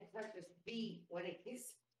feet when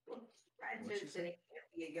he's stretches and he can't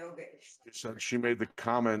be a yoga instructor. So she made the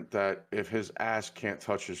comment that if his ass can't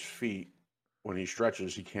touch his feet when he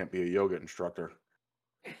stretches, he can't be a yoga instructor.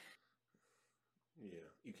 Yeah,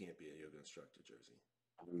 you can't be a yoga instructor, Jersey.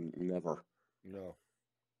 Never. No.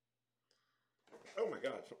 Oh my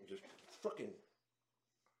God! Something just fucking.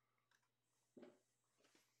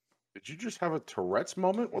 Did you just have a Tourette's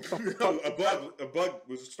moment? What the No, fuck? a bug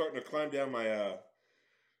was starting to climb down my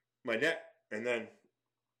my neck, and then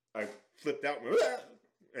I flipped out,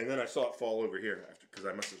 and then I saw it fall over here after because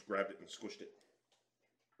I must have grabbed it and squished it.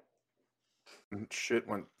 And shit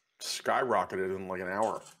went skyrocketed in like an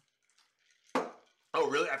hour. Oh,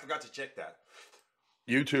 really? I forgot to check that.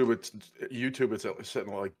 YouTube, it's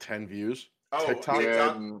sitting at like 10 views. Oh,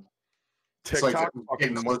 TikTok, TikTok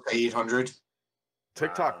fucking close to 800.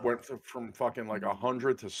 TikTok went from fucking like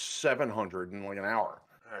 100 to 700 in like an hour.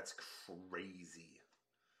 That's crazy.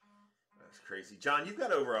 That's crazy. John, you've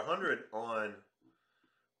got over 100 on.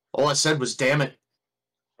 All I said was, "Damn it!"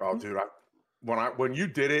 Oh, dude, when you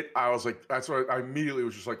did it, I was like, that's what I immediately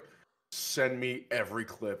was just like, send me every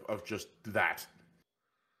clip of just that,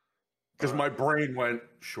 because my brain went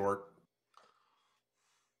short.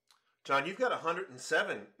 John, you've got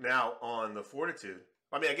 107 now on the Fortitude.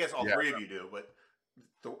 I mean, I guess all three of you do, but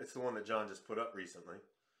it's the one that John just put up recently.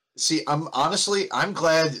 See, I'm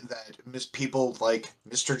glad that people like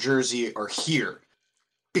Mr. Jersey are here,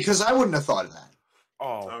 because I wouldn't have thought of that.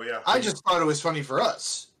 Oh yeah. I just thought it was funny for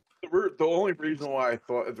us. The only reason why I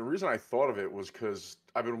thought of it was because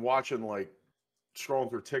I've been watching, like, scrolling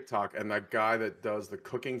through TikTok, and that guy that does the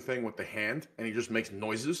cooking thing with the hand, and he just makes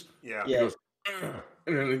noises. Yeah. He goes, and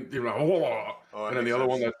then and then the other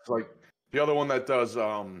one that's like that does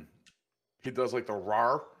he does like the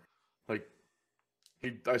rar, like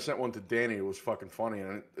I sent one to Danny. It was fucking funny,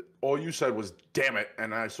 and all you said was "damn it,"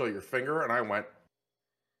 and I saw your finger, and I went,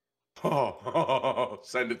 "Oh,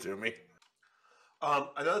 send it to me."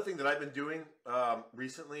 Another thing that I've been doing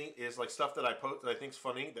recently is like stuff that I post that I think's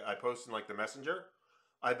funny that I post in like the Messenger.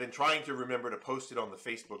 I've been trying to remember to post it on the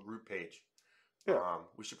Facebook group page. Yeah.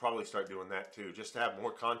 We should probably start doing that too, just to have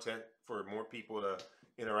more content for more people to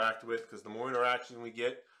interact with. Because the more interaction we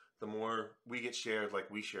get, the more we get shared. Like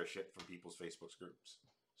we share shit from people's Facebook groups.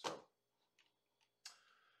 So.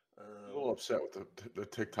 I'm a little upset with the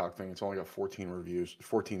TikTok thing. It's only got 14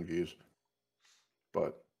 views,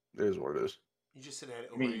 but it is what it is. You just said it had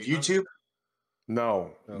over. I mean, YouTube?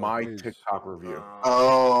 No, my please. TikTok review.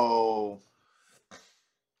 Oh,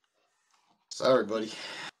 sorry, buddy.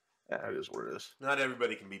 Yeah, it is what it is. Not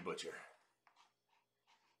everybody can be Butcher.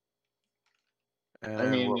 And I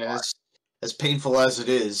mean, as painful as it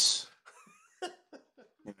is.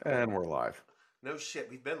 And we're live. No shit,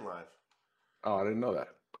 we've been live. Oh, I didn't know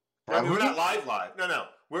that. I mean, we're not live. No.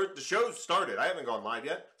 The show's started. I haven't gone live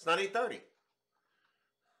yet. It's not 8:30.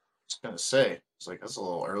 I was gonna say, it's like that's a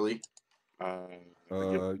little early.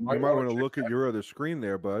 You might want to look at your other screen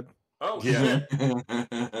there, bud. Oh, yeah.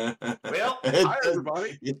 Well, hi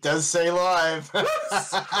everybody. It does say live.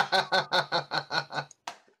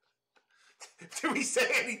 Did we say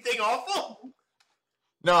anything awful?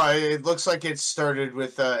 No, it looks like it started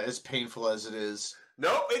with as painful as it is.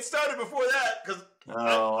 Nope, it started before that because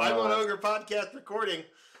I'm on Ogre Podcast recording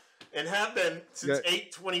and have been since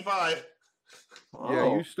 8:25.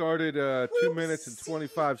 Yeah, you started 2 minutes and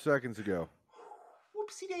 25 seconds ago.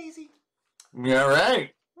 Whoopsie daisy. Yeah,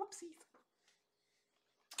 right. Whoopsies.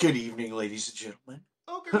 Good evening, ladies and gentlemen.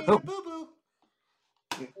 Ogre made a boo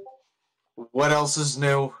boo. What else is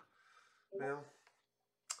new? Well,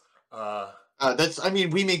 I mean,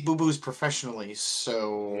 we make boo-boos professionally,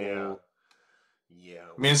 so... Yeah.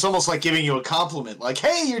 I mean, it's almost like giving you a compliment. Like,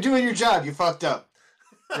 hey, you're doing your job. You fucked up.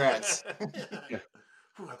 Congrats.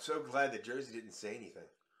 Whew, I'm so glad that Jersey didn't say anything.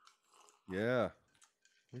 Yeah,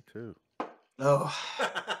 me too. Oh.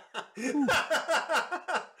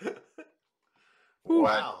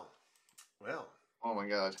 Wow. Well. Oh, my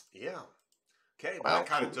God. Yeah. Okay, well, that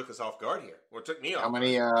kind of took us off guard here. Or it took me off. How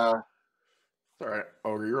many, All right,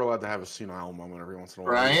 Ogre, you're allowed to have a senile moment every once in a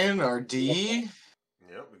while. Brian or D?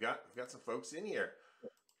 Yeah, we've got some folks in here.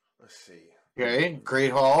 Let's see. Okay,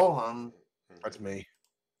 Great Hall. That's me.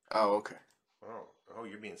 Oh, okay. Oh,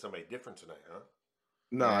 you're being somebody different tonight, huh?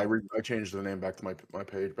 No, I changed the name back to my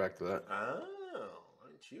page, back to that. Oh,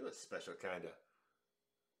 aren't you a special kind of?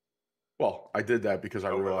 Well, I did that because I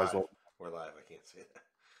realized we're live. I can't say that.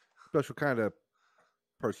 Special kind of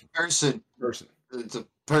person. Person. It's a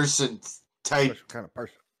person type. Special kind of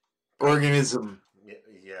person. Organism.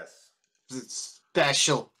 Yes. It's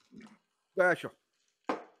special.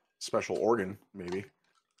 Special organ, maybe.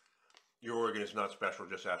 Your organ is not special.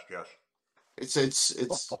 Just ask Jess. It's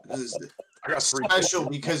I got 3 special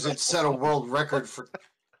because it set a world record for.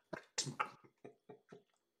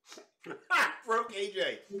 Broke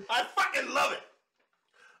AJ. I fucking love it.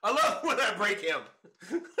 I love when I break him.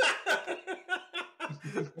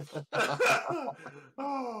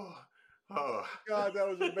 Oh, God, that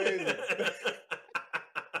was amazing.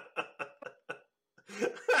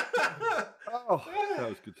 Oh, that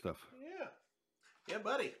was good stuff. Yeah,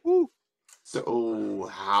 buddy. Woo. So,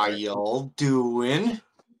 how y'all doing?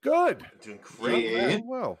 Good. Doing great. Yeah.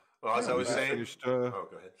 Well, Well, as I was we saying. finished, Oh,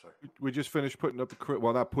 go ahead. Sorry. we just finished putting up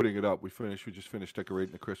well, not putting it up. We just finished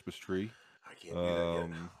decorating the Christmas tree. I can't do that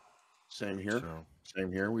yet. Same here. So,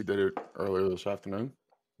 Same here. We did it earlier this afternoon.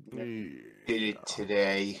 Did it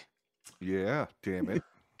today. Yeah, damn it.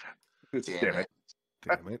 Damn it.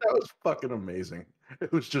 Damn it. That was fucking amazing.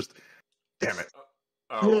 It was just, damn it.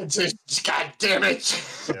 Oh, God damn it.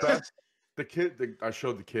 yeah. I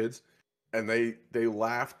showed the kids, and they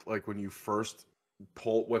laughed like when you first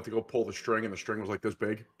went to go pull the string, and the string was like this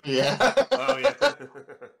big. Yeah. Oh, yeah.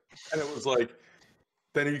 And it was like,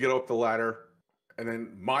 then you get up the ladder, and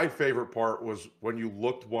then my favorite part was when you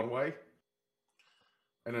looked one way,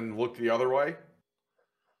 and then looked the other way,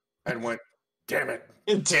 and went, damn it.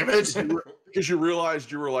 Damn it. Because you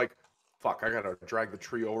realized you were like, fuck, I gotta drag the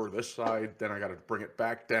tree over this side, then I gotta bring it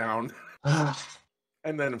back down.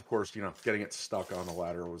 And then, of course, getting it stuck on the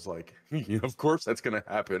ladder was like, of course that's gonna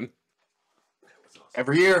happen. That was awesome.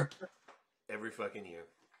 Every year. Every fucking year.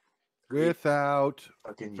 Without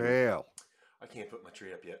Fucking year. fail. I can't put my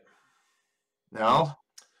tree up yet No?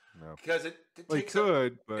 No. because it Well, you takes up,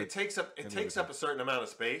 could, but it takes up anyway. a certain amount of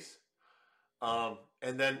space, and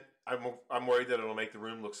then I'm worried that it'll make the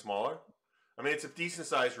room look smaller. I mean, it's a decent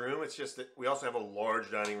sized room. It's just that we also have a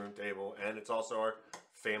large dining room table, and it's also our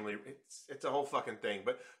family. It's a whole fucking thing.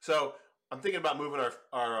 But so I'm thinking about moving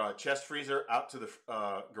our chest freezer out to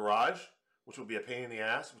the garage, which will be a pain in the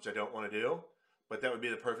ass, which I don't want to do. But that would be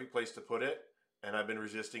the perfect place to put it. And I've been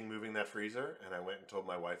resisting moving that freezer, and I went and told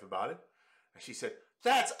my wife about it, and she said,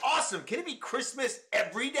 "That's awesome! Can it be Christmas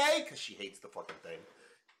every day?" Because she hates the fucking thing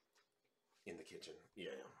in the kitchen. Yeah.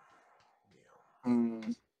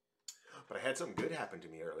 Mm. But I had something good happen to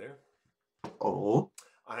me earlier. Oh.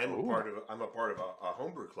 I'm a part of a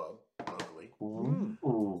homebrew club locally,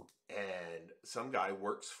 Ooh. and some guy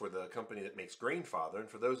works for the company that makes Grainfather. And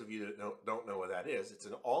for those of you that don't know what that is, it's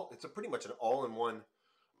pretty much an all-in-one.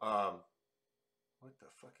 What the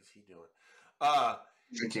fuck is he doing?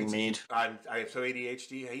 Drinking mead. I have so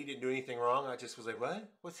ADHD. He didn't do anything wrong. I just was like, what?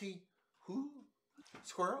 What's he? Who?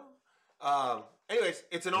 Squirrel? Anyways,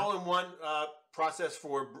 it's an all-in-one process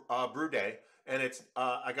for brew day, and it's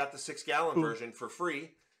I got the 6-gallon version for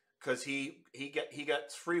free because he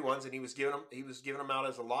got free ones, and he was giving them out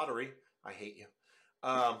as a lottery. I hate you.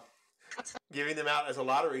 Giving them out as a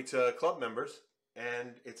lottery to club members,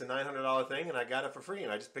 and it's a $900 thing, and I got it for free,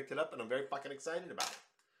 and I just picked it up, and I'm very fucking excited about it.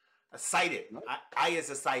 Excited. I is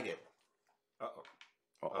excited. Uh-oh.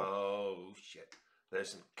 Oh, shit. There's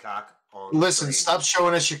some cock on Listen, the stop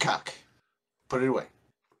showing us your cock. Put it away.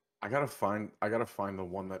 I gotta find the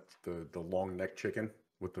one that the long neck chicken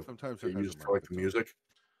with the Sometimes they it has use a for mind like of the its own. music.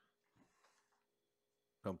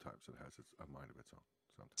 Sometimes it has a mind of its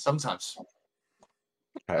own. Sometimes.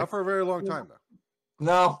 Okay. Not for a very long time, though.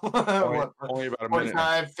 No. Only about a minute.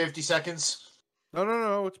 45, 50 seconds.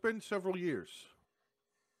 No. It's been several years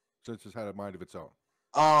since it's had a mind of its own.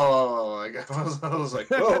 Oh, I was like,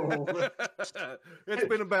 whoa. It's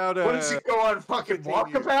been about What does he go on fucking 15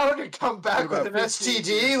 walkabout and come back with About an 15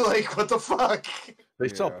 STD? Like, what the fuck? They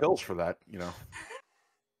sell Yeah. pills for that,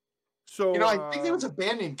 so. I think there was a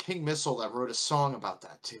band named King Missile that wrote a song about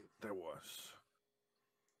that too. There was.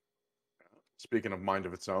 Speaking of mind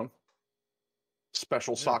of its own,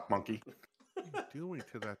 special sock monkey. What are you doing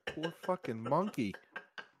to that poor fucking monkey?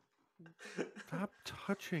 Stop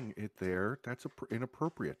touching it there. That's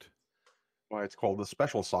inappropriate. Why it's called the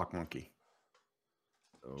special sock monkey.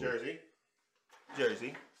 Oh. Jersey.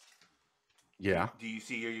 Yeah, Do you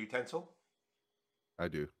see your utensil? I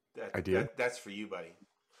do. I do. That's for you, buddy.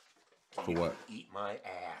 So For you what? can eat my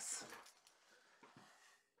ass.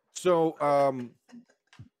 So,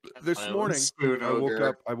 this I morning was spoon I woke ogre.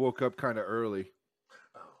 up. I woke up kind of early,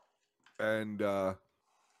 Oh. and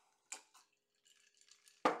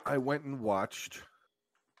I went and watched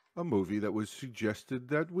a movie that was suggested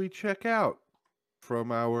that we check out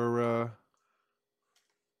from our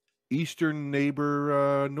eastern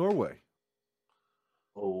neighbor, Norway.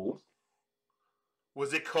 Oh.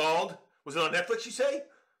 Was it called? Was it on Netflix, you say?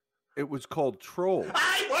 It was called Troll.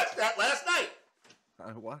 I watched that last night.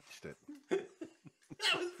 I watched it. That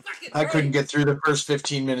was fucking I couldn't great. get through the first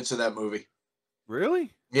 15 minutes of that movie.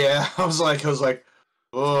 Really? Yeah, I was like,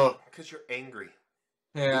 oh, Because you're angry.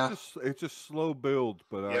 yeah. It's a slow build,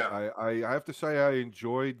 but Yeah. I have to say I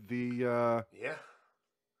enjoyed the Yeah.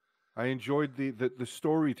 the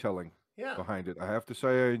storytelling Yeah. behind it. I have to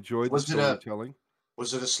say I enjoyed the Was it a- storytelling.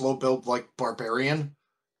 Was it a slow build like Barbarian?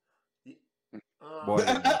 Well, I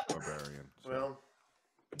didn't watch Barbarian. So. Well,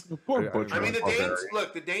 Poor I Butcher. I mean, the Barbarian. Danes.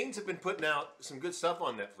 Look, the Danes have been putting out some good stuff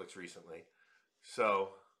on Netflix recently.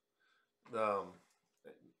 So,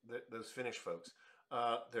 those Finnish folks,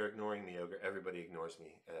 they're ignoring me. Everybody ignores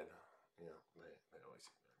me, and you know, they always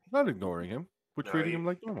Not ignoring him. We're No, treating you- him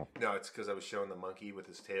like normal. No, it's because I was showing the monkey with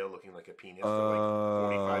his tail looking like a penis for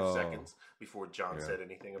like 45 Oh. seconds before John Yeah. said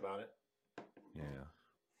anything about it. Yeah.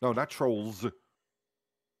 No, not trolls.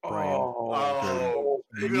 Brian. Oh,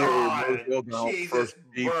 the God. year Rose O'Donnell's Jesus, first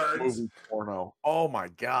deep Burns. movie porno. Oh my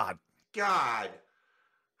god. God.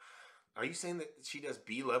 Are you saying that she does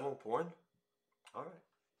B-level porn? All right.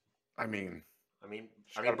 I mean,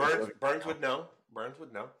 Burns would know. Burns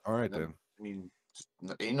would know. All right Yeah. then. I mean,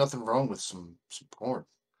 ain't nothing wrong with some porn.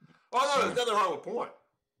 Oh, no, there's nothing wrong with porn.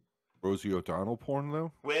 Rosie O'Donnell porn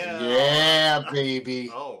though? Well. Yeah, baby.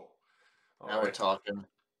 Oh. Now All we're right. talking.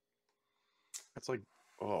 it's like,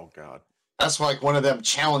 oh god, That's like one of them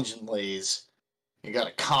challenging lays. You got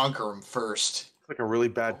to conquer them first. it's like a really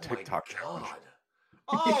Oh, bad my TikTok challenge. God.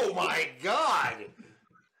 Oh, my God.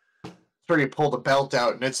 Sure, you pull the belt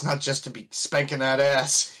out, and it's not just to be spanking that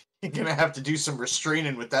ass. You're gonna have to do some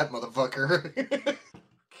restraining with that motherfucker.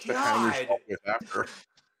 To hang God. yourself with after.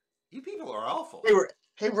 You people are awful.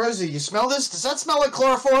 Hey, Rosie, you smell this? Does that smell like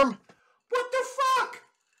chloroform? What the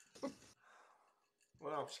fuck?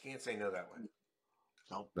 Well, she can't say no that way.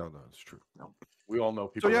 No. No, it's true. We all know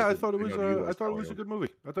So people. yeah, that I did thought it was video to you I as thought it was a telling good movie.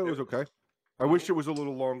 I thought it was okay. I wish it was a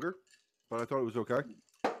little longer, but I thought it was okay.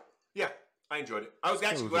 Yeah, I enjoyed it. I was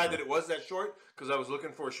actually was glad okay. that it was that short because I was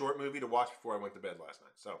looking for a short movie to watch before I went to bed last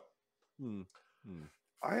night. So, you.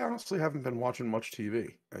 I honestly haven't been watching much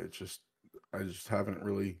TV. I just haven't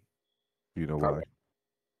really. You know why?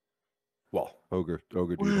 Well, Ogre, do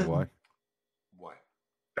you know why? why?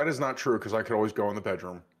 that is not true because I could always go in the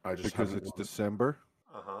bedroom. I just Because haven't it's really- December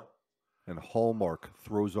Uh-huh. and Hallmark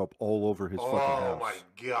throws up all over his fucking Oh, house. my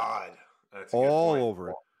God. That's a good All point. over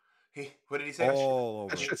it. What did he say? All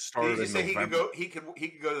over That it. shit started Did he in say November. he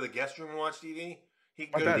could go to the guest room and watch TV? He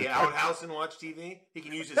can My go to bad. the outhouse and watch TV. He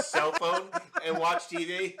can use his cell phone and watch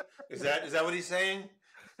TV. Is that what he's saying?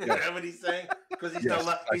 Is Yes. that what he's saying? Because he's Yes,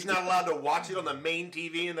 he's not allowed to watch it on the main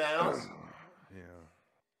TV in the house. Yeah.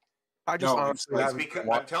 I just No, honestly It's haven't because, I'm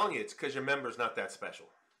watched. telling you, it's because your member's not that special.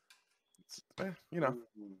 You know,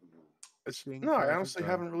 it's King no. I Crimson honestly Tide.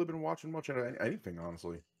 haven't really been watching much of anything.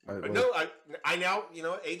 Honestly, But no, I now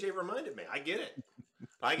AJ reminded me. I get it.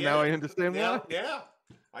 I get Now it. I understand yeah, why. Yeah,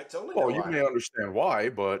 I totally. Well, know you why. may understand why,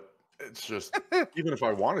 but it's just even if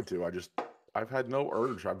I wanted to, I've had no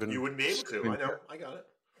urge. I've been You wouldn't be able to. sitting I know. here- I got it.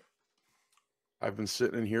 I've been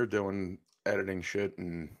sitting in here doing editing shit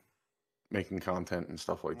and making content and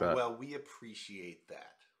stuff like that. Well, we appreciate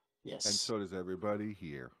that. Yes. And so does everybody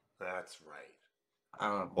here. That's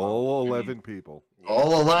right. All 11 people.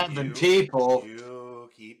 All 11 people. You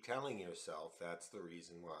keep telling yourself that's the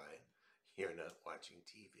reason why you're not watching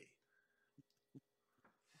TV.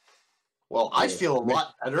 Well, I feel a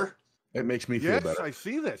lot better. It makes me feel Yes, better. I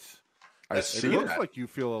see this. I That's- It see looks that. like you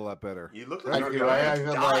feel a lot better. You look I like you're do, going I to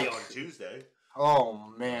feel die like- on Tuesday.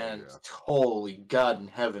 Oh, man. yeah. Holy God in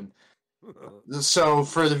heaven. So,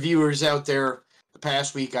 for the viewers out there, the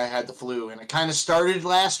past week I had the flu, and it kind of started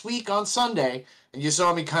last week on Sunday, and you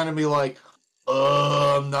saw me kind of be like,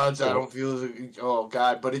 I'm not, I don't feel, oh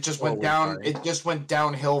God, but it just went we're down, dying. it just went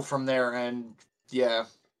downhill from there, and yeah,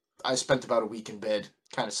 I spent about a week in bed.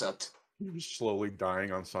 Kind of sucked. You're just slowly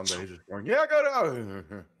dying on Sunday, just going, yeah, go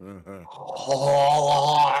to.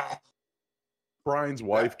 Brian's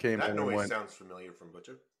wife came That in and noise went. sounds familiar from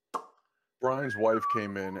Butcher. Brian's wife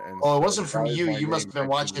came in and. Oh, it said, wasn't from "Why is you. my You must name have been mentioned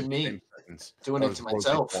watching in the me. same sentence Doing as it to Rosie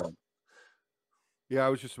myself. Porn?" Yeah, I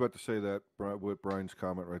was just about to say that with Brian's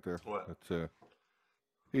comment right there. What? That's,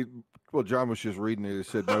 well, John was just reading it. It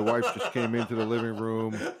said, my wife just came into the living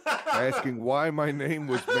room asking why my name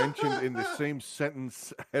was mentioned in the same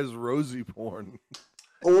sentence as Rosie Porn.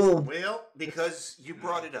 Oh, Well, because you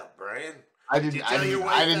brought it up, Brian. I Did didn't. you tell your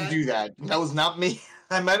wife I didn't that? do that. That was not me.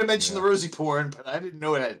 I might have mentioned Yeah. the Rosie porn, but I didn't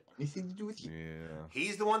know it had anything to do with you. Yeah,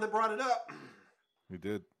 He's the one that brought it up. he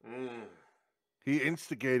did. Mm. He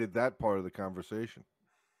instigated that part of the conversation.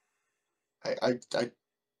 I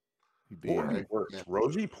He What did. would be worse,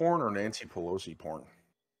 Rosie Porn or Nancy Pelosi Porn?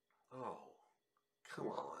 Oh, come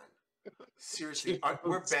on. Seriously,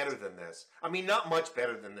 we're better than this. I mean, not much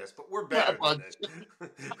better than this, but we're better than this.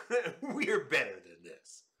 We're better than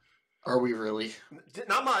this. Are we really?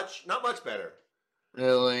 Not much better.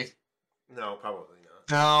 Really? No, probably not.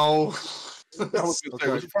 No. It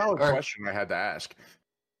was a valid question I had to ask.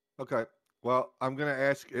 Okay. Well, I'm going to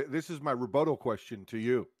ask. This is my rebuttal question to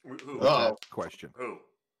you. Who? That question Who?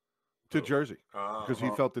 to Jersey, because he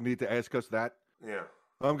felt the need to ask us that. Yeah.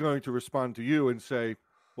 I'm going to respond to you and say,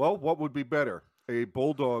 well, what would be better? A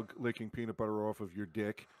bulldog licking peanut butter off of your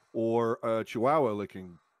dick or a chihuahua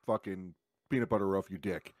licking fucking peanut butter off your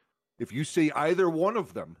dick? If you see either one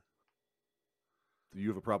of them, you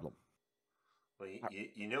have a problem. Well,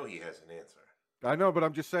 you know he has an answer. I know, but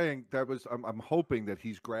I'm just saying I'm hoping that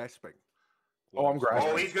he's grasping. Oh, I'm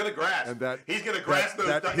grasping. Oh, he's gonna grasp. And that he's gonna grasp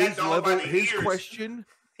that that his dog by level, the his ears. question,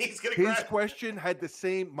 He's gonna his grasp. question had the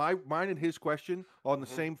same mine and his question on the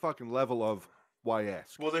same fucking level of why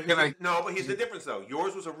ask. Well, but here's the difference though.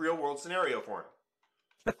 Yours was a real world scenario for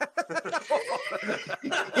him.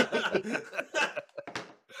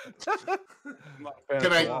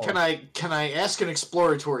 Can I ask an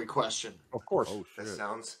exploratory question? Of course. Oh That shit.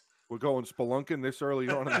 sounds. We're going spelunking this early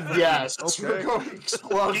on. In the Yes, Okay. we're going Deep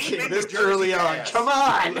exploding into this Jersey's early on. ass. Come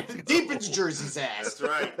on, deep into Jersey's ass. That's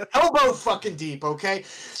right. Elbow fucking deep, okay?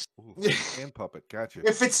 Ooh, hand puppet. Gotcha.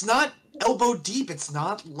 If it's not elbow deep, it's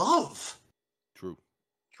not love. True.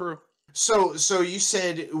 True. So you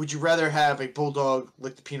said, would you rather have a bulldog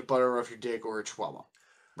lick the peanut butter off your dick or a chihuahua?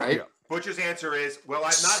 Right? Yeah. Butcher's answer is, well,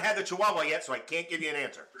 I've not had the Chihuahua yet, so I can't give you an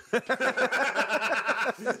answer.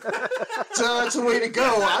 So that's a way to go.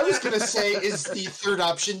 I was going to say, is the third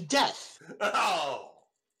option death? Oh,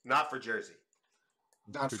 not for Jersey.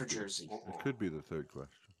 Not for Jersey. It could be the third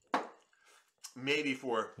question. Maybe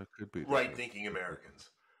for That could be the right-thinking Americans.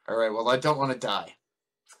 All right, well, I don't want to die.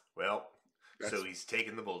 Well, so he's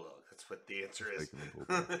taking the bulldog. That's what the answer is. Taking the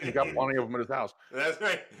bulldog. He got plenty of them in his house. That's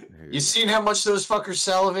right. You seen how much those fuckers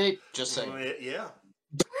salivate? Just saying. Well, yeah.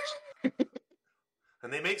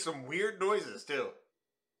 And they make some weird noises, too.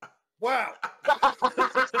 Wow.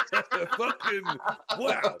 Fucking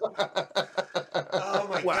wow. Oh,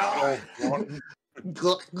 my Wow. God.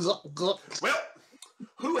 Gluck, gluck, gluck. Well,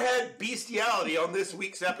 who had bestiality on this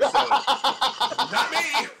week's episode? Not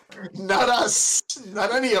me. Not us.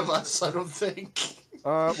 Not any of us, I don't think.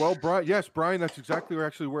 Well, Brian, yes, Brian, that's exactly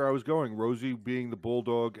where I was going. Rosie being the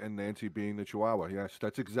bulldog and Nancy being the chihuahua. Yes,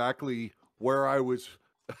 that's exactly where I was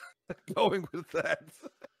going with that.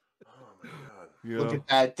 Oh, my God. You Look know? at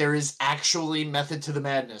that. There is actually method to the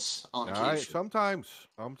madness on occasion.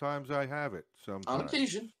 Sometimes I have it. Sometimes.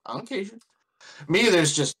 On occasion. Me,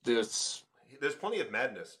 there's just this. There's plenty of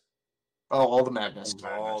madness. Oh, all the madness.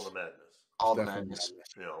 All the madness. All the Definitely madness.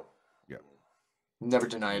 You know. Never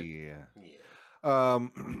deny it. Yeah. Yeah.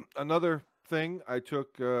 Another thing, I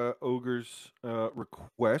took Ogre's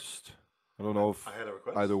request. I don't know if I had a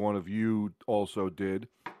request. either one of you also did.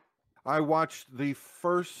 I watched the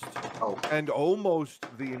first and almost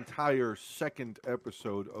the entire second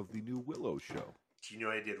episode of the new Willow show. Do you know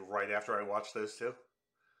what I did right after I watched those two?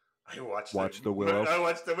 I watched The Willow. I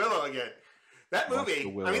watched the Willow again. That Watched movie. The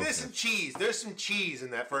Willow, I mean, there's yeah. some cheese. There's some cheese in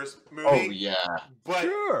that first movie. Oh, yeah. But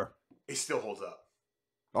Sure. it still holds up.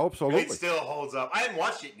 Absolutely. It still holds up. I hadn't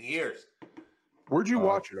watched it in years. Where'd you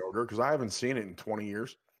watch it, Ogre? Because I haven't seen it in 20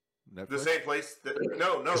 years. The Netflix? same place.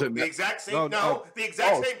 No, Is it the Net- exact same. No, No, no. the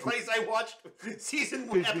exact Oh. same place I watched season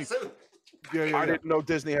one Disney. episode. Yeah. I didn't know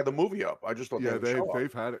Disney had the movie up. I just thought Yeah, they would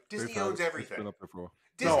they've had it. Disney They've had owns it. It's everything. been up there for a while.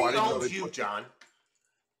 Disney I didn't know owns they you, put- John.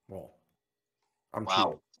 Well, I'm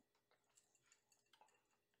Wow. cheap.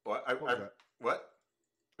 What? What was that? What?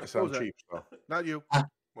 I sound was that? cheap, so. Not you.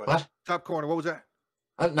 What? Top corner. What was that?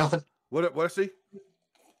 Nothing. What I see?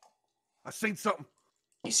 I seen something.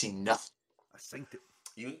 You see nothing. I seen it.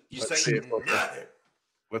 You Let's say see it, Butcher. nothing.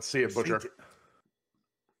 Let's see it, Butcher. It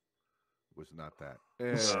was not that.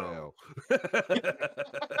 No.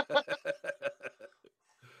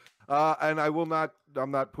 And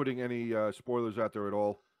I'm not putting any spoilers out there at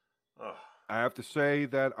all. Oh, I have to say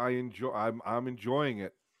that I'm enjoying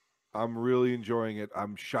it. I'm really enjoying it.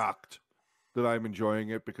 I'm shocked that I'm enjoying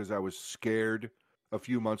it because I was scared a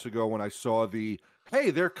few months ago when I saw hey,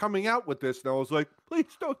 they're coming out with this, and I was like, please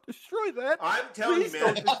don't destroy that. I'm telling Please you,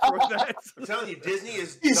 don't man. destroy that. I'm telling you, Disney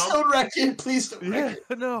is Please don't wreck it. Please don't wreck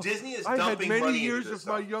Yeah, it. no. Disney is I had dumping many money years into of this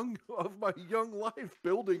my stuff. young life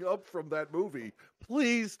building up from that movie.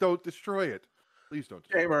 Please don't destroy it. Please don't.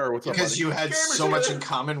 Destroy it. Gamer, what's up, Because buddy? you had Gamers so much here. in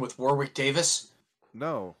common with Warwick Davis.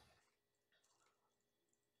 No.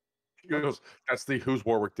 He goes, that's the Who's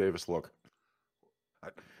Warwick Davis look.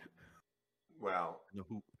 Wow. No,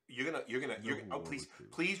 who? Oh,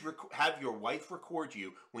 please have your wife record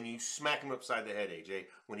you when you smack him upside the head, AJ,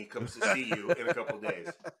 when he comes to see you in a couple of days.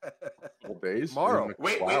 Couple days? Tomorrow.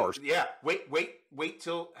 Wait, hours. yeah,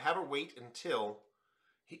 have her wait until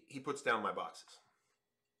he puts down my boxes.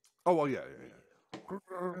 Oh well, yeah.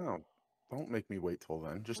 No, don't make me wait till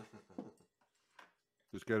then. Just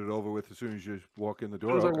Just get it over with as soon as you walk in the as door.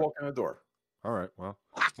 soon as I Okay. walk in the door. All right. Well,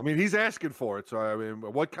 I mean, he's asking for it, so I mean,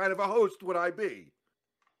 what kind of a host would I be?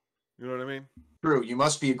 You know what I mean? True, you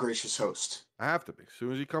must be a gracious host. I have to be. As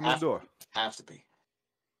soon as he comes in the door. Have to be.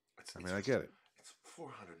 I mean, I get it. It's $400,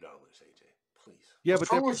 AJ. Please. Yeah, What's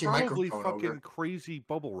but wrong they're with your probably microphone, fucking Ogre? crazy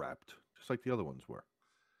bubble wrapped, just like the other ones were.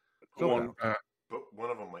 The one, But one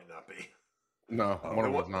of them might not be. no, one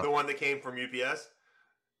of them's not. The one that came from UPS,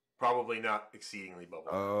 probably not exceedingly bubble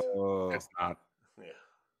wrapped. Oh, It's not.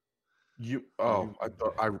 Yeah. I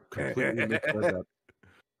thought I completely misread that.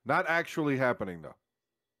 not actually happening though.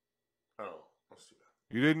 Oh, let's do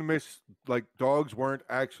that. You didn't miss like dogs weren't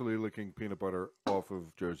actually licking peanut butter off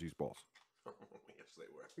of Jersey's balls. Yes, they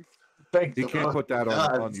were. Thank He can't put that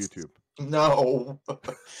on YouTube. No.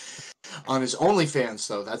 On his OnlyFans,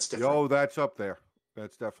 though, that's different. Yo, that's up there.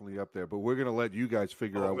 That's definitely up there. But we're gonna let you guys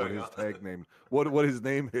figure out what hang his on. tag name, what his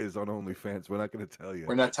name is on OnlyFans. We're not gonna tell you.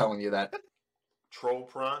 We're not telling you that. Troll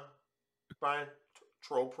prawn, Brian.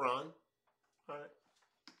 Troll prawn. All right.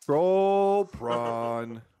 Troll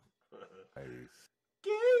prawn. Nice.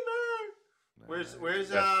 Gamer. Where's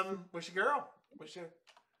your girl? Where's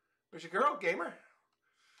your girl, gamer?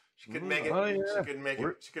 She couldn't make it. Oh, yeah. She couldn't make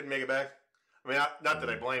it. She couldn't make it back. I mean, not that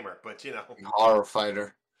I blame her, but you know. Horror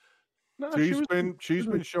fighter. No, She's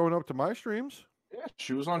been showing up to my streams. Yeah,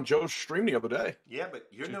 she was on Joe's stream the other day. Yeah, but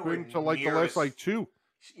you're She's nowhere been to like near the last as- like 2.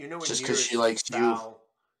 You're nowhere Just near 'cause as she likes you. foul.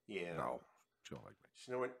 Yeah. No, she don't like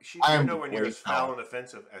me. I You're am nowhere near way as foul foul. and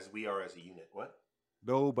offensive as we are as a unit. What?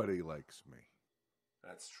 Nobody likes me.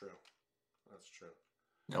 That's true. That's true.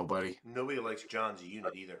 Nobody. Nobody likes John's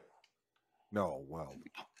unit either. No, well.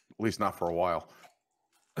 At least not for a while.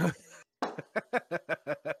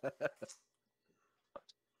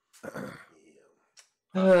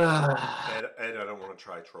 Ed, I don't want to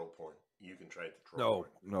try troll porn. You can try the troll porn.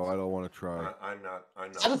 No, I don't want to try. I'm not.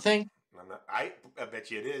 Is that a thing? I'm not. I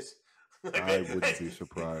bet you it is. I wouldn't be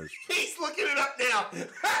surprised. He's looking it up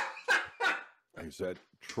now. I said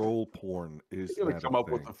troll porn is You're gonna not come a up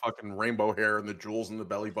with thing. the fucking rainbow hair and the jewels in the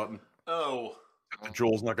belly button. Oh. The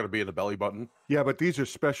jewel's not gonna be in the belly button. Yeah, but these are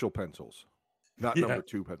special pencils, not Yeah. number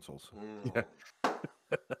 2 pencils. Mm.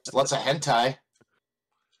 Lots of hentai.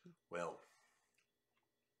 Well.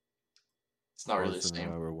 It's not really the Austin and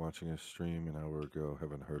I same. were watching a stream an hour ago.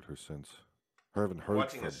 Haven't heard her since. Haven't heard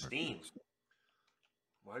Watching from a her Steam. since.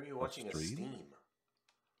 Why are you watching a stream? Steam?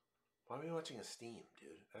 Why are you watching a Steam, dude?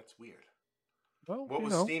 That's weird. Well, What you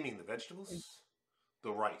was know. steaming? The vegetables?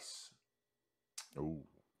 The rice. Oh,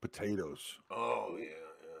 potatoes. Oh, yeah.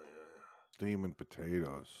 Steaming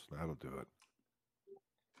potatoes. That'll do it.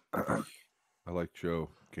 I like Joe.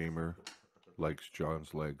 Gamer likes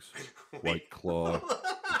John's legs. White Claw.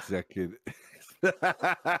 Executive.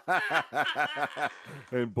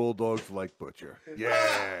 And Bulldogs like Butcher.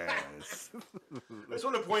 Yes. I just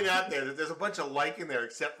want to point out there that there's a bunch of like in there,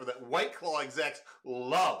 except for that White Claw execs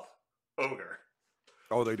love Ogre.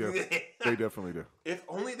 Oh, they do. They definitely do. If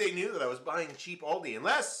only they knew that I was buying cheap Aldi,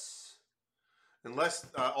 unless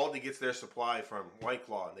Aldi gets their supply from White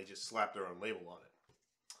Claw and they just slap their own label on it.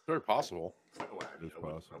 Very possible. Oh, I It's I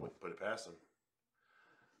possible. wouldn't put it past them.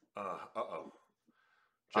 Uh-oh.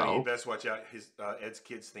 Johnny, you best watch out. Ed's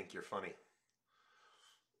kids think you're funny.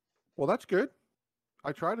 Well, that's good.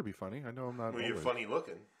 I try to be funny. I know I'm not. Well, you're always. funny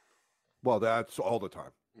looking. Well, that's all the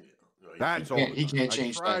time. Yeah. No, That's He all. can't- The he time. can't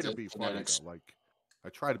change I try that, to that's be funny. genetics. Though. Like, I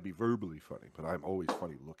try to be verbally funny, but I'm always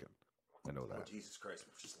funny looking. I know Oh, that. Jesus Christ.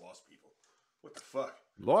 We've just lost people. What the fuck?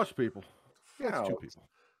 Lost people. Yeah, That's 2 it's- people.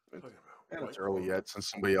 What are you talking And about? it's White early Claw? yet, since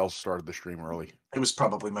somebody else started the stream early. It was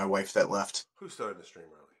probably my wife that left. Who started the stream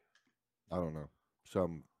early? I don't know.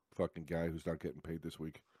 Some fucking guy who's not getting paid this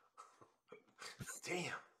week.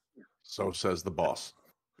 Damn. So says the boss.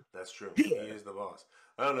 That's true. He is the boss.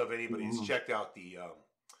 I don't know if anybody's checked out the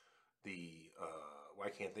I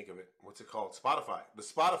can't think of it. What's it called? Spotify. The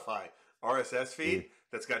Spotify RSS feed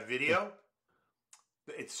that's got video.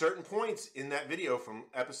 At certain points in that video from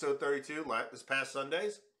episode 32, this past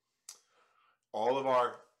Sundays, all of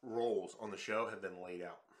our roles on the show have been laid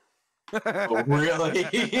out. Oh, really?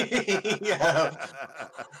 Yeah.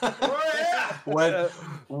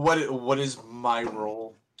 What is my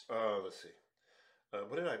role? Let's see.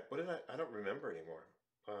 What did I don't remember anymore.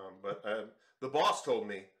 But the boss told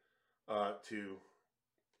me to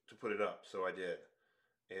put it up, so I did.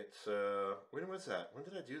 It's when was that? When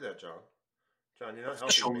did I do that, John? John, you're not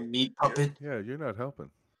Official helping me. meat puppet. Yeah, you're not helping.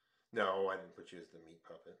 No, I didn't put you as the meat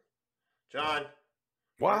puppet. John,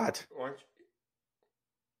 What?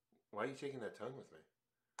 why are you taking that tongue with me?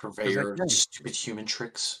 Purveyor of stupid human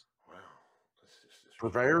tricks. Wow, that's just disrespectful.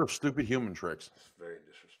 Purveyor of stupid human tricks. That's very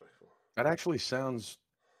disrespectful. That actually sounds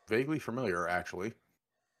vaguely familiar, actually.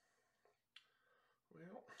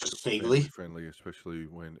 Well, Just Family vaguely. friendly, especially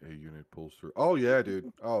when a unit pulls through. Oh yeah,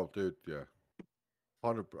 dude. Oh, dude, yeah.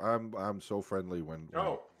 100. I'm so friendly when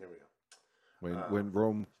there we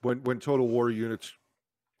go. when Total War units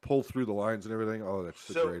pull through the lines and everything. Oh, that's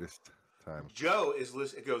the greatest time. Joe is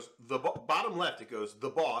listening. It goes the bottom left. It goes the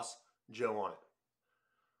boss. Joe on it.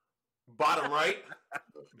 Bottom right,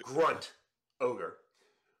 grunt ogre.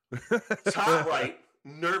 Top right,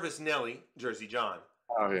 nervous Nelly, Jersey John.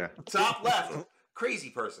 Oh yeah. Top left, crazy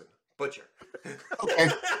person, butcher. Okay,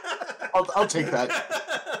 I'll take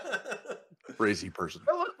that. Crazy person.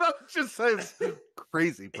 That just says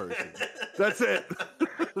crazy person. That's it.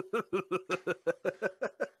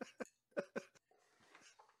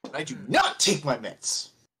 I do not take my meds.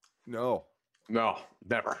 No,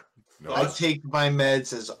 Never. no. I take my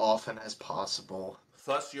meds as often as possible.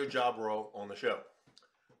 Thus, your job role on the show,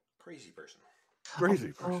 crazy person.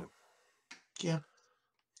 Crazy person. Yeah.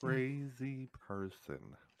 Crazy person.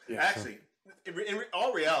 Yeah. Actually, in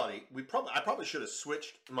all reality, I probably should have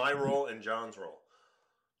switched my role and John's role,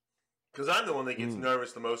 because I'm the one that gets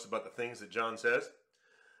nervous the most about the things that John says.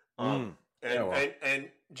 And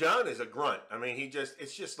John is a grunt. I mean,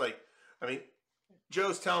 it's just like, I mean,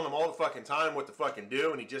 Joe's telling him all the fucking time what to fucking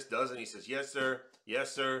do, and he just does it. He says, yes, sir,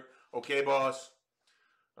 okay, boss.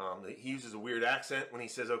 He uses a weird accent when he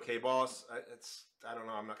says, okay, boss. I don't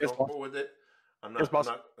know. I'm not comfortable with it. I'm not. Yes, boss.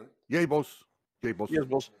 Yay, boss. Yay, boss. Yes,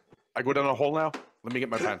 boss. I go down a hole now. Let me get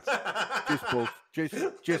my pants. Jace, boss.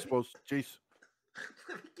 Jace, boss. Jace.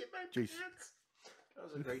 Let me get my Jeez. pants. That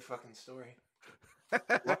was a great fucking story.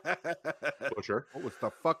 Butcher. What the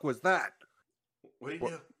fuck was that? What do you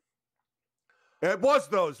do? It was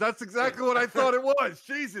those. That's exactly what I thought it was.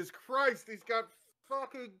 Jesus Christ, he's got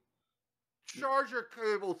fucking charger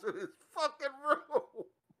cables in his fucking room.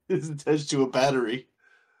 It's attached to a battery.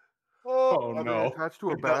 Oh, are they no. attached to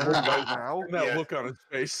a battery right now? That Yeah. look on his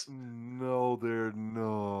face. No, they're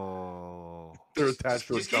no. They're attached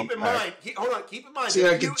to a Just keep dump in bag. mind. Hold on. Keep in mind. See,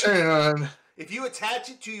 I can turn it on. If you attach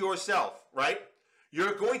it to yourself, right,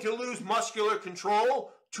 you're going to lose muscular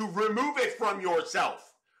control to remove it from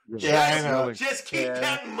yourself. Yeah, I know. Just keep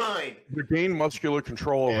that in mind. You gain muscular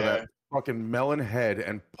control over Yeah. that fucking melon head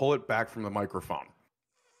and pull it back from the microphone.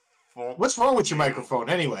 What's wrong with your microphone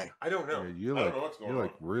anyway? I don't know. Yeah, you're I like, don't know what's going you're on.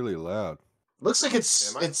 like really loud. Looks like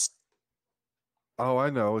it's Am I? it's Oh, I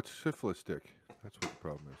know. It's syphilis stick. That's what the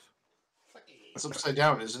problem is. it's upside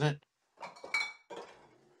down, isn't it?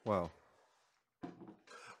 Wow.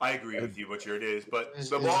 I agree with you, Butcher. It is, but Is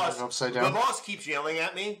the it boss, upside the down? boss keeps yelling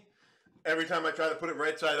at me every time I try to put it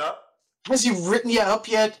right side up. Has he written you up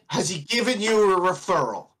yet? Has he given you a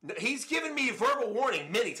referral? He's given me verbal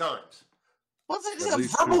warning many times. What's At that?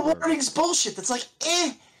 least Verbal two words. warning's bullshit. That's like,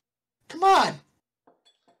 come on.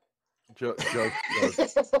 Joe,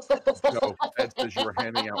 Ed says you were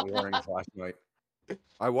handing out warnings last night.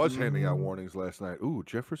 I was handing out warnings last night. Ooh,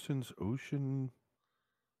 Jefferson's Ocean.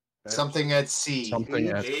 Something at sea. Something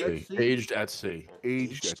at Aged sea. Aged at sea.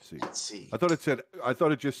 Aged at sea. At sea. I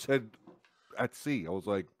thought it just said at sea. I was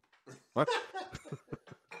like, what?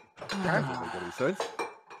 That doesn't make any sense.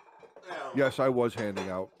 Yes, I was handing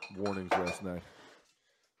out warnings last night.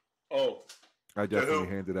 Oh, I definitely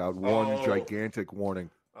who? handed out one Oh. gigantic warning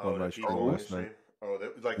on my the stream people on last the night. stream? Oh,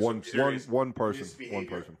 that was like One some serious person. misbehavior? One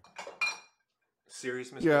person.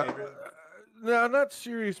 Serious Yeah. misbehavior? No, not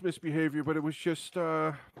serious misbehavior, but it was just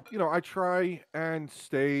I try and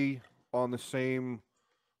stay on the same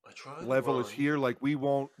I tried level the as line. here. Like we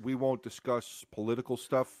won't discuss political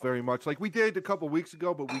stuff very much. Like we did a couple weeks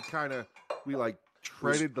ago, but we like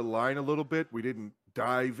treaded the line a little bit. We didn't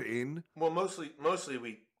dive in. Well, mostly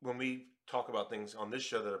when we talk about things on this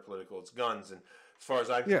show that are political, it's guns, and as far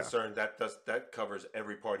as I'm Yeah. concerned, that covers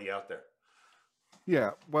every party out there.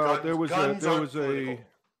 Yeah. Well, Guns- there was guns aren't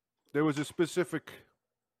there was a specific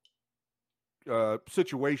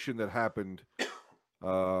situation that happened.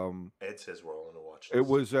 Ed says we're all going to watch this. It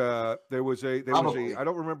was there was a Probably. I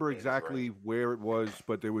don't remember Yeah, he's exactly right. where it was,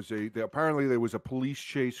 but there was apparently there was a police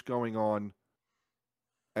chase going on,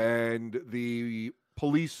 and the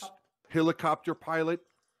police helicopter pilot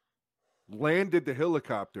landed the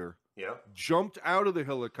helicopter, Yeah. jumped out of the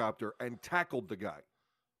helicopter, and tackled the guy.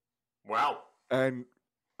 Wow. And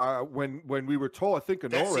when we were told, I think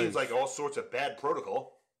That Honores, seems like all sorts of bad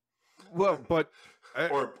protocol. Well, but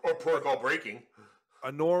or protocol breaking.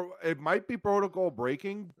 It might be protocol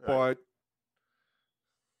breaking, but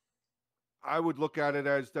I would look at it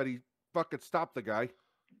as that he fucking stopped the guy.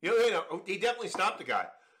 He definitely stopped the guy.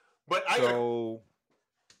 But So,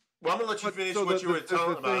 well, I'm gonna let you finish what you were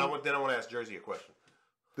telling about. Then I want to ask Jersey a question.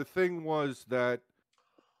 The thing was that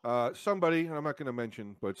somebody, and I'm not going to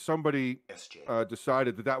mention, but somebody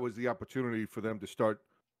decided that was the opportunity for them to start,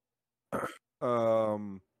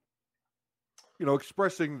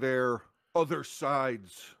 expressing their other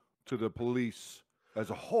sides to the police as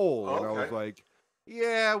a whole. Okay. And I was like,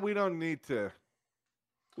 yeah, we don't need to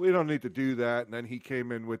do that. And then he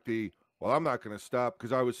came in with well, I'm not going to stop,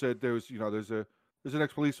 because I said there's an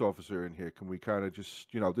ex-police officer in here. Can we kind of just,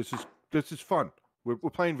 this is fun. We're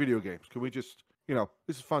playing video games. Can we just,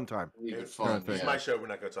 this is fun time. It's fun. It's my show. We're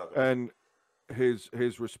not going to talk about it. And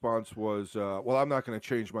his response was, well, I'm not going to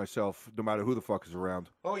change myself no matter who the fuck is around.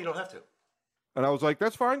 Oh, you don't have to. And I was like,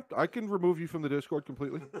 that's fine. I can remove you from the Discord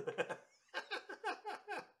completely.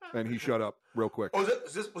 And he shut up real quick. Oh,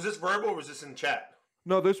 was this verbal or was this in chat?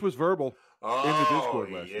 No, this was verbal in the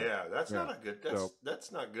Discord last night. That's not a good.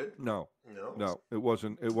 That's not good. No, it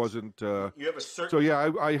wasn't. You have a certain. So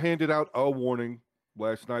yeah, I handed out a warning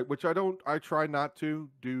last night, which I try not to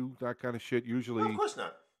do that kind of shit. Usually, of course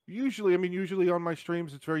not. Usually on my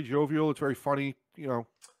streams, it's very jovial. It's very funny.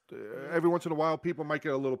 Every once in a while, people might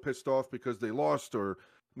get a little pissed off because they lost, or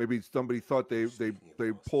maybe somebody thought they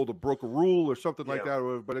broke a rule or something like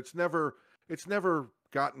that. But it's never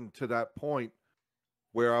gotten to that point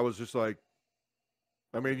where I was just like,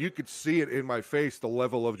 I mean, you could see it in my face, the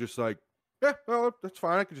level of just like, yeah, well, that's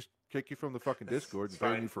fine. I could just kick you from the fucking Discord and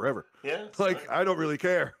ban you forever. Yeah, like I don't really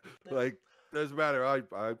care. Like doesn't matter.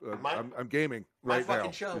 I'm gaming right now. My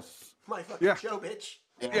fucking show. My fucking show, bitch.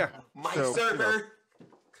 Yeah. My server.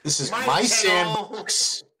 This is my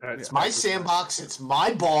sandbox. It's my sandbox. It's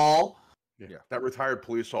my ball. Yeah. That retired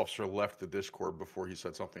police officer left the Discord before he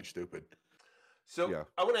said something stupid. So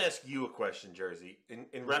I want to ask you a question, Jersey.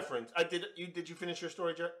 In reference, did you finish your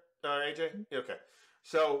story, AJ? Okay.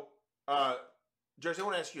 So, Jersey, I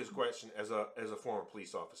want to ask you this question as a former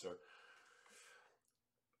police officer.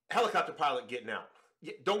 Helicopter pilot getting out.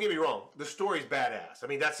 Don't get me wrong. The story's badass. I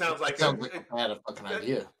mean, that sounds like a bad fucking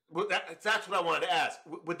idea. Well, that's what I wanted to ask.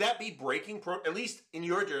 Would that be breaking at least in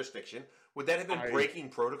your jurisdiction? Would that have been breaking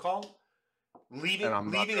protocol? Leaving an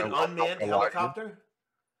unmanned helicopter?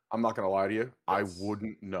 I'm not going to lie to you. I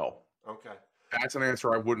wouldn't know. Okay. That's an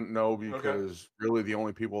answer I wouldn't know, because really the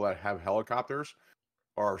only people that have helicopters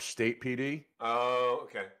are state PD. Oh,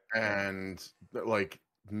 okay. And like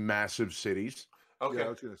massive cities. Okay. Yeah, I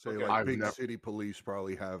was going to say, like big city police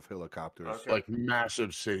probably have helicopters. Okay. Like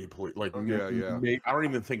massive city police. Like, I don't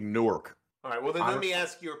even think Newark. All right. Well, then let me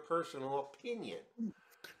ask your personal opinion.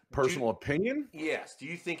 Personal opinion? Yes. Do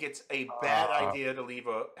you think it's a bad idea to leave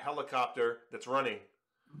a helicopter that's running?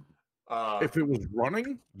 If it was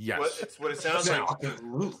running, yes. It's what it sounds like.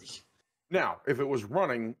 Absolutely. Now, if it was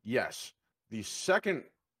running, yes. The second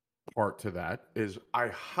part to that is I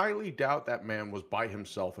highly doubt that man was by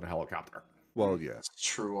himself in a helicopter. Well, yes, it's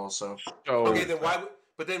true. Also, so okay, then why?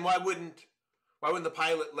 But then why wouldn't the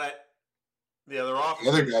pilot let the other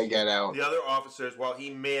officers, the other guy get out, the other officers, while he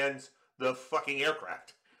mans the fucking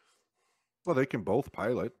aircraft? Well, they can both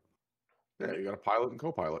pilot. Yeah, you got a pilot and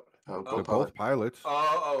co-pilot. They're both pilots.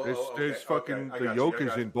 There's fucking the yoke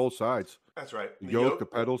is in both sides. That's right. The yoke, the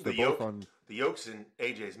pedals, they're both on. The yoke's in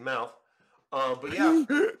AJ's mouth. But yeah.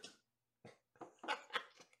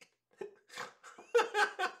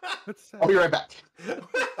 I'll be right back.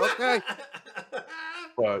 Okay.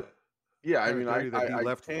 But yeah, I mean, he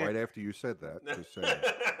left right after you said that. Just saying.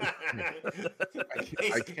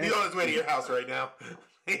 He's on his way to your house right now.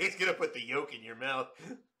 He's gonna put the yoke in your mouth.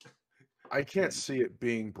 I can't see it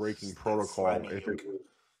being breaking protocol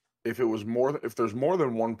if there's more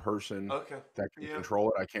than one person that can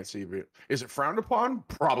control it. I can't see it. Is it frowned upon?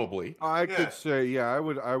 Probably. I could say, I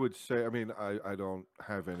would say. I mean, I don't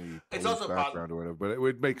have any background or whatever, but it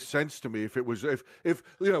would make sense to me if it was if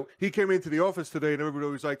he came into the office today and everybody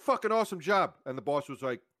was like, "Fucking awesome job," and the boss was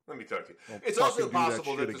like, "Let me talk to you." Well, it's also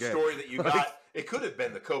possible that the story that you got, it could have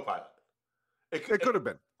been the co-pilot. It could have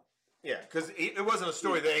been. Yeah, because it wasn't a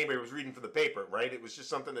story that anybody was reading from the paper, right? It was just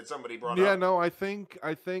something that somebody brought up. Yeah, no, I think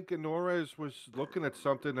Norris was looking at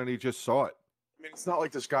something and he just saw it. I mean, it's not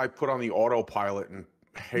like this guy put on the autopilot and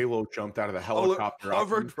Halo jumped out of the helicopter.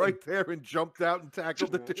 Hovered right there and jumped out and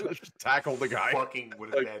tackled the dude. Tackled the guy. Fucking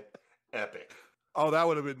would have been epic. Oh, that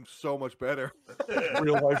would have been so much better.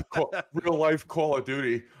 real life Call of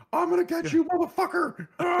Duty. I'm gonna get you, motherfucker.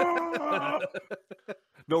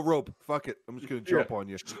 No rope. Fuck it. I'm just gonna jump on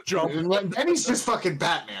you. Jump. Then he's just fucking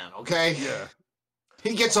Batman, okay? Yeah.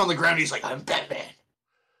 He gets on the ground. He's like, I'm Batman.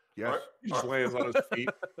 Yes. He just lands on his feet.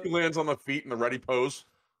 He lands on the feet in the ready pose.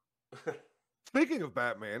 Speaking of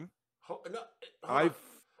Batman,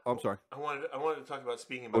 I'm sorry. I wanted to talk about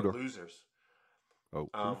speaking about Odor. losers. Oh,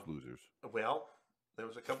 who's losers? Well, there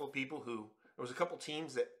was a couple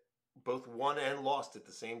teams that both won and lost at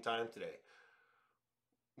the same time today,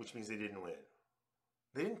 which means they didn't win.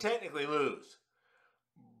 They didn't technically lose,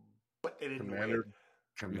 but they didn't win.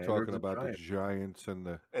 You're talking about the Giants and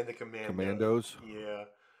the Commandos. Commandos? Yeah,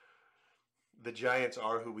 the Giants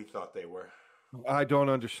are who we thought they were. I don't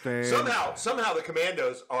understand. Somehow the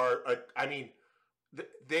Commandos are.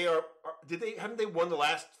 They are. Haven't they won the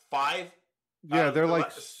last 5? Yeah, they're like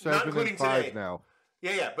not 7-5 today. now.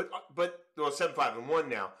 Yeah, but 7-5-1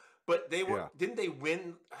 now. But they were. Yeah. Didn't they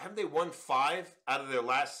win? Haven't they won 5 out of their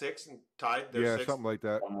last 6 and tied their 6? Something like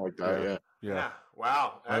that. Something like that, Yeah.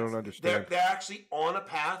 Wow. I don't understand. They're actually on a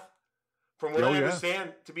path, from what I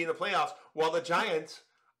understand, to be in the playoffs, while the Giants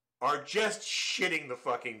are just shitting the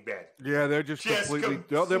fucking bed. Yeah, they're just completely.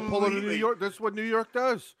 They're pulling a New York. This is what New York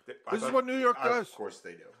does. This is what New York does. Of course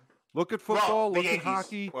they do. Look at football. Look at Yankees,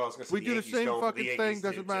 hockey. well, I was gonna say We the do the Yankees same don't, fucking the thing. Yankees do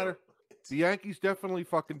Doesn't matter. too. The Yankees definitely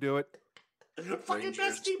fucking do it. Fucking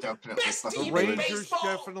best team. definitely Best fucking The team do in it. Rangers baseball.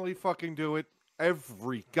 definitely fucking do it.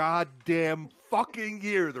 Every goddamn fucking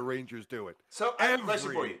year, the Rangers do it. So I have a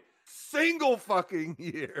question for you. Single fucking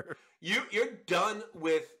year. You're done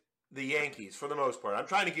with the Yankees for the most part. I'm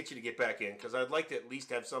trying to get you to get back in because I'd like to at least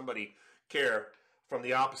have somebody care from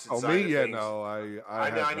the opposite Oh, side me? of Yeah, things. no, I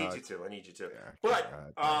need not. you to. I need you to. Yeah,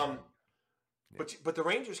 But God, but the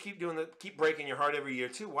Rangers keep breaking your heart every year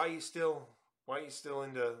too. Why are you still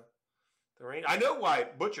into the Rangers? I know why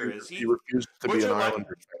Butcher is. He refused to be an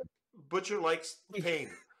Islander fan. Butcher likes pain.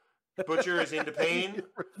 Butcher is into pain.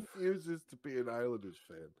 refuses to be an Islanders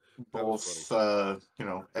fan. Both,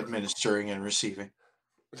 administering and receiving.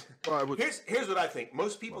 Here's what I think.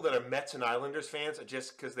 Most people that are Mets and Islanders fans are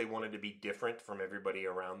just because they wanted to be different from everybody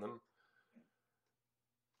around them.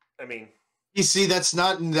 I mean, You see, that's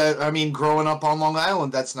not that. I mean, growing up on Long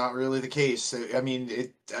Island, that's not really the case. I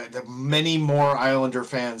mean, many more Islander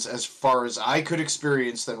fans, as far as I could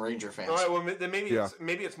experience, than Ranger fans. all right. Well, then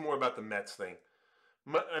maybe it's more about the Mets thing.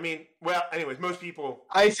 I mean, well, anyways, most people.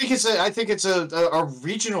 I think it's a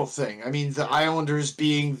regional thing. I mean, the Islanders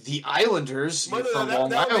being the Islanders Well, from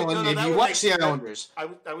Long Island. Maybe you watch the Islanders.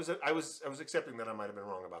 I was accepting that I might have been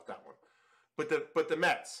wrong about that one, but the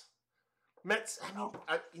Mets. I mean,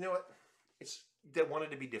 you know what? They wanted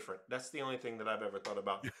to be different. That's the only thing that I've ever thought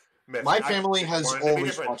about. Mets. My family has wanted to be always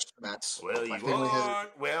different. watched the Mets. Well, My you family has are.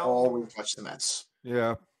 Well, always watched the Mets.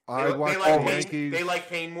 Yeah, they, I they watch like the pain. Yankees. They like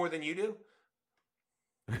pain more than you do.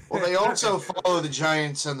 Well, they also follow the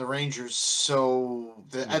Giants and the Rangers, so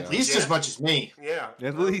at least as much as me. Yeah,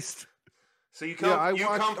 At least. So you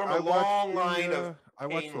come from a long line of. I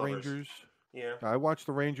watch pain the lovers. Rangers. Yeah. I watched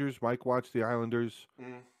the Rangers. Mike watched the Islanders.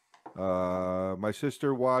 Mm. My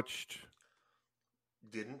sister watched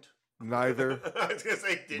Didn't. neither. I was gonna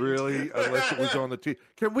say didn't. Really, unless it was on the TV.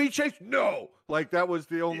 Can we chase? No. Like that was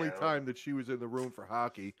the only Yeah. time that she was in the room for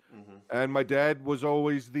hockey. Mm-hmm. And my dad was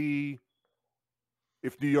always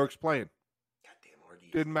if New York's playing. Goddamn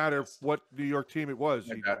RD. Didn't matter what New York team it was.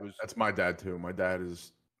 That's my dad too. My dad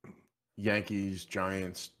is Yankees,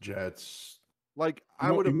 Giants, Jets. Like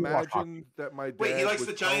I would imagine that my dad. Wait, he likes was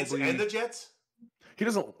the Giants probably- and the Jets? He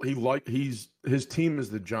doesn't. His team is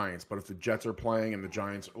the Giants, but if the Jets are playing and the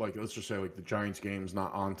Giants, like let's just say like the Giants game's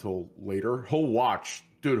not on till later, he'll watch.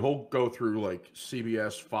 Dude, he'll go through like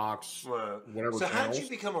CBS, Fox, whatever. So how channels. did you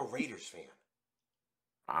become a Raiders fan?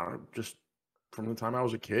 I don't know, just from the time I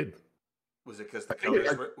was a kid. Was it because the colors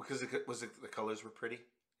the colors were pretty?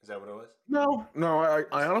 Is that what it was? No.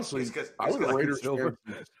 I honestly, I was a Raiders silver.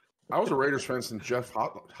 fan. I was a Raiders fan since Jeff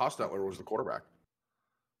Hostetler was the quarterback.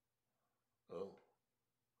 Oh,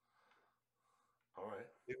 all right.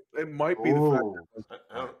 It might be the fact.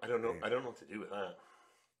 I don't know. I don't know what to do with that.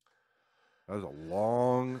 That was a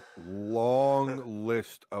long, long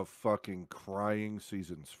list of fucking crying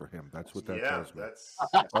seasons for him. That's what that tells me. That's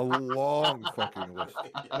A long fucking list.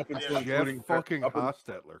 Up until Jeff including fucking up,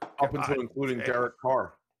 Hostetler. up until including Derek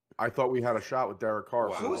Carr. I thought we had a shot with Derek Carr.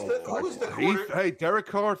 Wow. for Who was the whole quarter- Hey, Derek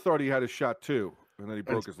Carr thought he had a shot too, and then he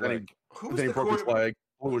broke his then he- leg. Who Then was he the broke his quarterback? leg,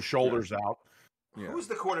 blew his shoulders out. Yeah. Who was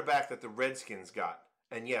the quarterback that the Redskins got?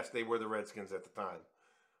 And yes, they were the Redskins at the time.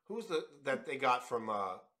 Who was that they got from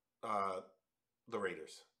the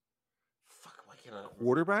Raiders? Fuck, why can't I?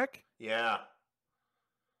 Quarterback? Yeah.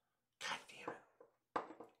 God damn it.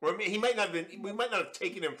 Or he might not have been. We might not have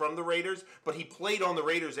taken him from the Raiders, but he played on the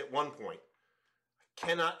Raiders at one point.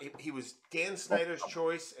 He was Dan Snyder's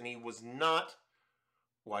choice, and he was not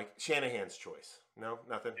like Shanahan's choice. No,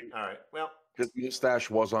 nothing. All right. Well, his mustache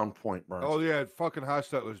was on point, Burns. Oh yeah, fucking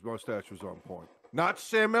Hostetler's mustache was on point. Not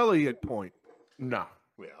Sam Elliott point. No.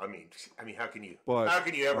 yeah. I mean, how can you? But- how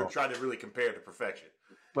can you ever try to really compare to perfection?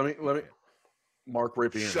 Let me. Mark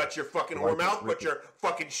Ripien. Shut your fucking whore mouth.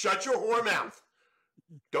 Shut your whore mouth.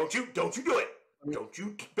 Don't you do it. Don't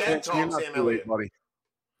you bad talk Sam Elliott. Buddy.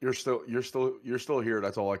 You're still here.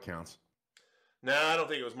 That's all that counts. No, I don't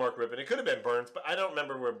think it was Mark Rippon. It could have been Burns, but I don't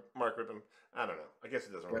remember where Mark Rippon. I don't know. I guess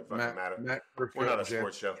it doesn't really fucking matter. We're not a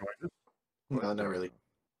sports show. No, not really.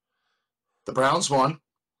 The Browns won.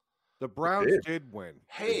 The Browns did win.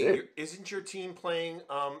 Hey, isn't your team playing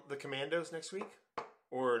the Commandos next week?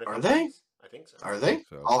 Or in a Are couple they? weeks? I think so. Are they?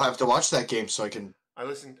 So. I'll have to watch that game so I can I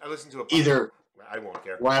listened to a either I won't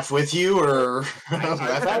care. laugh with you or laugh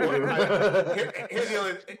at you.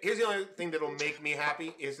 Here's the only thing that'll make me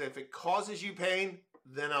happy is if it causes you pain,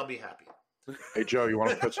 then I'll be happy. Hey Joe, you want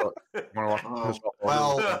to piss off?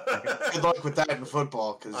 Well, good luck with that in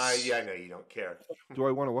football. Cause I know you don't care. Do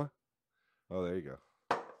I want to what? Oh, there you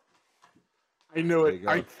go. I knew There it. you go.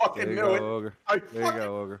 I fucking There you knew go, it. Ogre. I There you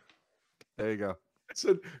go, Ogre. There you go. I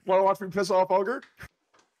said, want to watch me piss off, Ogre?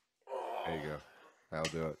 There you go. I'll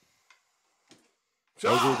do it. So,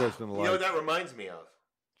 Ogre doesn't you know like what that reminds me of?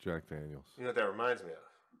 Jack Daniels. You know what that reminds me of?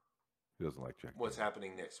 He doesn't like Jack. What's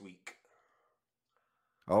happening next week?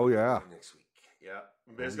 Oh yeah. Next week. Yeah.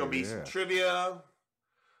 There's going to be some trivia.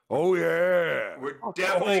 Oh yeah. We're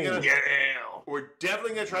definitely gonna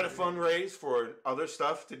try to fundraise for other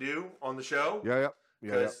stuff to do on the show. Yeah.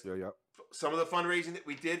 Some of the fundraising that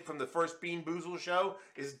we did from the first Bean Boozle show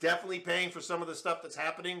is definitely paying for some of the stuff that's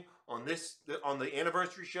happening on the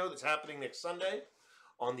anniversary show that's happening next Sunday.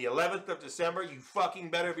 On the 11th of December, you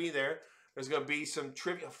fucking better be there. There's going to be some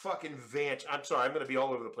trivia. Fucking Vanch. I'm sorry, I'm going to be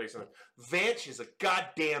all over the place. Vanch is a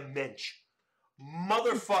goddamn mensch.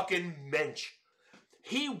 Motherfucking mensch.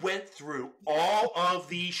 He went through all of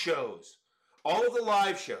these shows, all of the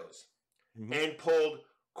live shows, and pulled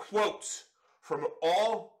quotes from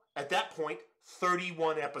all, at that point,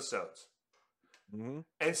 31 episodes,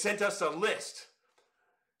 and sent us a list.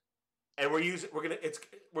 And we're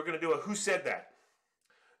gonna do a Who Said That.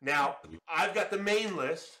 Now, I've got the main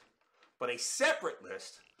list, but a separate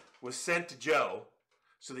list was sent to Joe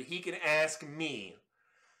so that he can ask me.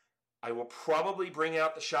 I will probably bring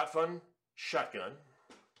out the shotgun.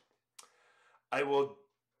 I will.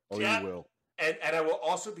 Oh, you will. And I will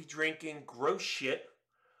also be drinking gross shit.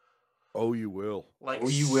 Oh, you will. Oh,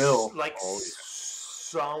 you will. Like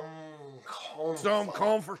some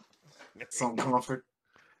comfort. Some comfort.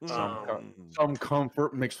 Some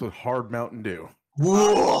comfort mixed with hard Mountain Dew.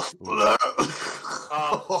 Whoa.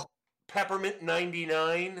 Peppermint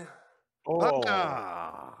 99.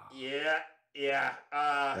 Oh, Yeah.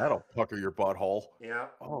 that'll pucker your butthole. Yeah.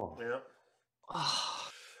 Oh, Yeah.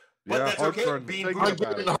 Yeah, that's okay. heartburn. Being Thinking I'm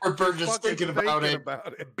about getting it. heartburn just Fucking thinking about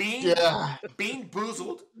it. Being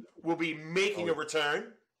Boozled will be making a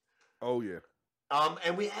return. Oh yeah.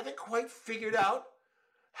 And we haven't quite figured out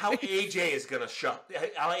how AJ is gonna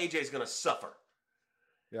suffer.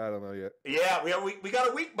 Yeah, I don't know yet. Yeah, we got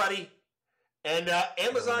a week, buddy. And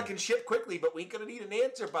Amazon can ship quickly, but we're gonna need an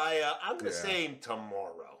answer by I'm gonna say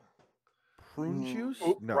tomorrow. Prune juice?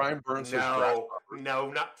 Oh, No. Brian Burns says grass.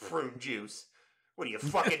 No, not prune juice. What are you,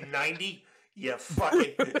 fucking 90? You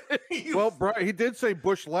fucking... Well, Brian, he did say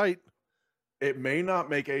Bush Light. It may not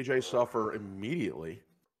make AJ suffer immediately.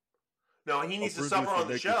 No, he needs to Prune suffer juice will on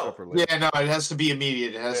the make you show. suffer later. Yeah, no, it has to be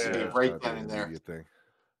immediate. It has to be Yeah, right That's then an and there. immediate thing.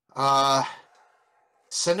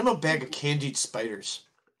 Send him a bag of candied spiders.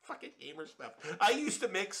 Fucking gamer stuff. I used to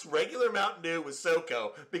mix regular Mountain Dew with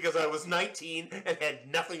SoCo because I was 19 and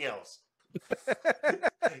had nothing else.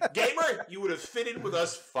 Gamer, you would have fit in with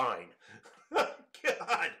us fine.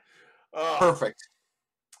 God. Perfect.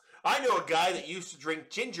 I know a guy that used to drink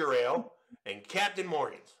ginger ale and Captain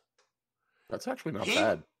Morgan's. That's actually not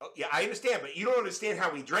bad. Yeah, I understand, but you don't understand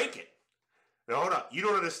how we drank it. No, hold on. You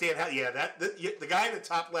don't understand how. Yeah, the guy in the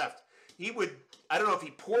top left, he would. I don't know if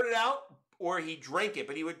he poured it out or he drank it,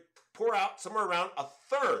 but he would pour out somewhere around a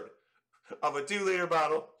third of a 2-liter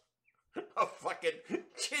bottle of fucking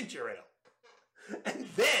ginger ale, and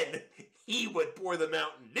then he would pour the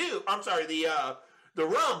Mountain Dew. I'm sorry, the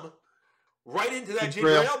rum right into that ginger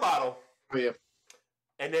ale bottle. Oh, yeah.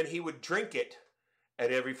 And then he would drink it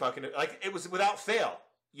at every fucking, like, it was without fail.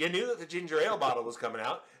 You knew that the ginger ale bottle was coming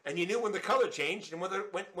out, and you knew when the color changed and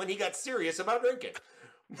when he got serious about drinking.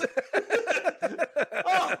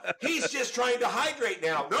 Oh, he He's just trying to hydrate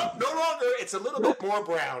now. No, no longer. It's a little bit more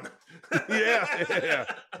brown. Yeah.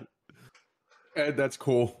 Ed, that's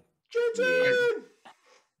cool. Jordan!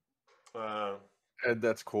 Ed,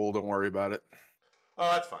 that's cool. Don't worry about it. Oh,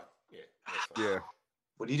 that's fine. Yeah. That's fine. Yeah.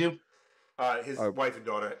 What do you do? His wife and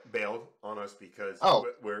daughter bailed on us because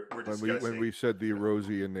we're discussing. When we said the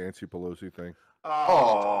Rosie and Nancy Pelosi thing.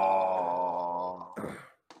 Oh.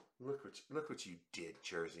 Look what you did,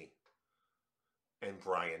 Jersey. And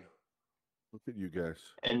Brian. Look at you guys.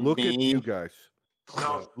 And look me. at you guys.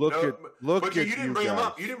 No, Look no, at look but at you didn't you bring guys. them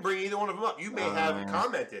up. You didn't bring either one of them up. You may have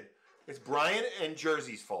commented. It's Brian and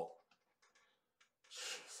Jersey's fault.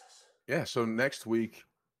 Jesus. Yeah, so next week,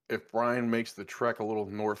 if Brian makes the trek a little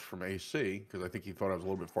north from AC, because I think he thought I was a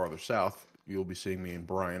little bit farther south, you'll be seeing me and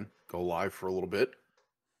Brian go live for a little bit.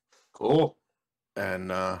 Cool.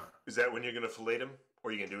 And Is that when you're going to fillet him,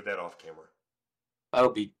 or are you going to do that off camera?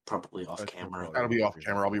 That'll be probably off camera. that'll be off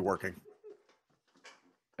camera. I'll be working.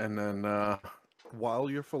 And then While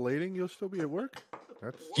you're filleting, you'll still be at work.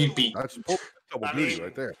 That's You'd be. that's double duty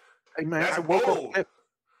right there. hey man, That's I work bold. off tips.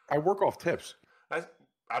 I work off tips.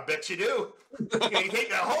 I bet you do. You take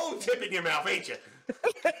a whole tip in your mouth, ain't you?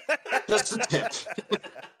 Just a tip.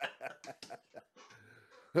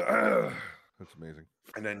 That's amazing.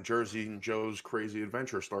 And then Jersey and Joe's Crazy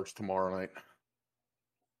Adventure starts tomorrow night.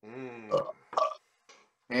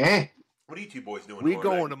 Eh? What are you two boys doing? We tomorrow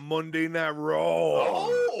going night? to Monday Night Raw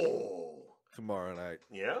Oh. tomorrow night.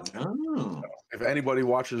 Yeah? Oh. If anybody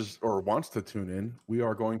watches or wants to tune in, we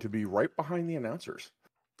are going to be right behind the announcers.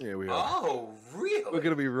 Yeah, we are. Oh, really? We're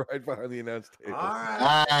gonna be right behind the announce table. All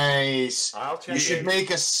right. Nice. I'll check You should in. make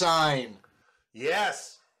a sign.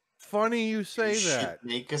 Yes. Funny you say You that. should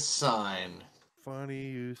make a sign. Funny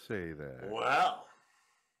you say that. Wow.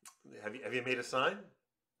 Have you made a sign?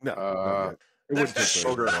 No, not yet. It wouldn't That's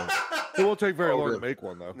take very long. It won't take very long to make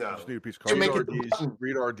one though. No. Just need a piece of You cardboard. make it the button.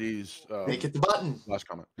 Read RD's Make it the button. last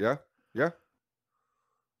comment. Yeah, yeah.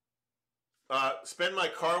 Spend my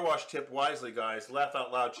car wash tip wisely, guys. Laugh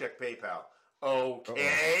out loud. Check PayPal.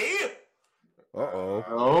 Okay. Uh-oh.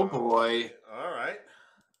 Oh, boy. All right.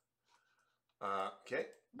 Okay.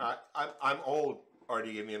 I'm old.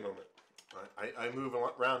 Artie, give me a moment. I move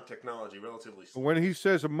around technology relatively slow. When he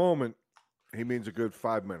says a moment, he means a good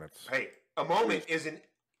 5 minutes. Hey, a moment is an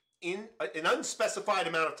unspecified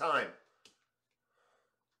amount of time.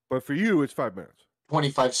 But for you, it's 5 minutes.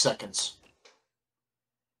 25 seconds.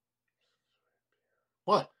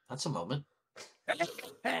 What? That's a moment.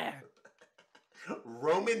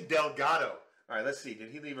 Roman Delgado. All right, let's see.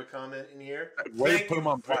 Did he leave a comment in here? Way to Thank put you him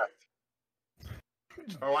on for- blast.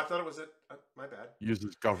 Oh, I thought it was a. My bad. Use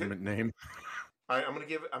his government name. All right, I'm gonna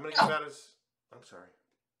give out his. I'm sorry.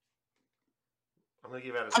 I'm gonna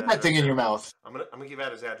give out his. Put that thing in address your now. mouth. I'm gonna give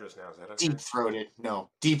out his address now. Is that okay? Deep throat it. No.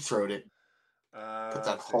 Deep throat it. Put that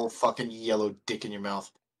let's see. whole fucking yellow dick in your mouth.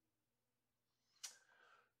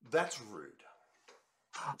 That's rude.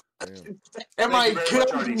 Damn. Am Thank I you very could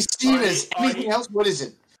much, I Artie. be seen as Artie. anything else? What is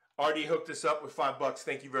it? Artie hooked us up with $5.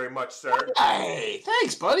 Thank you very much, sir. Hey,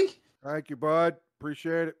 thanks, buddy. Thank you, bud.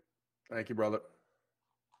 Appreciate it. Thank you, brother.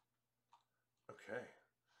 Okay.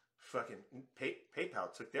 Fucking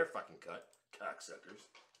PayPal took their fucking cut. Cocksuckers.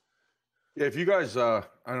 Yeah, if you guys, I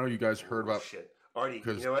know you guys heard about. Shit. Artie, you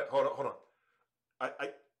 'cause- know what? Hold on.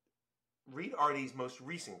 I read Artie's most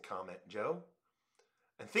recent comment, Joe,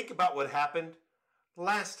 and think about what happened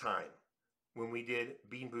last time when we did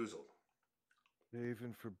Bean Boozled.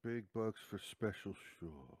 Saving for big bucks for special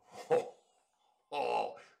show.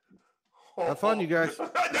 Oh. Have fun, you guys. No,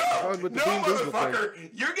 fun with the no, Bean Boozled motherfucker.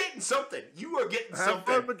 You're getting something. You are getting Have something.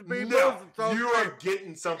 fun with the Bean No, Boozled, son. you are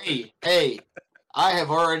getting something. Hey, I have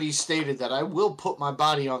already stated that I will put my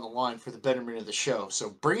body on the line for the betterment of the show. So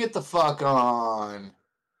bring it the fuck on.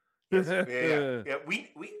 Yeah.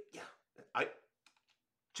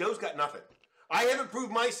 Joe's got nothing. I haven't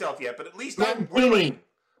proved myself yet, but at least I'm Mancini. willing.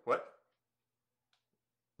 What?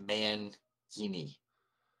 Mancini.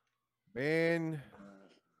 Man.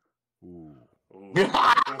 Ooh.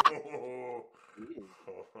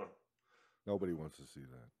 Nobody wants to see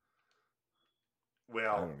that. I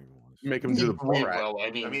Well, don't even want to see Make him do the Borat. Well, I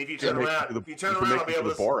I mean, mean, if you turn around, I'll be You can able make him to. do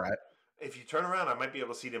the Borat. If you turn around, I might be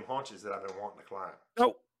able to see them haunches that I've been wanting to climb.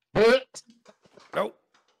 Nope. Nope.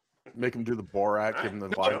 Make him do the Borat. Give him the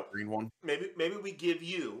No. light green one. Maybe we give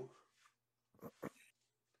you.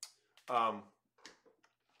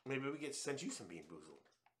 Maybe we get to send you some Bean Boozled,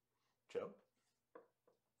 Joe.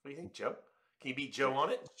 What do you think, Joe? Can you beat Joe on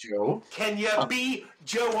it? Joe. Can you beat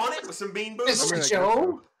Joe on it with some Bean Boozled? Mr. I guess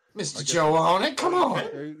Joe. Mr. Joe on it. Come on.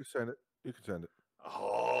 Yeah, you can send it. You can send it.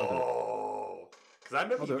 Oh, Because I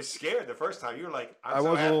remember you were scared the first time. You were like, I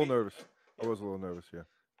was a little nervous. I was a little nervous, yeah.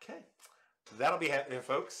 Okay. That'll be happening,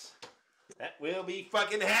 folks. That will be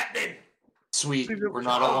fucking happening. Sweet. We're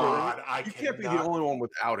not alone. You can't be the only one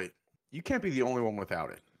without it. You can't be the only one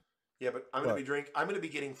without it. Yeah, but I'm going to be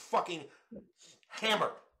getting fucking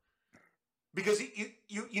hammered. Because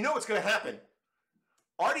you know what's going to happen.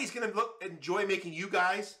 Artie's going to enjoy making you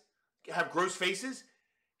guys have gross faces.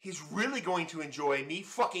 He's really going to enjoy me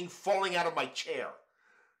fucking falling out of my chair.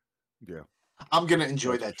 Yeah. I'm going to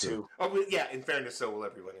enjoy that too. Oh, well, yeah, in fairness, so will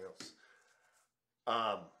everybody else.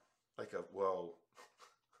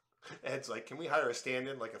 Ed's like, can we hire a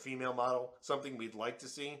stand-in, like a female model? Something we'd like to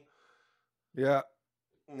see? Yeah.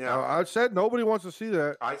 No. I said nobody wants to see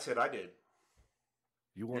that. I said I did.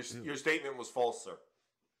 Your statement was false, sir.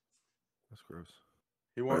 That's gross.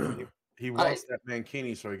 He wants that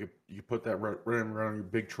mankini so you can put that right around your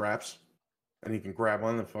big traps, and he can grab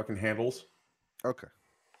on the fucking handles. Okay.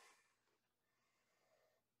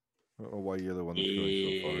 I don't know why you're the one that's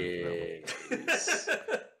going so far into that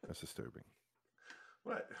one. That's disturbing.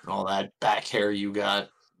 What? All that back hair you got.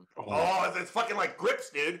 Oh, it's fucking like grips,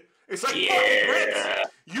 dude. It's like fucking grips.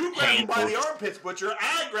 You grab him by the armpits, Butcher.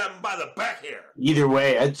 I grab him by the back hair. Either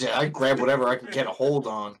way, I grab whatever I can get a hold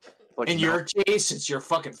on. In your case, it's your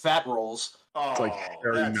fucking fat rolls. Oh, it's like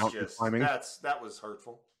mountain climbing. That was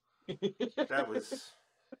hurtful. That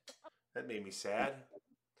made me sad.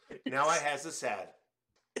 Now I has a sad.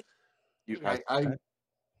 You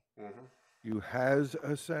has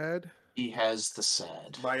a sad? He has the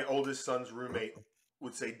sad. My oldest son's roommate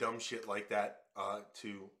would say dumb shit like that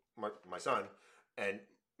to my son, and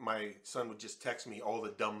my son would just text me all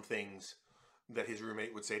the dumb things that his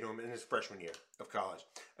roommate would say to him in his freshman year of college.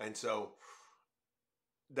 And so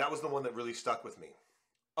that was the one that really stuck with me.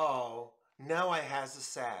 Oh, now I has a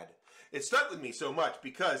sad. It stuck with me so much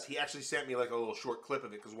because he actually sent me like a little short clip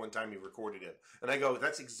of it because one time he recorded it. And I go,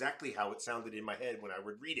 that's exactly how it sounded in my head when I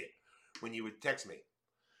would read it, when you would text me.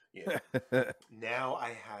 Yeah. Now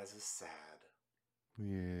I has a sad.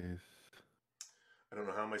 Yes. I don't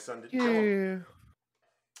know how my son did. Yeah.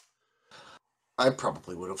 I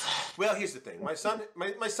probably would have. Well, here's the thing. My son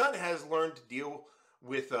has learned to deal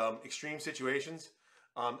with extreme situations,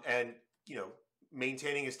 and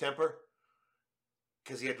maintaining his temper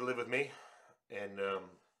because he had to live with me, and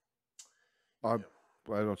I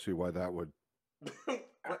don't see why that would.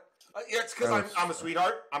 Yeah, it's because I'm a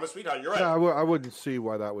sweetheart. I'm a sweetheart. You're right. Yeah, I wouldn't see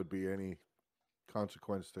why that would be any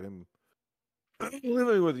consequence to him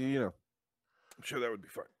living with you. I'm sure that would be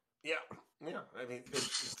fine. Yeah. I mean,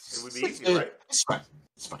 it would be easy, right? It's fine.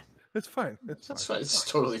 It's fine. It's fine. It's fine. It's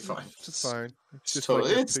totally fine. It's fine. It's just totally,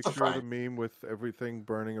 like a it's picture of the meme with everything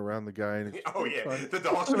burning around the guy. And oh yeah, fine. the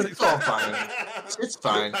dog. It's all fine. It's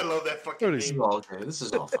fine. I love that fucking This is meme. all okay. This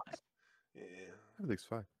is all fine. Yeah. Everything's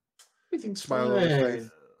fine. Everything's Smile on his fine. face.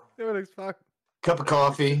 Everything's fine. Cup of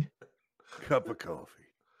coffee. Cup of coffee.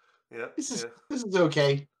 Yeah. This is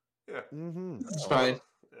okay. Yeah. Mm-hmm. It's fine.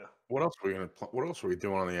 Yeah. What else are we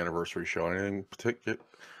doing on the anniversary show? Anything particular?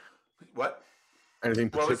 What? Anything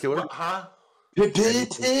particular? Huh? What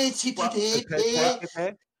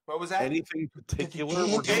What was that? Anything particular?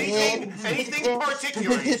 Anything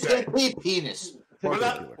particular? You said. Penis. What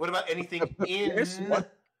about anything in?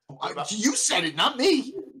 What? You said it, not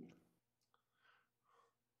me.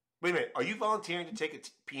 Wait a minute. Are you volunteering to take a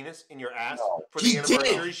penis in your ass for He the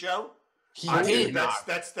anniversary did. show? He I did. mean,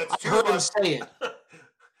 that's I two heard of him us. say it.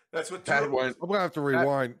 That's what Pat two of went. I'm gonna have to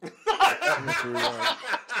rewind.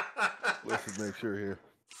 Let's make sure here.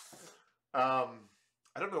 I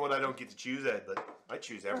don't know what I don't get to choose, Ed, but I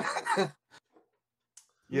choose everything.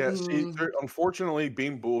 Yeah, see, unfortunately,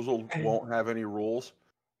 Bean Boozled won't have any rules.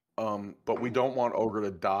 But we don't want Ogre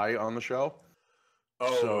to die on the show.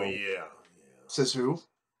 Oh, So- yeah. Says who?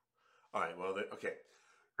 All right, well, okay.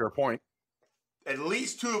 Fair point. At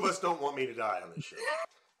least two of us don't want me to die on this show.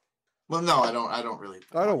 Well, no, I don't really.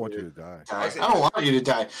 I don't want you to die. I don't want you to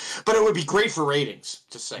die, but it would be great for ratings.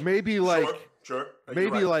 Just saying. Maybe like Sure. maybe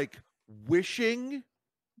You're right. like wishing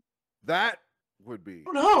that would be.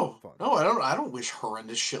 No, fun. no, I don't wish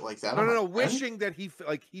horrendous shit like that. No, on no, my no. friend. Wishing that he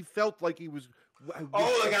felt like he was.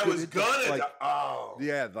 Oh, like I was gonna like, die. Oh.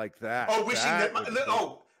 Yeah, like that. Oh, wishing that. would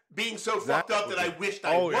be- Being so That fucked up would that I be- wished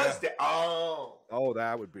I Oh, was yeah. dead. Oh. Oh,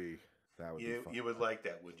 that would be fun. You would like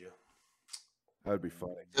that, would you? That'd be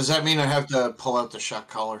funny. Does that mean I have to pull out the shock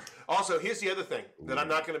collar? Also, here's the other thing that I'm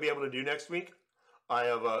not going to be able to do next week.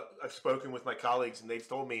 I've spoken with my colleagues, and they've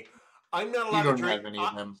told me I'm not You allowed don't to drink. have any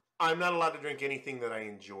of them. I'm not allowed to drink anything that I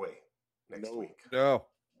enjoy next week. No.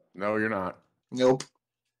 No, you're not. Nope.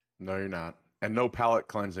 No, you're not. And no palate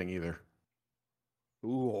cleansing either.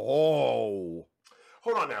 Ooh, oh.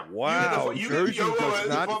 Hold on now. Wow, Jersey does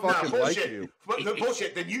not fucking like bullshit. you.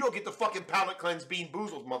 Bullshit. Then you don't get the fucking palate cleanse Bean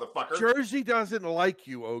Boozled, motherfucker. Jersey doesn't like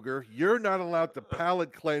you, Ogre. You're not allowed to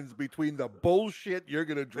palate cleanse between the bullshit you're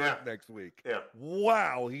going to drink next week. Yeah.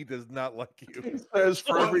 Wow, he does not like you. He says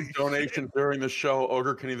for every donation during the show,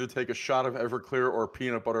 Ogre can either take a shot of Everclear or a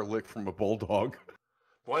peanut butter lick from a bulldog.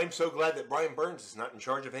 Boy, I'm so glad that Brian Burns is not in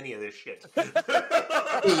charge of any of this shit.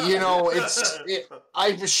 You know,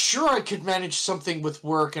 I'm sure I could manage something with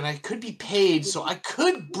work, and I could be paid, so I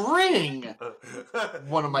could bring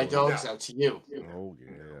one of my dogs out to you. Oh,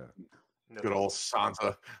 yeah. Good old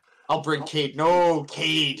Sansa. I'll bring Cade. No,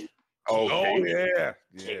 Cade. Oh, yeah.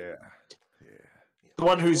 The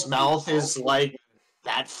one whose mouth is like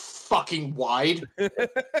that fucking wide.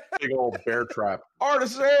 Big old bear trap.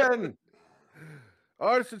 Artisan!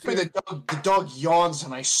 The dog yawns,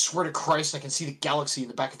 and I swear to Christ, I can see the galaxy in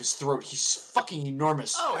the back of his throat. He's fucking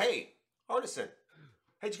enormous. Oh, hey, Artisan.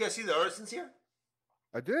 Hey, did you guys see the Artisans here?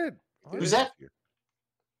 I did. Who's that?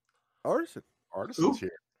 Artisan. Artisan's here.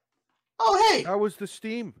 Oh, hey. That was the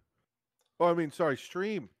Steam. Oh, I mean, sorry,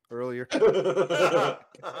 stream earlier.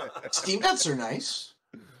 Steam bats are nice.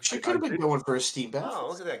 She could have been going for a steam bat. Oh,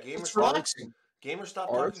 look at that. It's relaxing. Gamers stop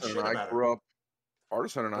talking shit about it.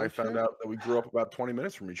 Artisan and I found out that we grew up about 20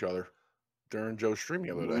 minutes from each other during Joe's stream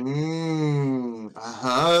the other day.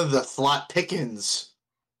 The Flat Pickens.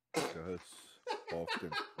 Yes,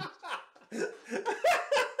 often.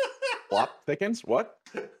 Flop thickens? What?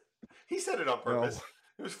 He said it on purpose. No,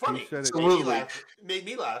 it was funny. he said it. Absolutely. It made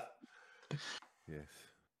me laugh. Yes.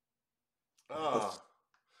 Oh,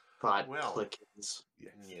 Flat well. Pickens. yeah.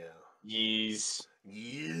 Yes.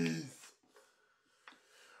 Yes.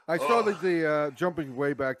 I saw the jumping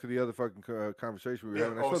way back to the other fucking conversation we were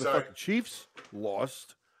having. I saw the fucking Chiefs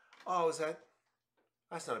lost. Oh, is that?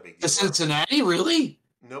 That's not a big deal. The Cincinnati, really?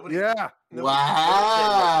 Nobody. Yeah.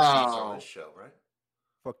 Wow. On this show, right?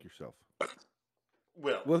 Fuck yourself.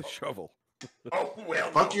 Well. With a shovel. Oh well.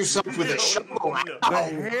 Fuck yourself with a shovel.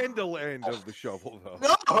 The handle end of the shovel, though.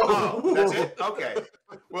 No. Oh, that's it. Okay.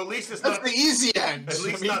 Well, at least it's That's not the easy end. At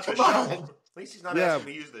least I mean, not the come on. shovel. At least he's not asking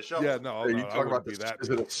to use the shovel. Yeah, no. You I talk about wouldn't be this. that. Is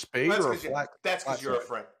it a spade or a flat? That's because you're a flat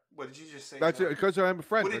friend. What did you just say? That's John? it. Because I'm a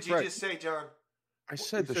friend. What did That's you right. just say, John? I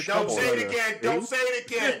said the Don't shovel. Don't say is it a again. spade? Don't say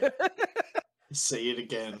it again. Say it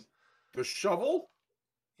again. The shovel?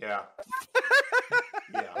 Yeah.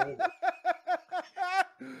 Yeah.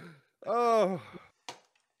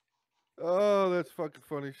 Oh, that's fucking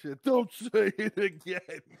funny shit. Don't say it again.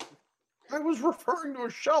 I was referring to a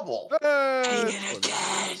shovel. Say That's it funny.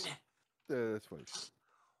 again. That's funny.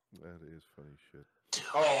 That is funny shit.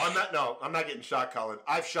 Oh, I'm not getting shot collared.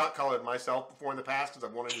 I've shot collared myself before in the past because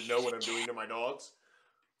I wanted to know what I'm doing to my dogs.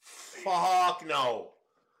 Fuck no.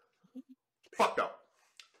 Fuck no.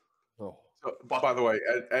 Oh. So, by the way,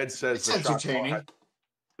 Ed says It's entertaining.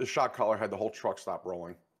 The shot collar had the whole truck stop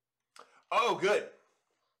rolling. Oh, good.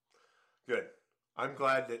 Good. I'm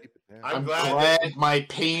glad that. I'm glad glad my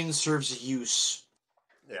pain serves a use.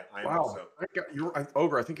 Yeah, I Wow. know so.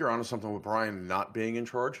 Ogre, I think you're onto something with Brian not being in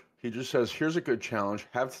charge. He just says, here's a good challenge.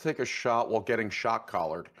 Have to take a shot while getting shot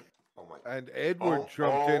collared. Oh my. And Edward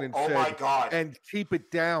jumped in and oh said, my God. and keep it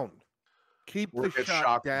down. Keep Or the get shot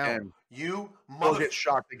shocked down. again. You Or mother. get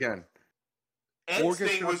shocked again. Ed's get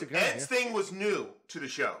thing shocked was again, Ed's thing was new to the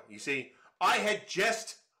show. You see, I had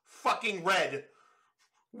just fucking read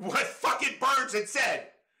what fucking Burns had said,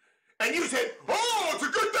 and you said, "Oh, it's a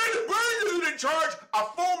good thing that Burns isn't in charge." A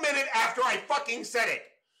full minute after I fucking said it.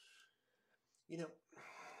 You know.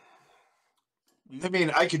 I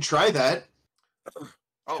mean, I could try that.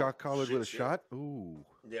 Oh, Shot collared shit, with a shit. shot? Ooh.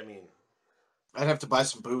 Yeah, I mean. I'd have to buy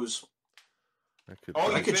some booze. That could Oh, I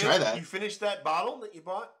you could finished, try that. You finished that bottle that you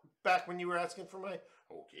bought back when you were asking for my.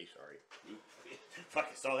 Okay, sorry. You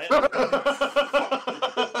fucking saw that.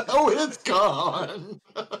 Oh, it's gone.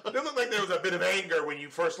 It looked like there was a bit of anger when you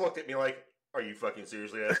first looked at me like, are you fucking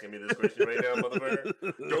seriously asking me this question right now, motherfucker?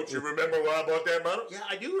 Don't you remember why I bought that bottle? Yeah,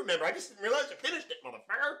 I do remember. I just didn't realize you finished it,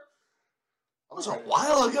 motherfucker. That was a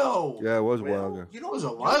while ago. Yeah, it was a Well, while ago. You That was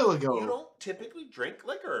a while ago. You don't typically drink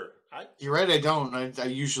liquor. You're right, I don't. I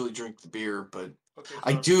usually drink the beer, but Okay,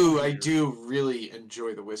 I do really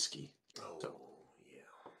enjoy the whiskey. Oh, So.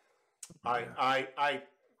 yeah.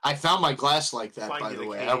 I found my glass like that, find by it the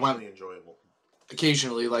way. I occasionally went enjoyable.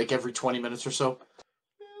 occasionally, like every 20 minutes or so.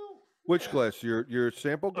 Which glass? Your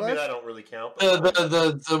sample I glass? mean, I don't really count. But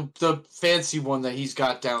The fancy one that he's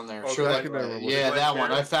got down there. Okay. Sure, I like, can remember what yeah, it is. that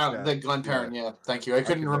one. I found Yeah. the Glenparran. Yeah, thank you. I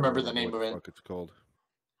couldn't can never remember the name what of the it. fuck it's called.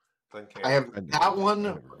 Glencairn. I have I never that remember. I one.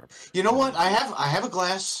 never remember. You know what? I have a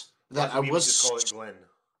glass that I We would was. just call it Glen.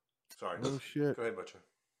 Sorry. Oh shit. Go ahead, Butcher.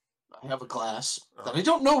 I have a glass that I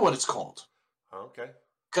don't know what it's called. Okay.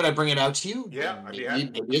 Could I bring it out to you? Yeah, maybe,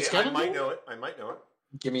 maybe it's I kind might know it. I might know it.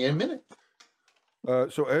 Give me a minute.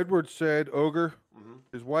 So Edward said, Ogre, Mm-hmm.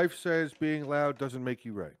 his wife says being loud doesn't make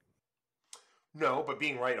you right. No, but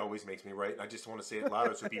being right always makes me right. I just want to say it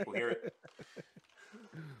louder so people hear it.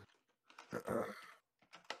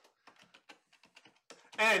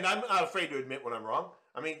 And I'm not afraid to admit when I'm wrong.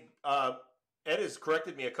 I mean, Ed has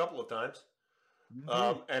corrected me a couple of times.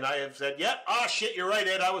 And I have said, yeah, shit, you're right,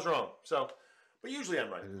 Ed, I was wrong. So, but usually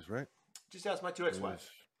I'm right. It is right. Just ask my two ex-wives.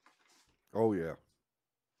 Oh, yeah.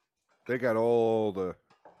 They got all the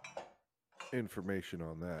information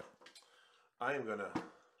on that. I am going to...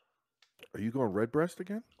 Are you going red breast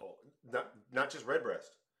again? Oh, not just red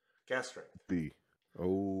breast. Gas strength. B.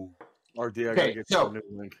 Oh. RD, I Okay, gotta get so- you a new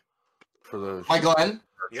link for the... Hi, Glenn.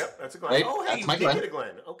 Yep, that's a Glenn. Right, Oh, hey, that's you my did Glenn. get a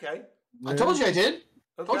Glenn. Okay. I told you I did.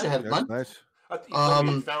 Okay. Told you I had That's one. nice. I thought you told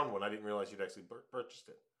me you found one. I didn't realize you'd actually purchased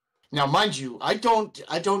it. Now, mind you, I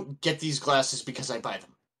don't get these glasses because I buy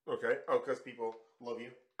them. Okay. Oh, because people love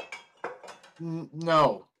you?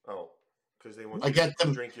 No, Oh, because they want I you get to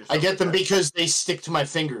them. drink your I get them supplement. because they stick to my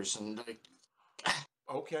fingers, and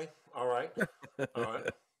Okay. All right. All right.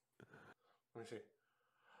 Let me see.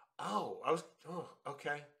 Oh,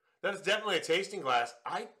 okay. That is definitely a tasting glass.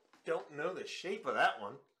 I don't know the shape of that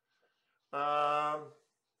one.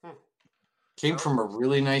 came from a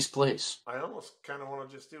really nice place. I almost kind of want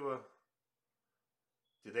to just do a...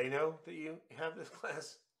 Do they know that you have this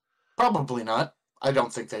glass? Probably not. I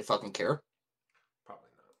don't think they fucking care. Probably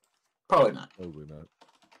not. Probably not. Probably not.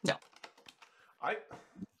 No.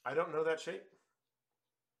 I don't know that shape.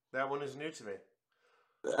 That one is new to me.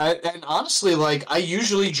 And honestly, like, I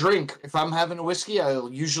usually drink. If I'm having a whiskey,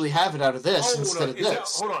 I'll usually have it out of this instead of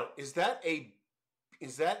this. Hold on. Is that a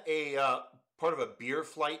part of a beer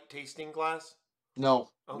flight tasting glass? No.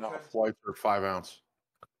 Okay. No, flights are 5 ounce.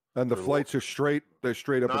 And the flights are straight. They're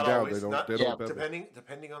straight up Not and down. always. They don't. Not- They yeah, don't. Bend.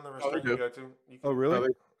 Depending on the they restaurant do. you go to. You can, Oh, really?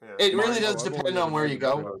 Yeah. It really Mine- does I've depend only on where ever you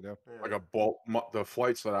done go. that, yeah. Yeah. Like a bulb. The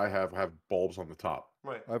flights that I have bulbs on the top.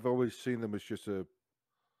 Right. I've always seen them as just a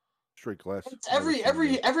straight glass. It's I've never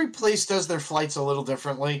seen every place does their flights a little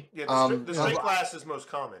differently. Yeah. The you know, straight glass is most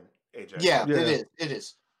common. AJ. Yeah, Yeah. it is. It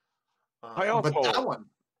is. I also- But that one,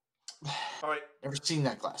 All right. never seen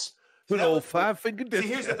that glass. Good That old was- 5-finger See,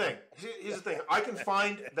 here's the thing. I can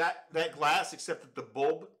find that glass, except that the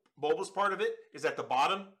bulbous part of it is at the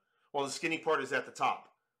bottom, while the skinny part is at the top.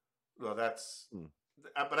 Well, that's.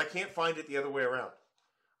 But I can't find it the other way around.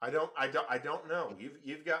 I don't know.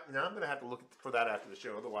 You've got. Now I'm gonna have to look for that after the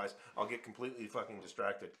show. Otherwise, I'll get completely fucking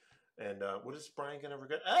distracted. And what is Brian gonna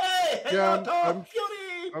forget? Hey, Yeah, hello,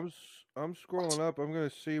 cutie. I'm scrolling up. I'm gonna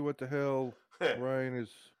see what the hell Ryan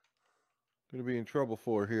is gonna be in trouble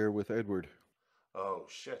for here with Edward. Oh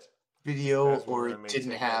shit. Video That's or when I it may didn't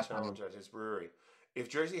take that happen. challenge at his brewery. If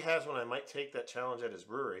Jersey has one, I might take that challenge at his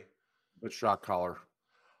brewery. The shot collar.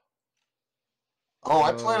 Oh,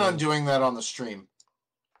 I plan on doing that on the stream.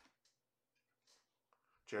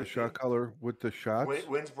 The Jersey. shot color with the shots.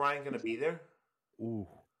 When's Brian going to be there? Ooh.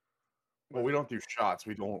 Well, we don't do shots.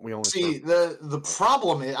 We only See, serve- the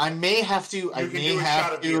problem is I may have to. You I can may do a shot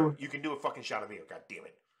have of beer. to. You can do a fucking shot of beer. God damn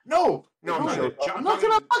it! No, No, I'm no, not. I'm not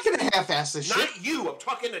gonna half-ass this shit. Not you. I'm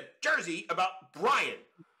talking to Jersey about Brian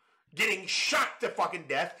getting shot to fucking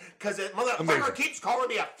death because that motherfucker Amazing. keeps calling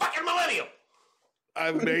me a fucking millennial.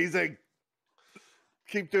 Amazing.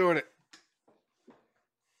 Keep doing it.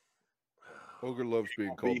 Ogre loves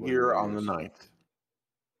being called. be by here the on the names. 9th.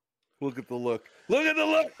 Look at the look. Look at the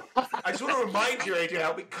look. I just want to remind you, AJ,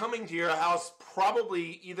 I'll be coming to your house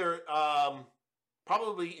probably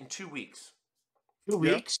probably in 2 weeks 2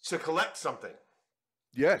 weeks, to collect something.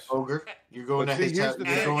 Yes. Ogre. You're going But to see, his here's house. the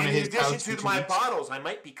You're thing. going And to in his addition house to in 2 my weeks. bottles, I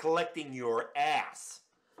might be collecting your ass.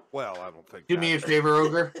 Well, I don't think. Do me a favor,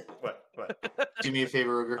 Ogre. What? Do me a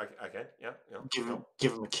favor, Ogre. I can. Yeah.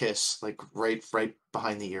 Give him a kiss, like right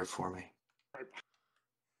behind the ear for me.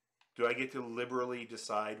 Do I get to liberally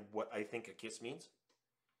decide what I think a kiss means?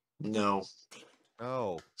 No.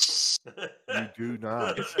 No, you do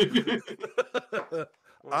not.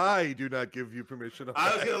 I do not give you permission. on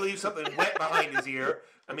I was that. going to leave something wet behind his ear.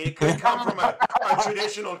 I mean, it could come from a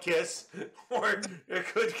traditional kiss, or it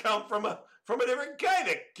could come from a different kind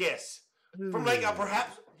of kiss, from like a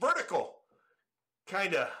perhaps vertical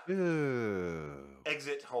kind of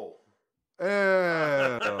exit hole.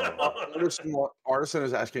 Artisan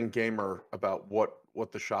is asking Gamer about what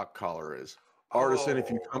the shot collar is. Artisan, if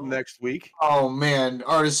you come next week, Oh man,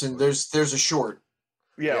 Artisan, there's a short.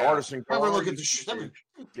 Yeah. Artisan. Have a go look on at the YouTube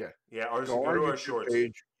page. Yeah, ours Go go on to our YouTube shorts.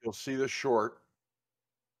 page. You'll see the short.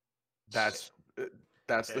 That's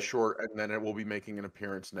That's the short, and then it will be making an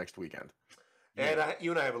appearance next weekend. And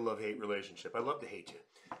you and I have a love-hate relationship. I love to hate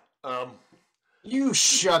you. You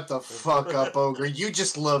shut the fuck up, Ogre. You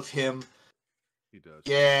just love him. He does.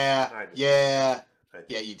 Yeah, I do. yeah. I do.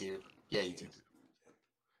 Yeah, you do. Yeah, you do.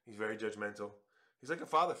 He's very judgmental. He's like a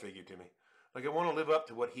father figure to me. Like I want to live up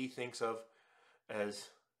to what he thinks of as,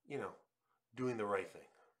 doing the right thing.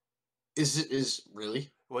 Is really?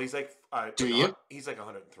 Well, he's like, Do you? He's like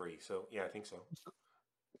 103. So yeah, I think so.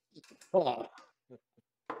 Oh,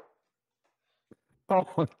 oh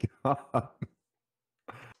my god!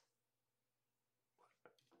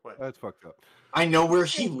 What? That's fucked up. I know where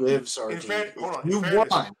he lives, RD. Hold on. You In fairness,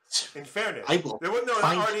 want? in fairness, I will not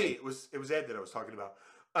find RD. him. It was Ed that I was talking about.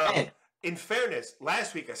 Ed. In fairness,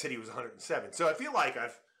 last week I said he was 107. So I feel like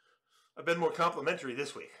I've been more complimentary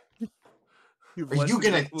this week. Are you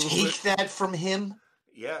gonna take that from him?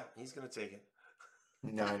 Yeah, he's gonna take it.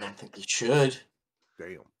 No, I don't think he should.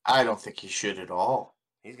 Damn. I don't think he should at all.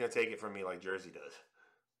 He's gonna take it from me like Jersey does.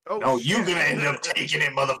 Oh, No, you're gonna end up taking it,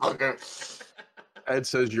 motherfucker. Ed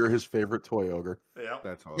says you're his favorite toy ogre. Yeah,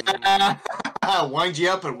 That's awesome. Wind you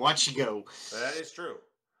up and watch you go. that is true.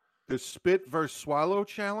 The spit versus swallow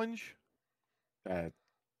challenge. That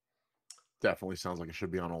definitely sounds like it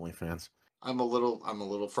should be on OnlyFans. I'm a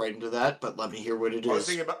little frightened of that, but let me hear what it I was is.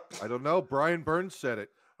 thinking about. I don't know. Brian Burns said it.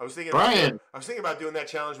 I was thinking. Brian. I was thinking about doing that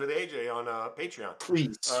challenge with AJ on Patreon.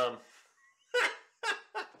 Please, Um,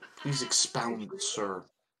 please expound, sir.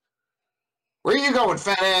 Where are you going,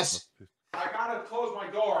 fat ass? I gotta close my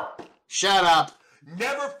door. Shut up.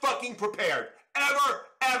 Never fucking prepared. Ever,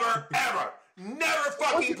 ever, ever. Never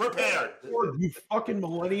fucking prepared. You fucking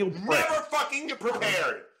millennial prick. Never fucking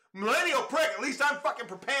prepared. Millennial prick. At least I'm fucking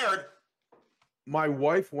prepared. My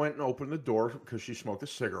wife went and opened the door because she smoked a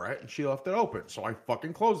cigarette and she left it open. So I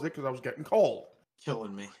fucking closed it because I was getting cold.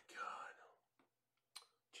 Killing me. God.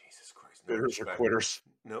 Jesus Christ. No Bitters or respect. quitters.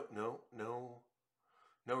 No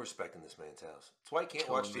respect in this man's house. That's why he can't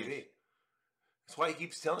Killing watch me. TV. That's why he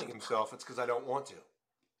keeps telling himself it's because I don't want to.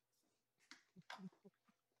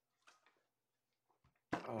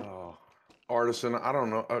 Oh, Artisan, I don't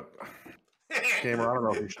know. Gamer, I don't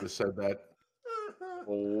know if you should have said that.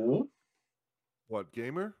 Oh. What,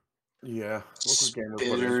 gamer? Yeah. Look what Gamer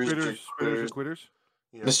put in. Spitters, Spitters and quitters?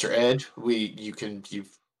 Yeah. Mr. Ed,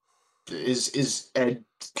 is Ed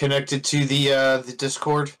connected to the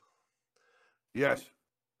Discord? Yes.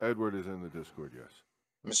 Edward is in the Discord, yes.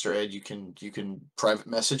 Mr. Ed, you can private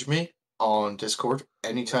message me on Discord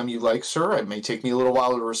anytime you like, sir. It may take me a little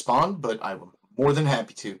while to respond, but I'm more than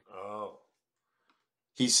happy to. Oh.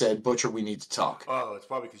 He said, Butcher, we need to talk. Oh, it's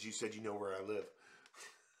probably because you said you know where I live.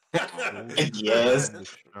 Yes.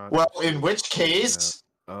 Well, in which case,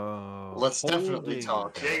 Oh, let's definitely holding.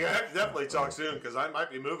 talk. Yeah, you have to definitely talk soon because I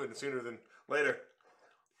might be moving sooner than later.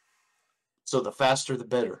 So the faster the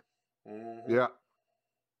better. Mm-hmm. Yeah.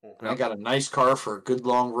 I got a nice car for a good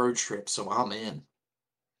long road trip, so I'm in.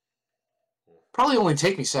 Probably only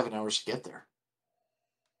take me 7 hours to get there.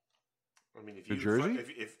 I mean, if To you Jersey?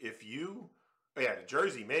 if you, yeah, to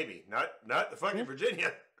Jersey maybe, not the fucking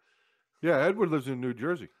Virginia. Yeah, Edward lives in New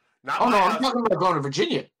Jersey. Not Oh my no, house. I'm talking about going to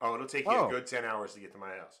Virginia. Oh, it'll take you Oh. a good 10 hours to get to my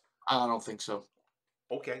house. I don't think so.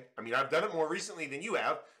 Okay, I mean I've done it more recently than you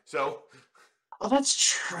have, so Oh, that's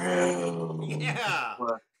true. yeah,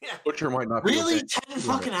 yeah, Butcher might not be Really? okay. 10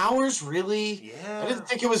 fucking hours? Really? yeah. I didn't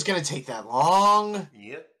think it was going to take that long.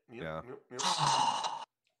 Yep. Yeah.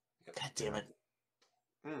 God damn it.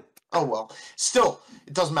 Mm. Oh, well. Still,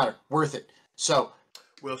 it doesn't matter. Worth it. So,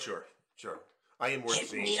 Well, sure. I am worth hit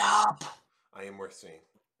seeing. me up. I am worth seeing.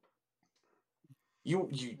 You,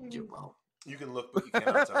 well. You can look, but you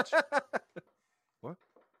cannot touch. What?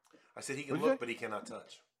 I said he can What'd you look, say? but he cannot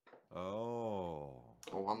touch. Oh.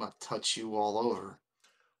 Oh, I'm going to touch you all over.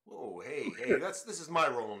 Whoa, hey, this is my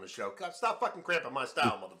role in the show. Stop fucking cramping my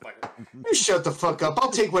style, motherfucker. You shut the fuck up. I'll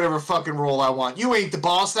take whatever fucking role I want. You ain't the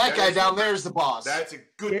boss. That guy down there is the boss. That's a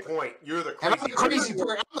good point. You're the And crazy.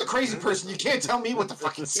 I'm the crazy person. You can't tell me what to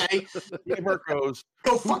fucking say. Gamer goes,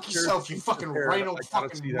 Go "Who fuck cares yourself, you if fucking prepared? rhino I gotta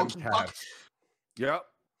fucking see them monkey fuck. calves." Yep.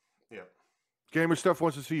 Yeah. Gamer Stuff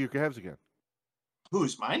wants to see your calves again.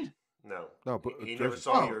 Who's mine? No, but he Jersey- never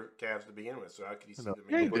saw Oh. your calves to begin with, so how could he see No. them?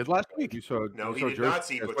 Yeah, he again? did last week. You saw. No, you he saw did Jersey. not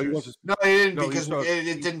see That's why he wants Butcher's. to- No, he didn't No, he because saw-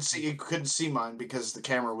 it didn't see. He couldn't see mine because the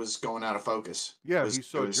camera was going out of focus. Yeah, It was- he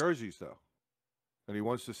saw it was- jerseys though, and he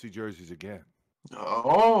wants to see jerseys again.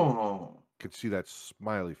 Oh, Could see that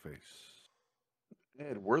smiley face.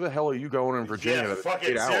 Ed, where the hell are you going in Virginia? Yeah, to fucking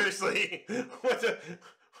 8 hours? seriously. What the?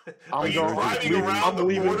 I'm Are you going- driving I'm around the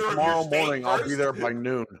leaving border of tomorrow your state morning. I'll be first? there by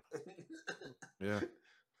noon. Yeah.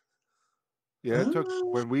 Yeah, it took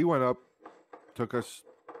when we went up took us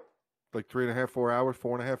like 3.5, 4 hours,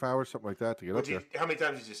 4.5 hours, something like that to get up there. How many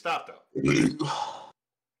times did you stop though?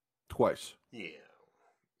 Twice. Yeah.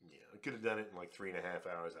 I could have done it in like 3.5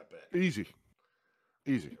 hours. I bet. Easy.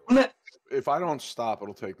 If I don't stop,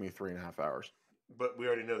 it'll take me 3.5 hours. But we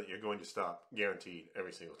already know that you're going to stop, guaranteed,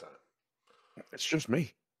 every single time. It's just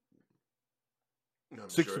me. No,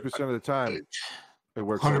 60% of the time, it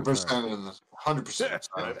works. 100% of the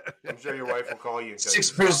 100% I'm sure your wife will call you. And tell you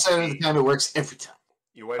 6% of the time, it works every time.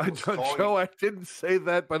 Your wife I will don't, call Joe, you. I didn't say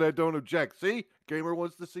that, but I don't object. See, Gamer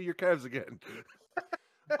wants to see your calves again.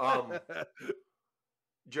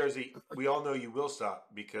 Jersey, we all know you will stop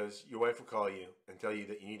because your wife will call you and tell you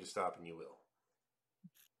that you need to stop, and you will.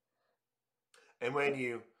 And when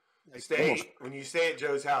you stay at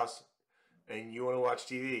Joe's house and you want to watch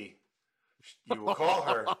TV, you will call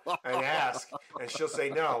her and ask, and she'll say,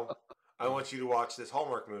 "No, I want you to watch this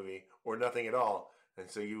Hallmark movie or nothing at all." And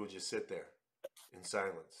so you will just sit there in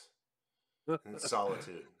silence, in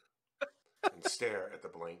solitude, and stare at the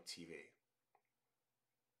blank TV.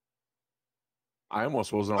 I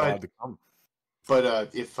almost wasn't allowed to come. But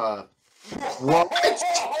if What?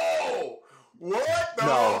 What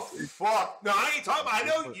the fuck? No, I ain't talking about. I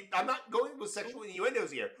know I'm not going with sexual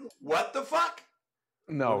innuendos here. What the fuck?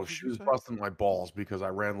 No, she was busting my balls because I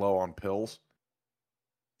ran low on pills.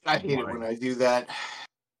 I hate it when I do that.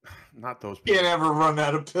 Not those pills. Can't ever run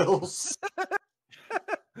out of pills.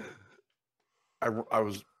 I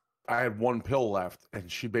had one pill left,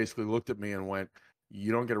 and she basically looked at me and went,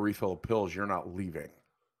 "You don't get a refill of pills. You're not leaving."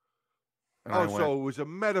 And so it was a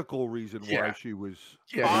medical reason why she was.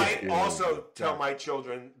 Yeah, I also tell my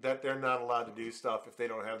children that they're not allowed to do stuff if they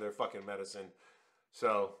don't have their fucking medicine.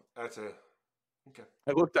 So that's a okay.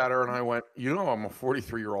 I looked at her and I went, "You know, I'm a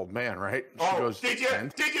 43-year-old man, right?" She goes, did you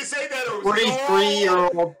say that? Or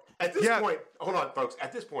 43-year-old. At this point, hold on, folks.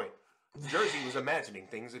 At this point, Jersey was imagining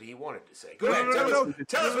things that he wanted to say. Go ahead,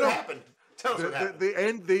 tell us what happened. Tell us what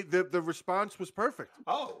happened. The response was perfect.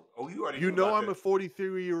 Oh, you already. You know I'm a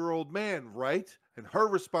 43-year-old man, right? And her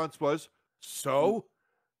response was, "So?"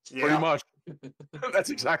 Yeah. Pretty much. That's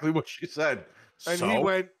exactly what she said. And he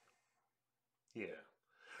went, "Yeah."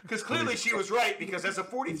 Because clearly she was right, because as a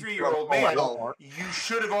 43-year-old man, you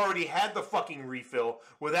should have already had the fucking refill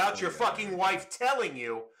without your fucking wife telling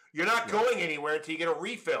you you're not going anywhere until you get a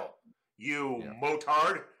refill. You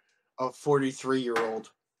motard. A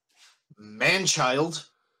 43-year-old man-child,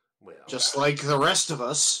 Well, just like the rest of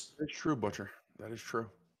us. That's true, Butcher. That is true.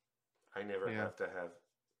 I never have to have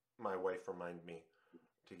my wife remind me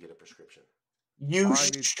to get a prescription. You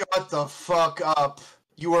shut the fuck up.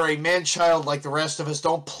 You are a man-child like the rest of us.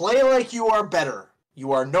 Don't play like you are better.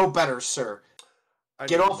 You are no better, sir.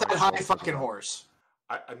 Get off that high fucking horse.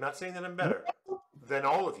 I'm not saying that I'm better than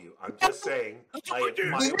all of you. I'm just saying my wife.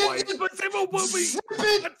 That's right.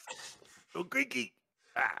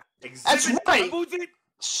 Exhibit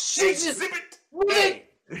A.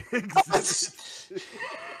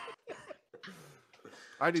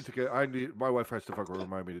 My wife has to fucking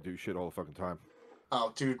remind me to do shit all the fucking time.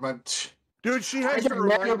 Oh, dude, Dude, she has to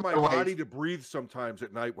remind my body to breathe sometimes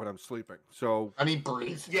at night when I'm sleeping. So I mean,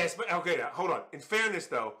 breathe. Yes, but okay, now, hold on. In fairness,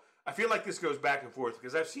 though, I feel like this goes back and forth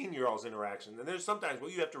because I've seen your all's interactions, and there's sometimes where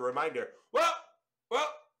you have to remind her, well,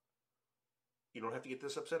 you don't have to get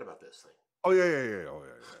this upset about this thing. Oh yeah.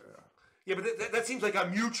 Yeah, but that seems like a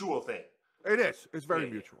mutual thing. It is. It's very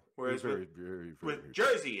mutual. Whereas very with mutual.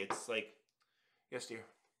 Jersey, it's like, yes, dear.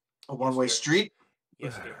 A one-way street.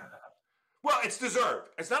 Yes, dear. Well, it's deserved.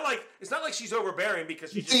 It's not like she's overbearing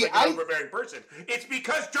because she's just an overbearing person. It's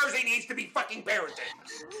because Jersey needs to be fucking parented.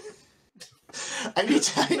 I need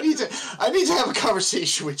to have a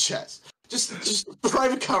conversation with Chess. Just a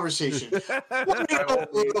private conversation. Let me know a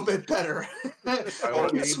little bit better.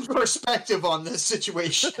 Get some perspective on this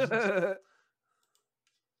situation. Brian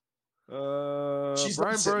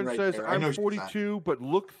Burns says, "I'm 42, but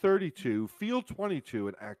look 32, feel 22,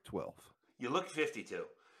 and act 12." You look 52.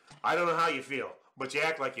 I don't know how you feel, but you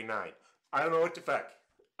act like you're 9. I don't know what the fuck.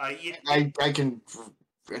 I can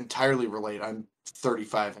entirely relate. I'm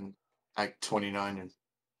 35 and act 29 and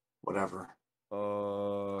whatever.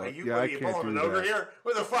 Are you I pulling can't an do ogre that. here?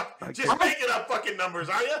 What the fuck? Just making up fucking numbers,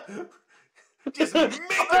 are you? Just making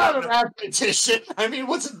Not up a mathematician. I mean,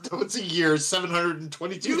 what's a year?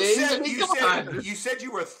 722 days? You said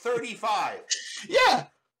you were 35. Yeah.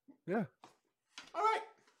 Yeah. All right.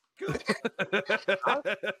 Good.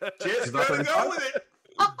 Just gonna go with it.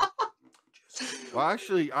 Well,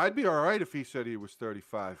 actually, I'd be all right if he said he was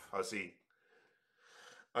 35. I'll see.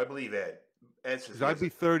 I believe Ed. Ed says Because I'd be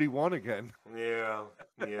 31 again. Yeah.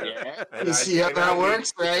 You see how that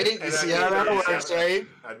works, right?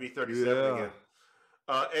 I'd be 37 again.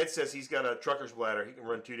 Ed says he's got a trucker's bladder. He can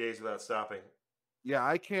run 2 days without stopping. Yeah,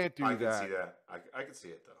 I can't do I that. can see that. I can see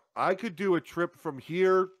it though. I could do a trip from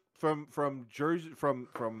here, from Jersey,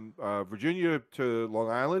 from Virginia to Long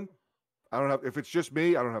Island. I don't have. If it's just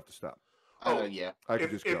me, I don't have to stop. Yeah. I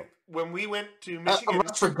could just go. When we went to Michigan,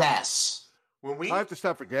 Rest for gas. I have to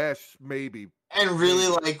stop for gas, maybe. And really,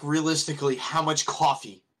 like, realistically, how much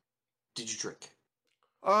coffee did you drink?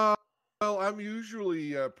 Well, I'm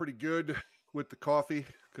usually pretty good with the coffee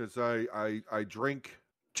because I drink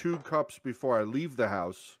 2 cups before I leave the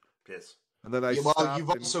house. Piss. And then You've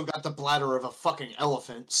also got the bladder of a fucking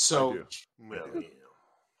elephant, so... I do. Well, yeah.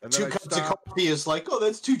 And 2 cups of coffee is like, oh,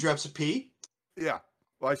 that's 2 drops of pee. Yeah.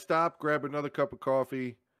 Well, I stop, grab another cup of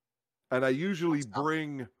coffee, and I usually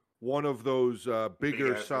bring one of those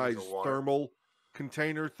bigger size thermal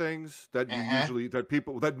container things that you usually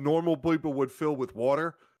that normal people would fill with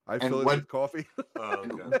water. I fill it with coffee.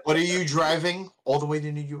 Okay. What are you driving all the way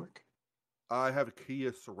to New York? I have a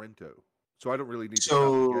Kia Sorento, so I don't really need to stop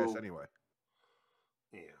for gas anyway.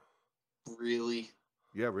 Yeah. Really?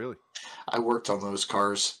 Yeah, really. I worked on those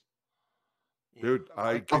cars. Dude,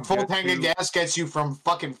 A full tank of gas gets you from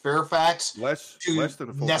fucking Fairfax less to than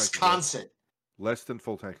a full Wisconsin. Tank of gas. Less than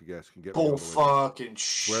full tank of gas can get Full me all the way. fucking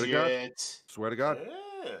Swear shit. to God. Swear to God.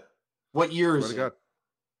 Yeah. What year is Swear it?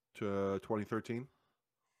 to God. 2013.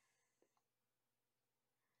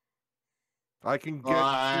 I can get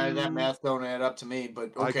that math don't add up to me,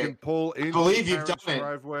 but okay. I can pull into believe my you've done parents' it.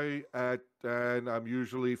 driveway and I'm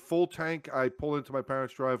usually full tank. I pull into my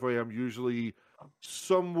parents' driveway. I'm usually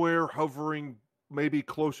somewhere hovering, maybe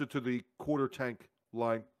closer to the quarter tank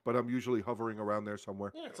line, but I'm usually hovering around there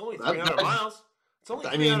somewhere. Yeah, it's only 300 miles. It's only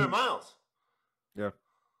 300 miles. Yeah.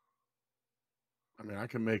 I mean, I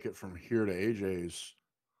can make it from here to AJ's.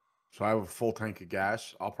 So I have a full tank of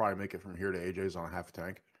gas. I'll probably make it from here to AJ's on a half a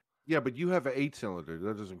tank. Yeah, but you have an 8-cylinder.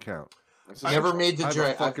 That doesn't count. I never made the I have a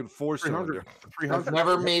drive. fucking 4-cylinder. I've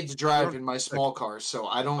never made the drive in my small car, so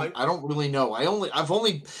I don't really know. I've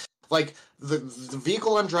only like the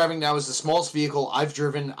vehicle I'm driving now is the smallest vehicle I've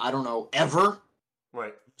driven, I don't know, ever.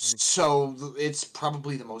 Right. So it's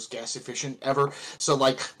probably the most gas efficient ever. So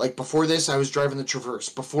like before this, I was driving the Traverse.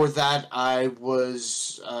 Before that, I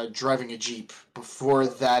was driving a Jeep. Before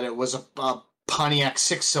that, it was a Pontiac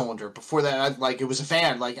 6-cylinder. Before that, it was a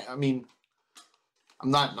van. Like, I mean,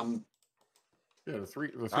 I'm Yeah, the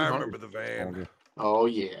 300. I remember the van. Oh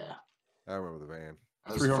yeah, I remember the van.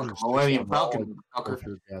 that was a fucking Millennium Falcon.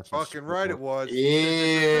 Fucking right, it was.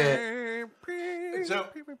 Yeah, So,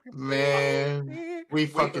 man, we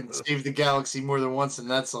fucking saved the galaxy more than once, and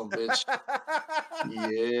that son of a bitch.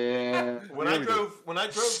 Yeah. when I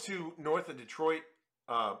drove to north of Detroit,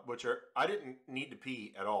 I didn't need to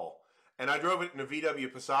pee at all, and I drove it in a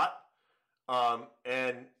VW Passat,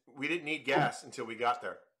 and we didn't need gas until we got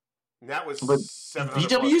there. And that was 700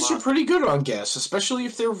 VWs are pretty good on gas, especially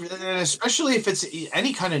if it's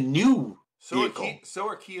any kind of new vehicle. So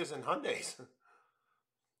are Kias and Hyundais.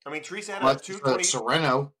 I mean, Teresa had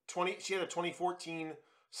Sorento. She had a 2014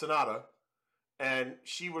 Sonata, and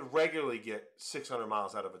she would regularly get 600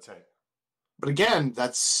 miles out of a tank. But again,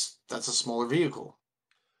 that's a smaller vehicle.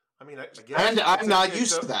 I mean, I guess, and I'm not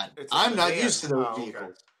used to that. I'm not used to those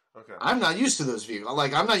vehicles. Okay. I'm not used to those vehicles.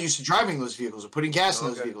 Like, I'm not used to driving those vehicles or putting gas in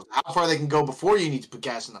those vehicles. How far they can go before you need to put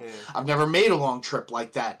gas in them. Yeah. I've never made a long trip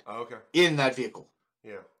like that in that vehicle.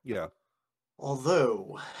 Yeah. Yeah.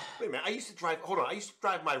 Although... Wait a minute. I used to drive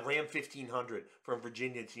my Ram 1500 from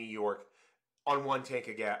Virginia to New York on one tank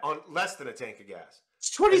of gas. On less than a tank of gas.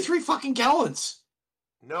 It's 23 fucking gallons.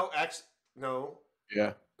 No.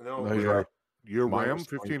 Yeah. No. Your Ram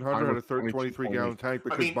 1500 had a 23-gallon tank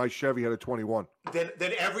because my Chevy had a 21. Then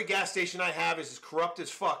every gas station I have is as corrupt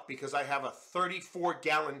as fuck because I have a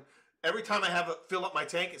 34-gallon. Every time I fill up my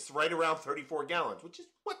tank, it's right around 34 gallons, which is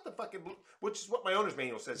what my owner's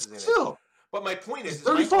manual says is in it. But my point is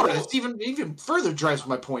 34. It's even further drives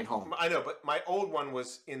my point home. I know, but my old one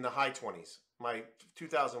was in the high 20s. My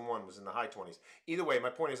 2001 was in the high 20s. Either way,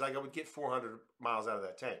 my point is I would get 400 miles out of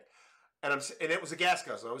that tank. And it was a gas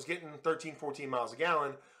guzzler. I was getting 13, 14 miles a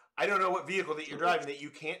gallon. I don't know what vehicle that you're driving that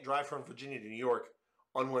you can't drive from Virginia to New York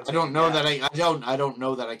on one. I don't know that I don't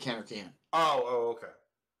know that I can or can't. Oh, okay.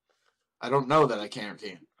 I don't know that I can or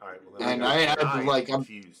can't. All right. Well, then I'm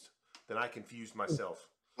confused. Then I confused myself.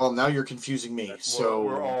 Well, now you're confusing me. So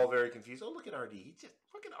we're all very confused. Oh, look at RD. He's just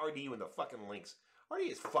fucking RD with the fucking links. RD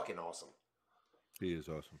is fucking awesome. He is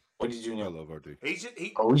awesome. What did you know? I love RD.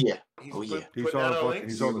 Oh yeah. He's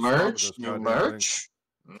He's on new merch.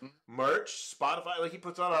 Merch, Spotify. Like he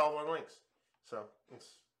puts on all our links. So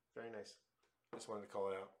it's very nice. Just wanted to call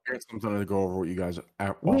it out. Here's something to go over what you guys off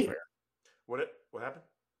air. What it? What happened?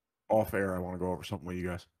 Off air, I want to go over something with you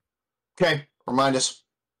guys. Okay, remind us.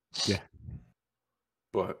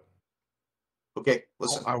 But Okay,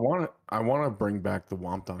 listen. I want to bring back the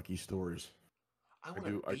Womp Donkey stories. I want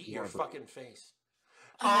to beat your wanna fucking face.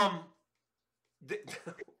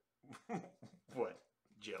 What,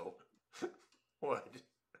 Joe? What?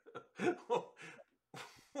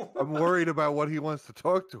 I'm worried about what he wants to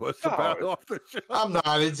talk to us about off the show. I'm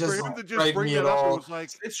not. It For just him to just frightened bring me it at up, it all. was like,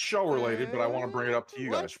 It's show related, but I want to bring it up to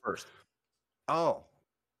you What? guys first. oh,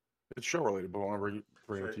 It's show related, but I want to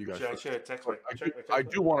bring it to you guys first. Should I text But my? I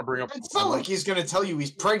do want to bring up. It's not like he's going to tell you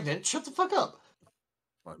he's pregnant. Shut the fuck up.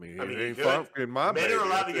 I mean, I mean, it ain't good. fucking my Men are baby.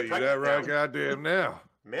 allowed I'll to tell get you that pregnant right now. goddamn now.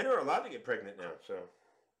 Men are allowed to get pregnant now, so.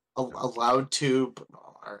 Allowed to. But,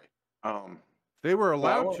 all right. They were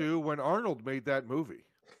allowed Well, to when Arnold made that movie.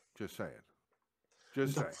 Just saying.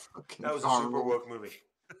 Just saying. That was a super woke movie.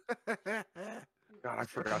 God, I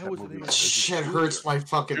forgot that was the movie. name of That shit hurts my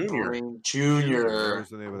fucking Junior. brain. That Junior. was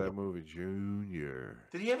the name of that movie, Junior.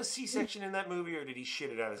 Did he have a C-section in that movie, or did he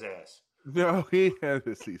shit it out his ass? No, he had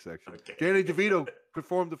a C-section. Okay. Danny DeVito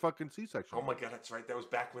performed the fucking C-section. Oh my god, that's right. That was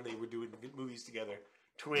back when they were doing movies together.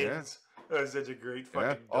 Twins. That was such a great fucking.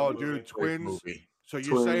 Yeah. dumb Oh, movie. dude, twins. Movie. So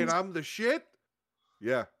you're saying Twins. I'm the shit?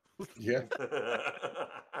 Yeah. Yeah.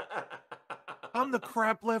 I'm the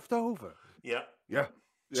crap left over. Yeah. Yeah.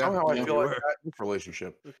 Somehow I Yeah, feel you like were. that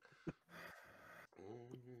relationship.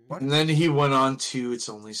 What? And then he went on to It's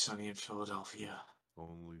Only Sunny in Philadelphia.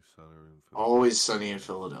 Only Sunner in Philadelphia. Always Sunny in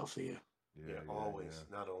Philadelphia. Yeah, always,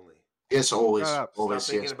 not only. Yes, always. Shut up. Always,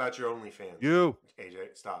 Stop thinking yes. about your OnlyFans. You.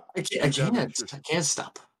 AJ, stop. I can't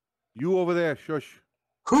stop. You over there. Shush.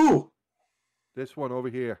 Who? This one over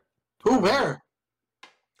here. Who? Where?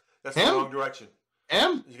 That's Him? the wrong direction.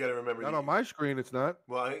 M? You got to remember. Not on my screen, it's not.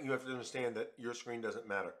 Well, I think you have to understand that your screen doesn't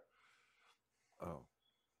matter. Oh.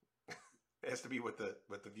 It has to be what the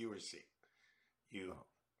viewers see. You.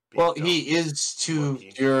 big Well, dumb he is to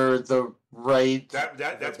monkey. the right.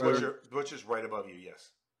 That's Butcher's right above you.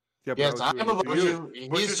 Yes. Yeah, but Yes, I was I'm doing it above to you.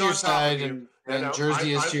 Butcher's He's to your on top of side, you. and No,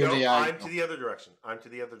 Jersey is to your I'm diagonal. to the other direction. I'm to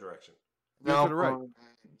the other direction. You're No, to the right.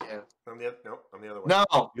 Yeah. I'm the other way. No,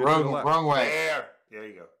 You're to the left. wrong way. There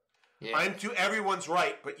you go. Yeah. I'm to everyone's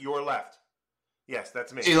right, but your left. Yes,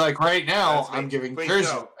 that's me. See, like right now, That's me. I'm giving Please,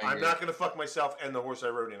 Jersey. no, I'm not going to fuck myself and the horse I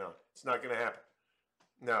rode in on. It's not going to happen.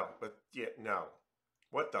 No, but yeah, no.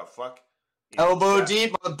 What the fuck? Elbow Yeah.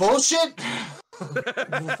 deep on bullshit.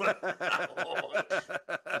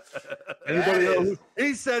 Anybody know who?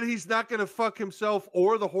 He said he's not going to fuck himself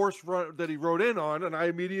or the horse that he rode in on, and I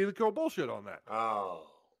immediately call bullshit on that. Oh.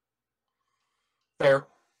 Fair.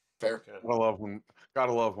 Okay.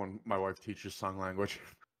 Gotta love when my wife teaches sign language.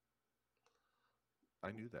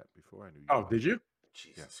 I knew that before I knew you. Oh, did you?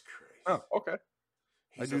 Jesus Christ. Oh, okay.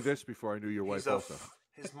 I knew this before I knew your wife also.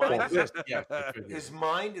 His Well, mind, yes, yes. his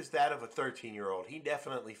mind is that of a 13-year-old. He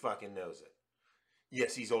definitely fucking knows it.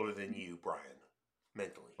 Yes, he's older than you, Brian.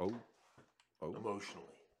 Mentally. Oh. Emotionally.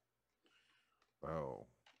 Oh.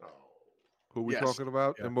 Oh. Who are we Yes. talking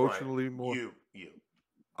about? Yeah, Emotionally Brian, more. You.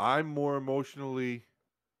 I'm more emotionally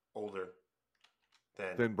Older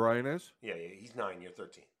than. than Brian is. Yeah, he's 9, you're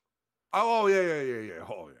 13. Oh yeah.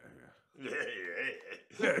 Oh yeah. Yeah.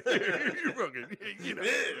 You fucking, you know.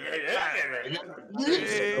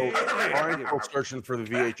 Brian's still searching for the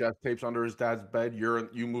VHS tapes under his dad's bed.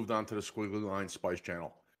 You moved on to the Squiggly Line Spice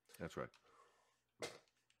Channel. That's right.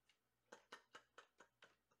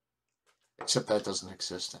 Except that doesn't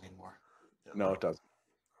exist anymore. No, it doesn't.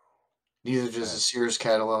 Neither does the Sears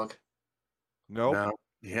catalog. Nope. No.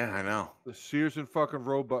 Yeah, I know. The Sears and fucking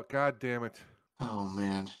Roebuck. God damn it. Oh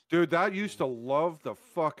man. Dude, I used to love the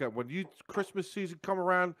fuck out when Christmas season come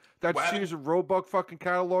around. That What? Sears and Roebuck fucking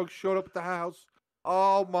catalog showed up at the house.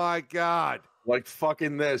 Oh my god, Like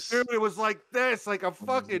fucking this. dude, it was like this, like a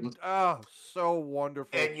fucking so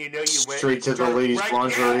wonderful. And you know you went Straight to the ladies'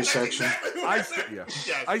 lingerie Yeah, that's section. exactly what I I s- said. yeah.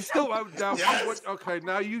 Yes. I still now Yes. okay.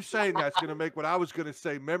 Now you saying that's gonna make what I was gonna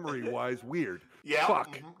say memory wise weird. Yeah.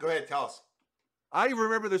 Fuck. Go ahead, tell us. I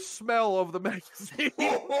remember the smell of the magazine.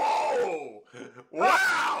 Whoa!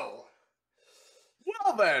 Wow!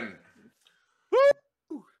 Well then.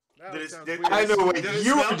 Now Did it it- sounds did- weird. I know what Did it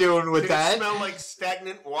you were smell- doing with Did that. it smell like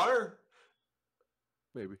stagnant water?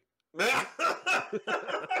 Maybe.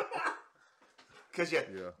 Because Yeah.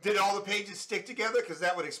 did all the pages stick together? Because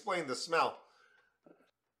that would explain the smell.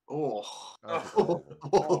 Oh. I don't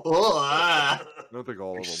think all of them. I I don't think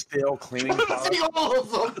all of them. Stale cleaning products. all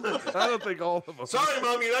of them. I don't think all of them. Sorry,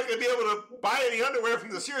 Mom, you're not going to be able to buy any underwear from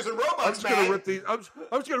the Sears and I'm Roebuck just gonna bag. rip these. I'm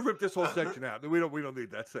just gonna rip this whole section out. We don't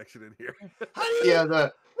need that section in here. How do you- Yeah,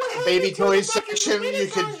 the what baby happened to the toys fucking section you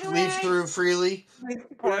women's could lingerie? leave through freely.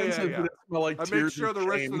 Brian says yeah. that it smell like I make tears sure and the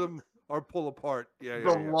rest shame. of them are pull apart. Yeah, The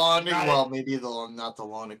lawn, Got it. well, maybe not the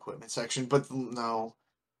lawn equipment section, but no.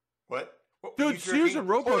 What? What were Dude, you Sears jerking- and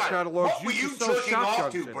Roebuck Hold on. catalogs What were used to you sell jerking off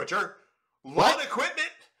shotguns to, in it. Butcher? Lawn What? equipment?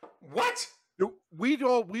 What? We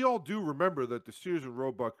all do remember that the Sears and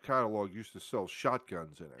Roebuck catalog used to sell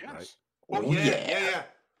shotguns in it, right? Yes. Oh, Oh, yeah.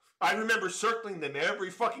 I remember circling them every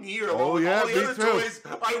fucking year along Oh, with yeah, all the me other too. toys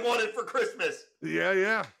I wanted for Christmas.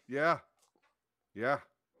 Yeah.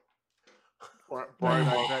 Brian,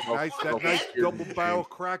 That nice Again? double barrel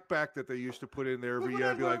crackback that they used to put in there every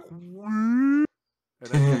year. I'd be like, and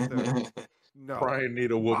then get the, no. Brian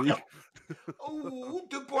need a whoopee. Oh,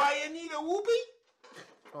 do Brian need a whoopee?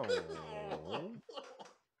 Oh.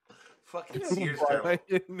 Fucking Sears catalog.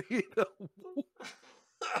 Brian need a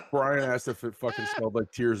Brian asked if it fucking smelled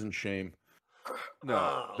like tears and shame.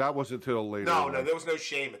 No, that wasn't until later. No, in no, life. there was no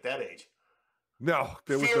shame at that age. No,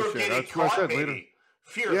 there was Fear no of shame. getting That's what I caught, said maybe. later.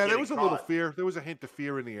 Fear of Yeah, there getting was a little caught. fear. There was a hint of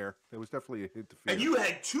fear in the air. There was definitely a hint of fear. And you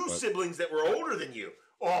had two But- siblings that were older than you.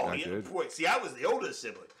 Oh, I yeah, did. boy. See, I was the oldest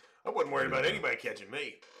sibling. I wasn't worried about anybody catching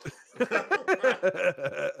me.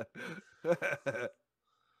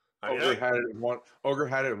 I mean, Ogre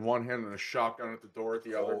had it in one hand and a shotgun at the door at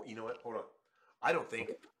the other. oh, you know what? Hold on. I don't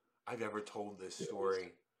think I've ever told this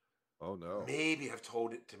story. Oh no. Maybe I've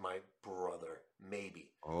told it to my brother. Maybe.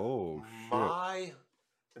 Oh shit.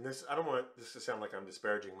 And this, I don't want this to sound like I'm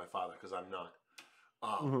disparaging my father because I'm not.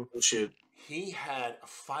 Mhm. Shit. He had a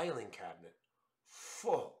filing cabinet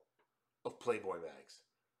full of Playboy bags.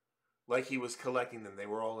 Like he was collecting them. They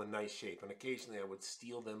were all in nice shape. And occasionally I would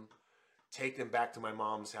steal them, take them back to my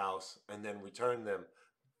mom's house, and then return them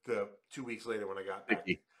the 2 weeks later when I got back.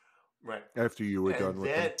 Right. After you were done And with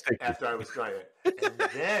then, them. after I was trying it. And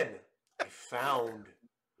then I found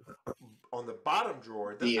on the bottom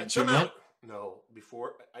drawer. The somehow- internet? No,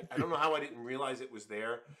 before. I don't know how I didn't realize it was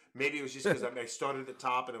there. Maybe it was just because I started at the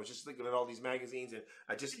top and I was just looking at all these magazines and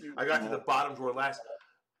I got to the bottom drawer last.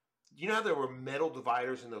 You know how there were metal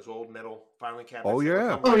dividers in those old metal filing cabinets? Oh, that would yeah.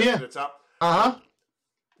 come Oh, right yeah. to the top? Uh-huh.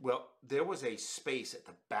 Well, there was a space at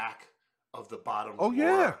the back of the bottom Oh drawer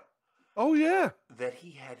yeah. Oh yeah. that he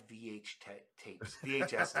had VHS tapes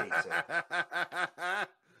in.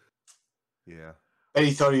 Yeah. And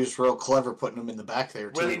he thought he was real clever putting them in the back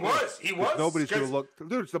there, too. Well, he was. He was. Nobody's gonna 'cause look.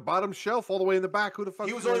 Dude, it's the bottom shelf all the way in the back. Who the fuck?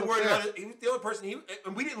 He was only worried about it. He was the only person.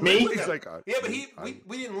 And we didn't live Me? with He's him. like, Yeah, but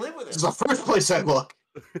we didn't live with This him. is the first place I look.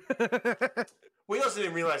 We also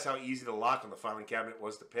didn't realize how easy the lock on the filing cabinet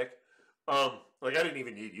was to pick. Like I didn't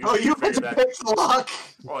even need you. Oh, you had figure to that. pick the lock?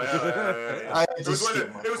 Oh yeah. I had It to was, steal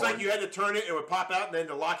my it was like phone. you had to turn it, it would pop out, and then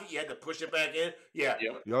to lock it, you had to push it back in. Yeah.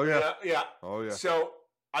 Oh yeah. Yeah. Oh yeah. So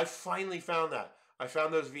I finally found that. I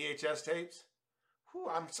found those VHS tapes. Whew,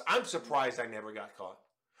 I'm surprised I never got caught.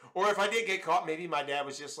 Or if I did get caught, maybe my dad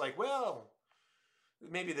was just like, well,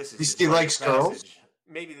 maybe this is. He his still rite of likes girls? passage.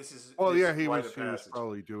 Maybe this is. Well, this yeah, is he rite was. of He was passage.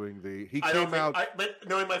 probably doing the. He I don't came think, out. but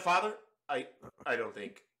knowing my father, I don't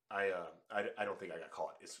think I don't think I got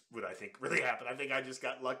caught. Is what I think really happened. I think I just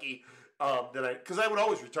got lucky because I would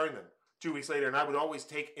always return them 2 weeks later, and I would always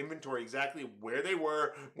take inventory exactly where they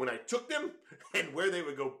were when I took them and where they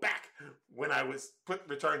would go back when I was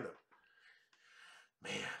return them.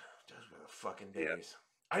 Man, those were the fucking days. Yeah.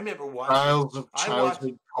 I remember watching. Piles of I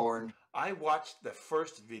childhood porn. I watched the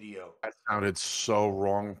first video. That sounded so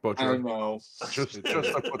wrong, I Butcher. know. Just to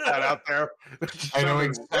put that out there. I know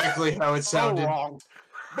exactly how it So sounded. wrong.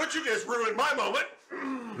 But you just ruined my moment.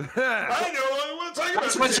 I know. I don't want to talk about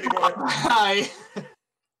That's this anymore.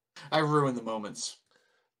 I ruin the moments.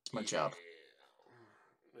 It's my job.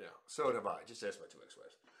 Yeah, so have I. Just ask my two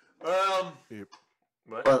ex-wives. Yep.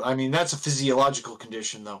 What? But I mean, that's a physiological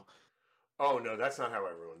condition, though. Oh no, that's not how I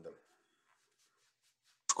ruined them.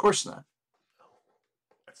 Of course not. No,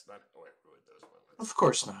 that's not how I ruined those moments. Of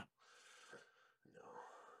course not. No.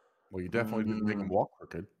 Well, you definitely didn't make him walk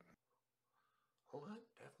crooked. Oh, I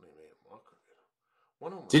definitely made him walk crooked.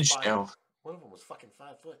 One of them was Did you 5 know? One of them was fucking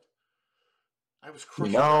 5 foot. I was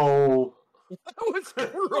crushing. No. I was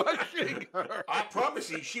crushing her. I promise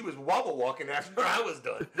you, she was wobble walking after I was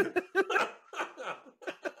done.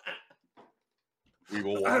 We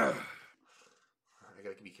will walk. I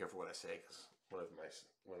gotta be careful what I say because one of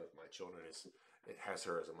my children has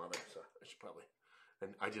her as a mother, so I should probably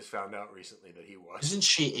And I just found out recently that he was. Isn't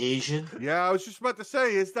she Asian? Yeah, I was just about to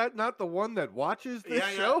say, is that not the one that watches this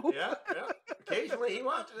show? Yeah. Occasionally he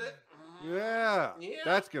watches it. Yeah. Yeah.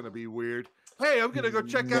 That's gonna be weird. Hey, I'm gonna go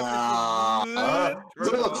check out this.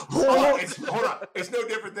 Hold on. It's no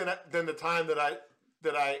different than the time that I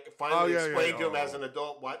finally explained to him as an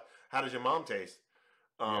adult how does your mom taste?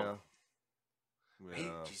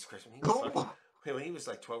 Jesus Christ, when he was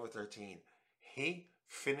like 12 or 13, he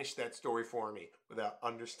finished that story for me without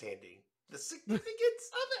understanding the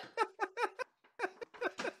significance of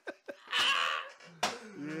it.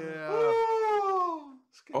 Yeah.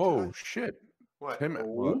 Oh shit! What?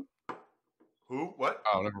 What? Who? What?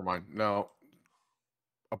 Oh, never mind. No,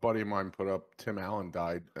 a buddy of mine put up Tim Allen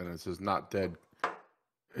died, and it says not dead.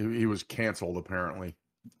 He was canceled apparently.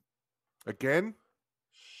 Again?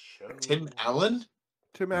 Tim Allen?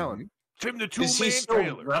 Tim Allen. Tim the Is he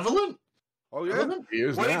still relevant? Oh yeah. Relevant? He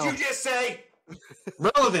is What now. did you just say?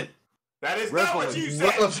 Relevant. That is not what you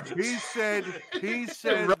said. He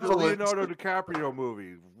said the Leonardo DiCaprio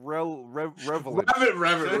movie. Revelant. He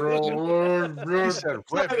said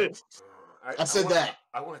Revenant. I said that.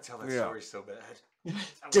 I want to tell that story so bad.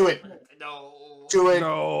 Do it. No. Do it.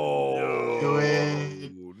 No. Do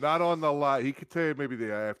it. Not on the lot. He could tell you maybe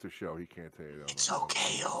the after show. He can't tell you. It's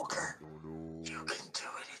okay, Ogre. No. You can do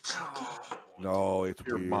it. It's okay. No, it's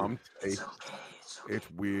Your weird. mom. It's okay. It's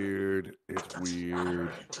weird. It's Doesn't matter.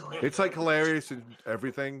 weird. Do it. It's like hilarious and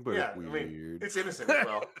everything, but Yeah, it's I weird. mean, it's innocent as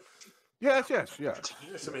well. Yes. There's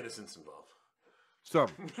some innocence involved. Some.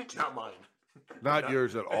 Not mine. Not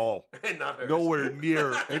yours at all. And not hers. Nowhere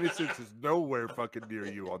near. Innocence is nowhere fucking near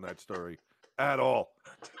you on that story. At all.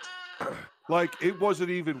 Like, it wasn't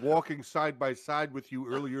even walking side by side with you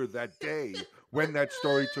earlier that day when that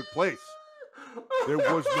story took place. There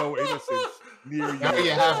was no innocence near you. Now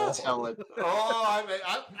you have to tell it. Oh, I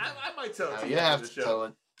might tell it Now to you after have the to show. tell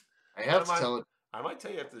it. I have to tell it. I might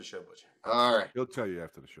tell you after the show, Butcher. All right. He'll tell you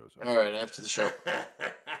after the show's over. All right. After the show.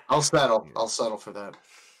 I'll settle. I'll settle for that.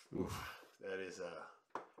 That is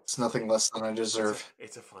It's nothing less than I deserve.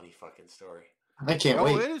 it's a funny fucking story. I can't Oh,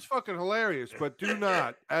 wait. it is fucking hilarious, but do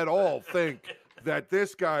not at all think that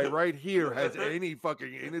this guy right here has any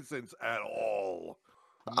fucking innocence at all.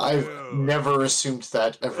 I've No. never assumed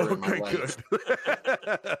that ever in my Okay, life. good.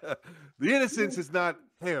 The innocence is not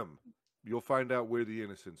him. You'll find out where the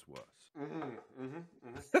innocence was.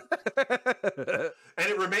 And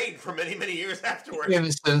it remained for many, many years afterwards.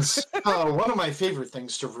 Innocence. Oh, one of my favorite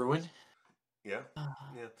things to ruin. Yeah.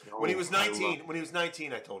 When he was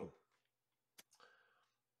 19, I told him.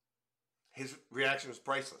 His reaction was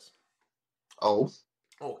priceless. Oh.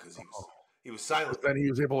 Oh, because he was silent. But then he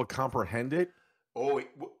was able to comprehend it. Oh,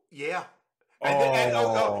 yeah.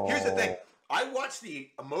 Here's the thing. I watched the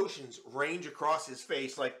emotions range across his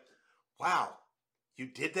face like, wow, you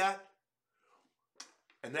did that?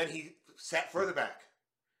 And then he sat further back.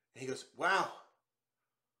 And he goes, wow,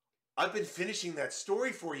 I've been finishing that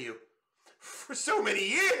story for you for so many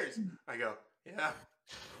years. I go, yeah.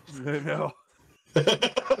 I know.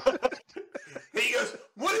 And he goes,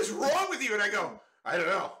 what is wrong with you? And I go, I don't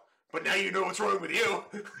know. But now you know what's wrong with you.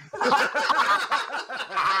 And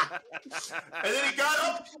then he got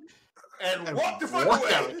up and walked the fuck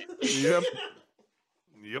away.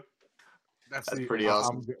 Yep. That's pretty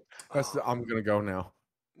awesome. I'm gonna go now.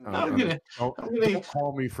 Don't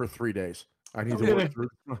call me for 3 days. I need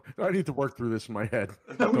to work through this in my head.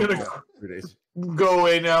 I'm gonna Don't call me for 3 days. go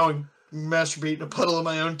away now and masturbate in a puddle of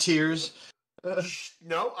my own tears.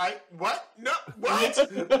 No, what? No, what?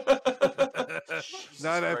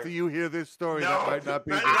 Not after you hear this story. No, That might not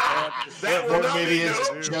be. that will Or not maybe be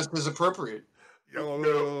it's no. just as appropriate.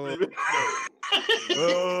 No.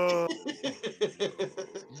 Oh.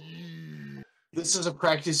 This is a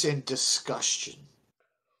practice in disgustion.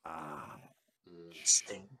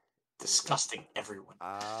 Disgusting everyone.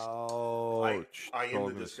 Ouch. I am Told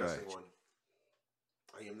the me to disgusting say. one.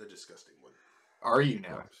 I am the disgusting one. Are you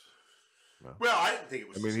now? Well, I didn't think it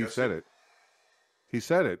was I mean, he disgusting. said it. He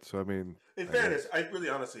said it. So I mean, In fairness, I really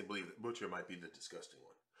honestly believe that Butcher might be the disgusting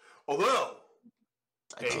one. Although,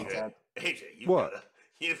 I take that. AJ, What?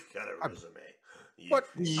 You've got a resume. What?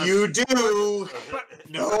 You do.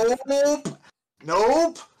 Nope.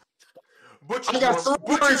 Nope. Butcher's I got more, 3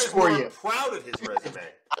 Butcher words is for more you. proud of his resume.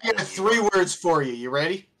 I got 3 words for you. You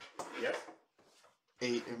ready? Yep.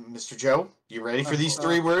 Hey, Mr. Joe, you ready for these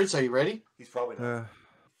 3 words? Are you ready? He's probably not.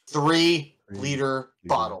 3-liter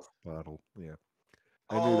bottle. Bottle. Yeah.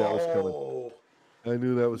 I knew that was coming. Oh. I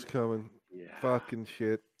knew that was coming. Yeah. Fucking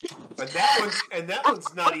shit. And that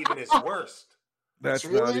one's not even his worst. That's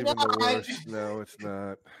It's not really even the not. worst. No, it's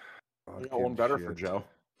not. I got one better for shit. Joe.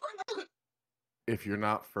 If you're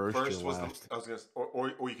not first, First you're was last. I was gonna,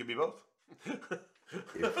 or you could be both.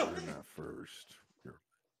 If you're not first, you're.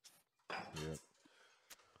 Yeah.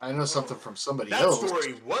 I know something from somebody That else.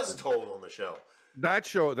 story was told on the show. That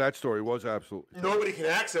story was absolutely. Nobody can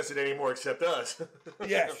access it anymore except us.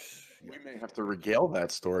 Yes. We may have to regale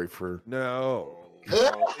that story for. No.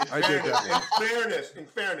 I did that In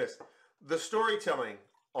fairness, the storytelling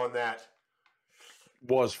on that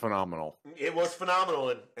Was phenomenal. it was phenomenal,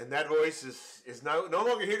 and that voice is no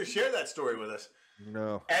longer here to share that story with us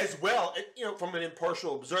No. as well. From an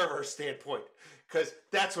impartial observer standpoint, because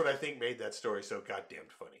that's what I think made that story so goddamned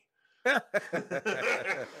funny.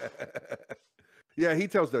 Yeah, he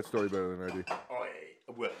tells that story better than I do. Oh,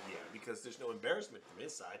 yeah, because there's no embarrassment from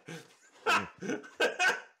his side.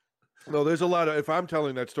 No, there's a lot of. If I'm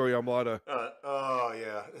telling that story, I'm a lot of.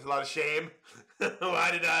 There's a lot of shame. Why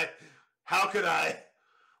did I? How could I?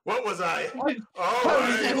 What was I? How did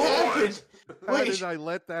that happen? How Wait, did I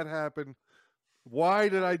let that happen? Why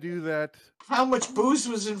did I do that? how much booze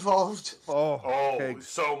was involved? Oh, Oh, kegs.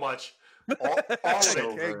 so much. All of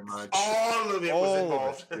So it. very much. All of it was All of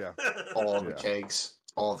involved. it, yeah. All the Yeah. kegs.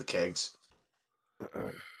 All the kegs.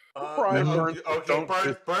 Brian Okay,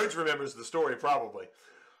 Burns, Burns remembers the story probably.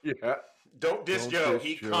 Yeah. Don't diss Don't Joe. diss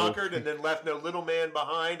He Joe. conquered and then left no little man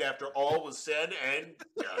behind after all was said and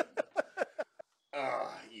done.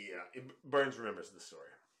 Burns remembers the story.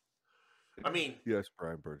 I mean, Yes,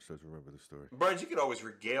 Brian Burns does remember the story. Burns, you could always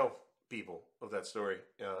regale people of that story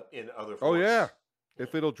in other Oh forms. yeah.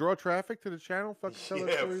 If it'll draw traffic to the channel, fucking tell that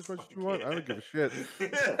Yeah, story as much as you want. I don't give a shit.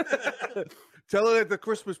 Yeah. Tell it at the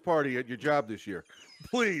Christmas party at your job this year,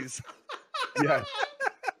 please. Yeah.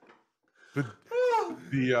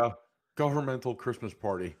 The governmental Christmas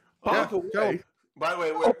party. By Yeah, the tell way, 'em. By the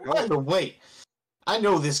way, Oh, by the way, I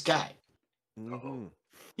know this guy. Mhm.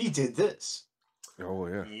 He did this. Oh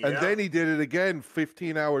yeah. Yeah. And then he did it again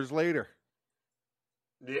 15 hours later.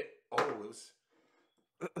 it was.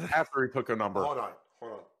 after he took a number. Hold on.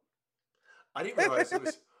 I didn't realize it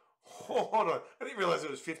was. Hold on. I didn't realize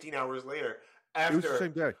it was 15 hours later. It was the After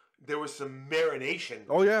same day. there was some marination.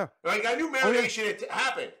 Oh yeah. Like I knew yeah. marination had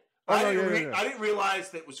happened. Oh, I, no, didn't yeah. I didn't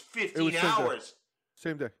realize that it was 15 It was same day. hours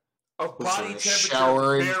Same day. of Was body there a temperature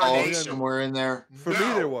shower involved marination. somewhere in there? For me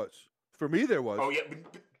there was. For me there was. Oh yeah,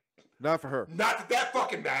 Not for her. not that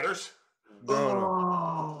fucking matters. No,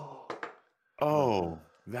 no. Oh,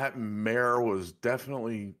 that mare was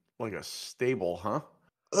definitely like a stable, huh?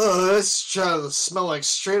 Oh, that's trying to smell like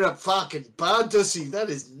straight up fucking Badussy. That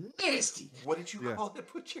is nasty. What did you Yeah. call it?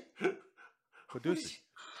 Put your Badussy.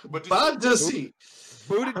 Badussy.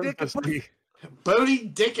 Booty dick and pussy. Booty,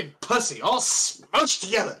 dick, and pussy all smushed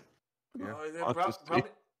together. Yeah. Oh, I'll just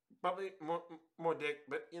probably more dick,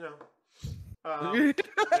 but a Probably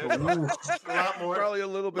lot more. a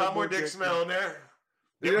little A bit lot more dick smell in there.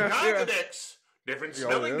 Different Yeah, kinds yeah. of dicks. Different Yeah,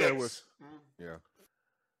 smelling yeah, there dicks. was- Yeah.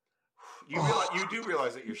 You do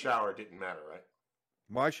realize that your shower didn't matter, right?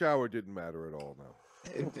 My shower didn't matter at all now.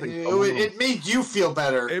 It made you feel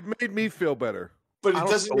better, It made me feel better. but I it don't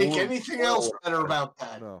doesn't feel make a little anything else spoiled. better about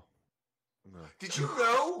that. No. No. Did you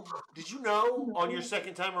know? Did you know on your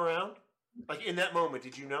second time around? Like in that moment,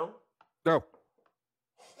 did you know? No.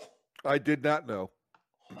 I did not know.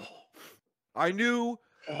 I knew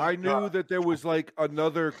that there was like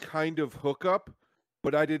another kind of hookup,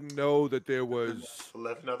 but I didn't know that there was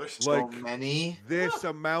 11 others. So like many. this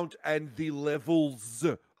amount and the levels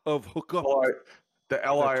of hookup. The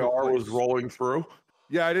LIR was place. rolling through.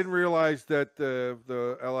 Yeah, I didn't realize that the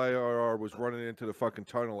LIRR was running into the fucking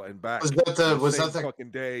tunnel and back. Was that the- was same that the-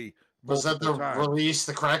 fucking day? Was that the multiple times. release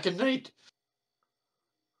the Kraken night?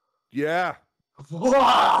 Yeah,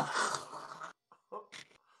 Wah!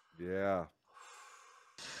 yeah.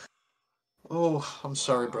 Oh, I'm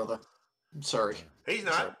sorry, brother. I'm sorry. He's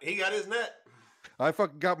not. He got his net. I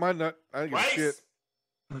fucking got my nut. I didn't give a shit.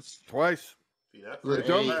 Twice. Twice. See, that's The Hey,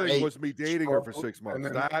 dumb hey, thing was me dating her for Oh, 6 months. and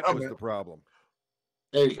then- That oh, was man. the problem.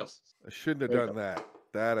 There you go. I shouldn't have There you done that.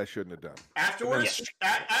 That I shouldn't have done. Afterwards,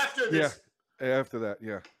 after this, After that,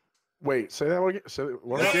 yeah. Wait, say that again. Say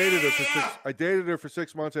what? I dated her for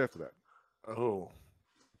 6 months after that. Oh,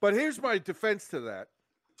 But here's my defense to that.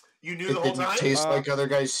 you knew It the whole didn't time. taste like other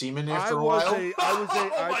guys' semen after a while. Oh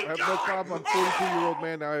I my have no God. problem. I'm a 42-year-old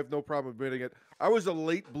man now. I have no problem admitting it. I was a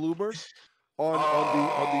late bloomer on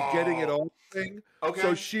the getting it on thing. Okay.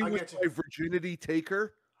 So she I was get you. my virginity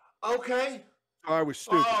taker. Okay. I was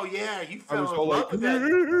stupid. Oh yeah, you I fell was in all love like, with that.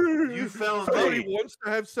 You fell in somebody love. wants to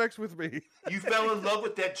have sex with me. You fell in love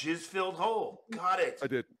with that jizz-filled hole. Got it. I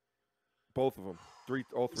did. Both of them.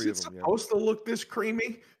 All is three it of them. Yeah. supposed to look this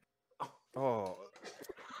creamy? Oh,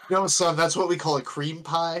 No, son, that's what we call a cream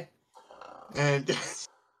pie. And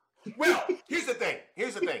Well, here's the thing.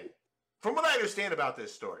 From what I understand about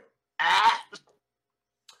this story,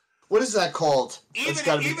 what is that called? even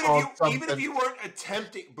if you weren't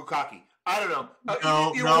attempting bukkake, I don't know.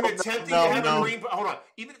 Even if you weren't attempting to have a cream pie, hold on.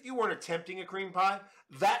 Even if you weren't attempting a cream pie,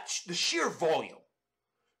 the sheer volume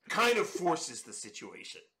kind of forces the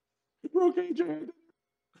situation. Okay, Jay.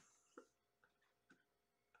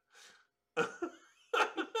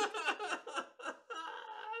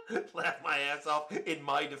 Laugh my ass off. In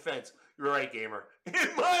my defense, you're right, gamer. In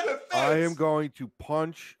my defense, I am going to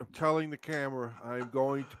punch. I'm telling the camera, I am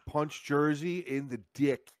going to punch Jersey in the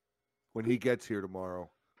dick when he gets here tomorrow.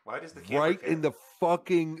 Why does the camera Right care? in the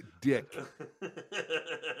fucking dick.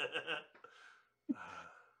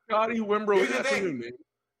 Scotty Wimbrell. Here's the thing.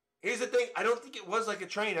 Here's the thing. I don't think it was like a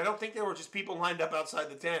train. I don't think there were just people lined up outside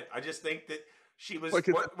the tent. I just think that she was Like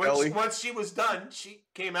once she was done, she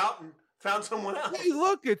came out and found someone else. Hey,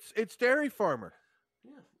 look, it's Dairy Farmer.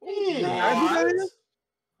 Yeah. What?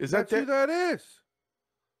 Is That's who that is.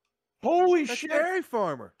 Holy That's shit! Dairy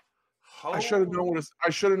Farmer. I should have known I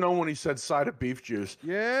should have known when he said side of beef juice.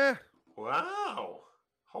 Yeah. Wow.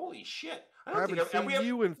 Holy shit. I haven't seen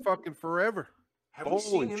you in fucking forever. Have we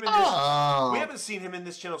seen him in this? Oh. We haven't seen him in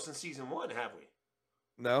this channel since season 1, have we?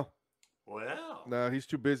 No. Wow. No, he's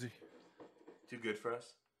too busy. Too good for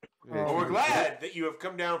us. Yeah, Well, we're too glad that you have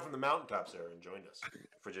come down from the mountaintops there and joined us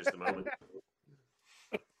for just a moment.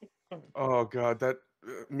 Oh god, that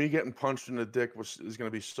me getting punched in the dick is going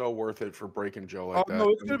to be so worth it for breaking Joe like that. No,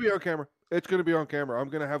 it's gonna be on camera. It's gonna be on camera. I'm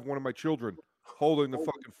gonna have one of my children holding the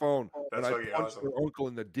fucking phone, That's and I fucking punch awesome. their uncle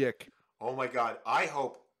in the dick. Oh my God. I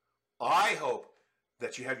hope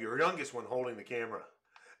that you have your youngest one holding the camera.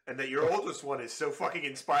 And that your oldest one is so fucking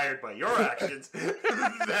inspired by your actions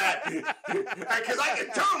that because I can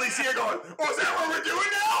totally see her going, "Oh, is that what we're doing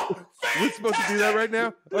now? We're supposed to do that right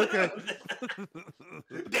now? Okay.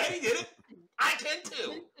 Daddy did it. I can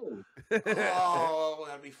too." Oh,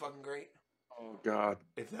 that'd be fucking great. Oh god.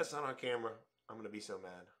 If that's not on camera, I'm gonna be so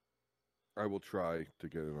mad. I will try to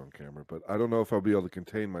get it on camera, but I don't know if I'll be able to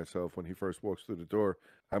contain myself when he first walks through the door.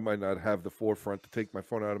 I might not have the forefront to take my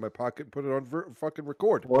phone out of my pocket and put it on fucking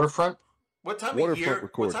record. Forefront What time of Waterfront year?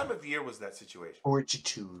 record. What time of year was that situation?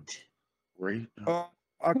 fortitude. Great.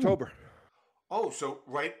 October. Oh, so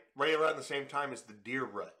right around the same time as the deer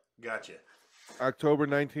rut. Gotcha. October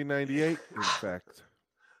 1998, in fact.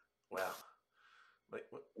 Wow. Like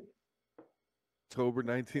what? October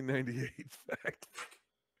 1998, in fact.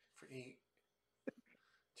 Pretty.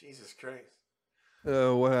 Jesus Christ.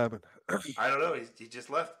 What happened? I don't know. He just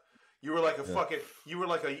left. You were like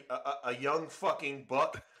a young fucking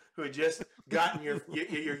buck who had just gotten your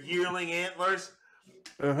yearling antlers.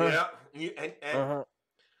 Uh-huh. Yeah.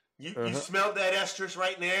 You smelled that estrus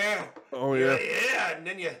right in there. Oh, yeah. Yeah. And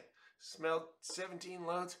then you smelled 17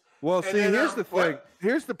 loads. Well, And see, then, here's the thing. what?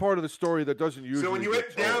 Here's the part of the story that doesn't usually So when you get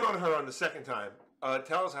went down told. on her on the second time,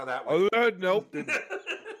 tell us how that went. Nope. Didn't.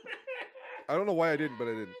 I don't know why I didn't, but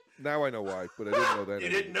I didn't. Now I know why, but I didn't know then. You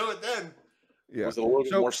didn't know it then. Yeah. Was it a little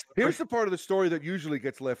bit So more here's the part of the story that usually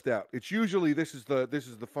gets left out. It's usually this is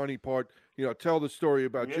the funny part. You know, tell the story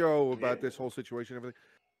about Yeah, Joe, about yeah. this whole situation, everything.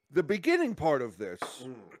 The beginning part of this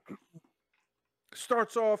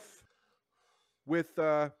starts off with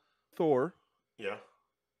Thor Yeah.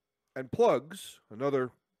 and Plugs,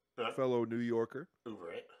 another Yeah. fellow New Yorker.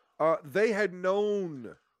 Over it. They had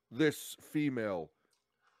known this female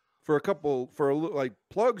for like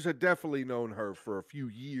Plugs had definitely known her for a few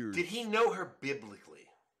years. Did he know her biblically?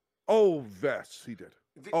 Oh, yes, he did.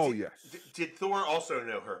 Oh, Did- yes. Did Thor also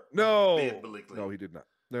know her? No, Biblically. no, he did not.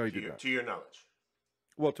 No, he To did not. To your knowledge.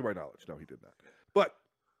 Well, to my knowledge, no, he did not. But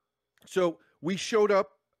so we showed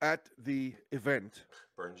up at the event.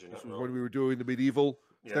 Burns your This nut was roll. when we were doing the medieval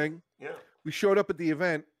Yeah. thing. Yeah. We showed up at the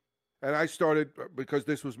event, and I started because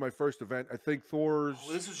this was my first event. I think Thor's.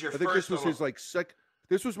 Oh, this was your I think first this was almost- his like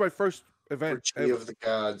This was my first event. Orgy Ever. of the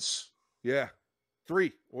gods. Yeah,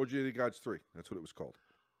 3 Orgy of the Gods 3. That's what it was called.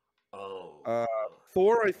 Oh.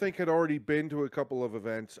 Thor, I think, had already been to a couple of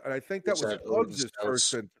events, and I think that Was was at Plugs' Odin's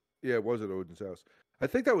first. house. Yeah, it was at Odin's house. I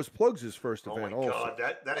think that was Plugs' first Oh my event. Also. God,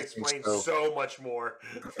 that think explains so. so much more.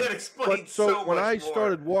 That But explains so so when much I more.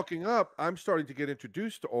 started walking up, I'm starting to get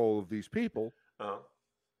introduced to all of these people, Uh-huh.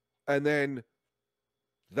 and then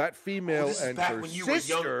that female this is and back her when you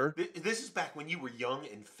sister. were young. This is back when you were young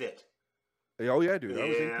and fit. Oh yeah, dude, I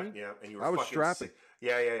was Yeah, 18. yeah, and you were I was fucking strapping.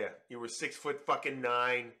 Yeah. You were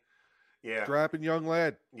 6'9". Yeah. Strapping young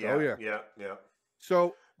lad. Yeah. Oh yeah. Yeah.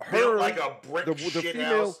 So Built her, like a brick the shit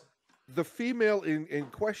female, house. the female in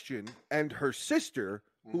question, and her sister,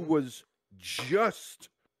 who Mhm. was just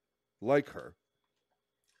like her.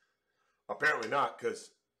 Apparently not,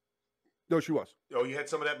 because No, she was. you had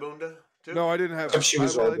some of that bunda too. No, I didn't have. If she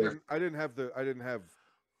was I older. didn't have I didn't have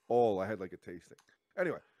all. I had like a tasting.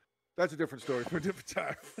 Anyway, that's a different story for a different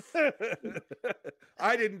time.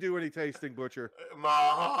 I didn't do any tasting, Butcher.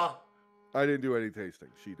 Ma. I didn't do any tasting.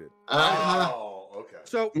 She did. Oh, okay.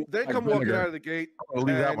 So they come walking out of the gate. I'll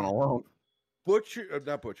leave that and one alone. Butcher,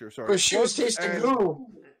 not Butcher. Sorry. But she was Plugs tasting and- who?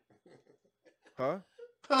 Huh?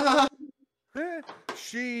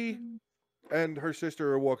 She and her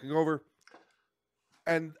sister are walking over,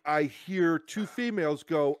 and I hear two females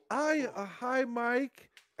go, hi, Mike.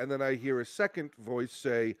 And then I hear a second voice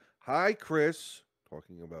say, hi, Chris,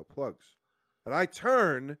 talking about Plugs. And I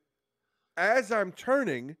turn. As I'm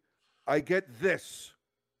turning, I get this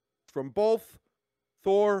from both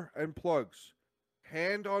Thor and Plugs.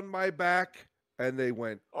 Hand on my back, and they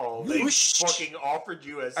went, Oh, they Whoosh. fucking offered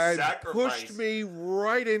you a and sacrifice. pushed me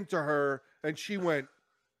right into her, and she went,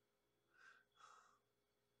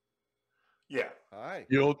 Yeah. hi.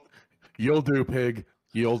 You'll do, pig.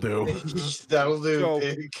 You'll do. That'll do, So-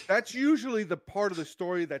 pig. That's usually the part of the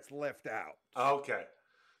story that's left out. Okay.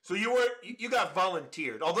 So you got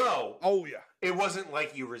volunteered, although Oh yeah. it wasn't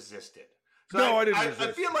like you resisted. So No, I didn't I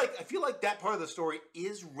resist. feel like that part of the story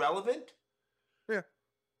is relevant. Yeah.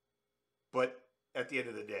 But at the end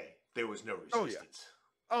of the day, there was no Oh, yeah. resistance.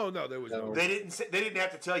 Oh no, there was No. no. They didn't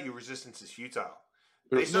have to tell you resistance is futile.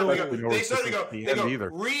 They There's suddenly no go, they suddenly go, resistance they at the go end either.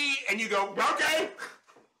 read, and you go, okay,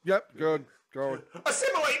 Yep, good, going.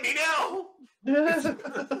 assimilate me now.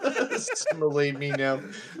 Assimilate me now.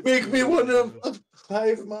 Make me one of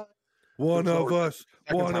five miles. One of us.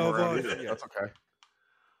 Second One time of around us. either. That's okay.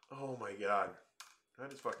 Oh my god,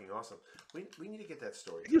 that is fucking awesome. We need to get that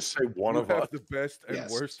story. You just say one You of have us. the best and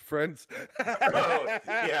Yes. worst friends. Oh,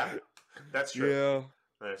 yeah, that's true. Yeah,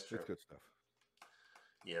 That's true. it's good stuff.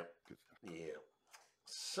 Yep. Good stuff. Yeah.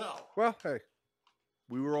 So. Well, hey,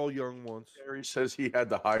 we were all young once. Gary says he had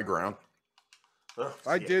the high ground.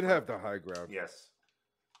 I Yeah, did have the high ground. Yes.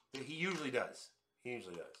 He usually does. He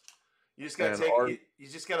usually does. You just gotta And take. our- You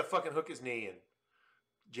just gotta fucking hook his knee and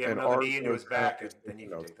jam And another our- knee into his back, and our- then you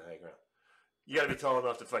can take the high ground. You gotta be tall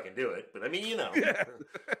enough to fucking do it. But I mean, you know, Yeah.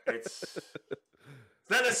 it's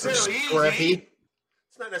not necessarily Scrappy. easy.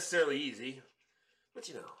 It's not necessarily easy, but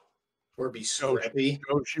you know. Or be scrappy.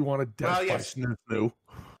 Don't you want a death Well, yes. by snoo snoo?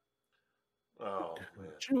 Oh man.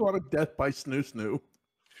 Don't you want a death by snoo snoo?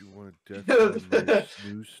 Do you want to death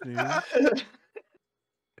snoo?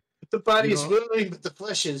 The body You is know- willing, but the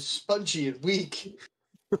flesh is spongy and weak.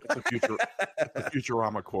 It's a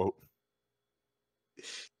Futurama quote.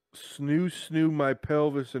 Snoo my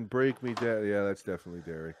pelvis and break me down. Yeah, that's definitely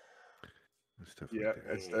Derry. That's definitely Yeah,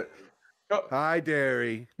 Derry. it's that. Hi,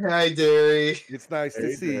 Derry. Hi, Derry. It's nice to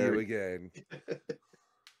Hey, see you Derry. again.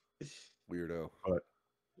 Weirdo. But-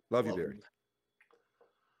 Love you, Derry.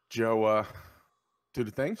 Joe, do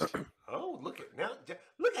the things. Oh, look at now!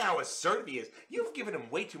 Look how assertive he is. You've given him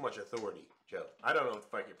way too much authority, Joe. I don't know what the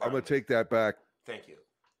fuck your I'm problem. gonna take that back. Thank you.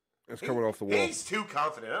 It's coming off the wall. He's too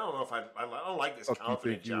confident. I don't know if I don't like this Fuck you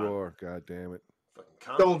confident think you John. are? God damn it. Fucking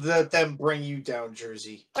confident. Don't let them bring you down,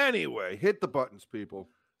 Jersey. Anyway, hit the buttons, people.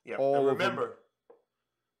 Yeah, all and of them. remember,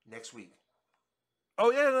 next week.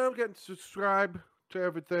 Oh yeah, no, I'm getting subscribed to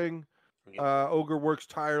everything. we're getting Ogre works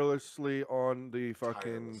tirelessly on the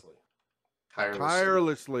fucking tirelessly.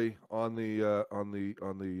 tirelessly on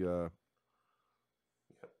the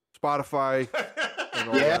Spotify. And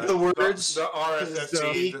all Yeah, that. the words. The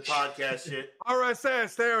RSSC, the So- podcast shit.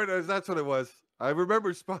 RSS, there it is. That's what it was. I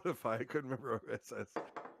remember Spotify. I couldn't remember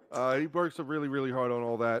RSS. He works really, really hard on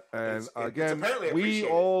all that. And It's again, apparently we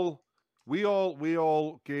appreciated.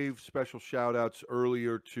 all gave special shout outs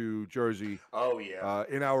earlier to Jersey Oh yeah.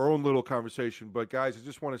 in our own little conversation. But guys, I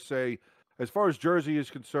just want to say, as far as Jersey is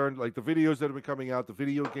concerned, like the videos that have been coming out, the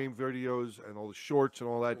video game videos and all the shorts and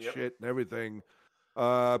all that Yep. shit and everything.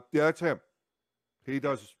 Yeah, that's him. He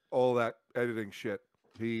does all that editing shit.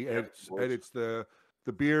 He Yep, edits, of course. edits the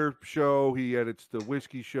beer show. He edits the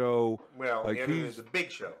whiskey show. well, like, the editor he's- is a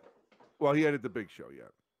big show. Well, he edited the big show, yeah.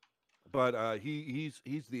 But he's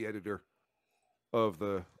the editor of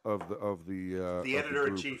the The editor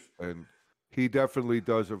in group, chief. and he definitely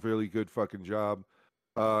does a really good fucking job.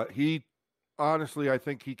 He honestly, I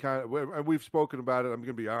think he kind of, and we've spoken about it. I'm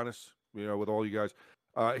gonna be honest, with all you guys.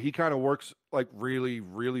 He kind of works like really,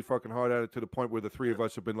 really fucking hard at it to the point where the three of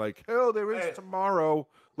us have been like, hell, there is Hey. tomorrow.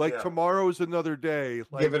 Like Yeah. tomorrow's another day.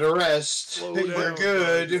 Like, Give it a rest. slow We're down,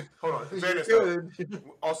 good. Hold on. In You're fairness, though, good.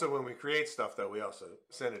 also when we create stuff, though, we also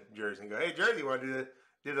send it to Jersey and go, "Hey, Jersey, want to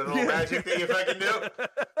do the little Yeah. magic thing? If I can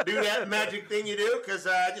do that magic thing you do, because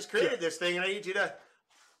I just created this thing and I need you to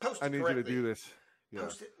post it I need you to correctly." do this. Yeah.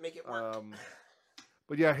 Post it, make it work.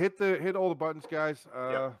 But yeah, hit all the buttons, guys.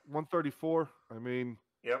 Yep. 134. I mean,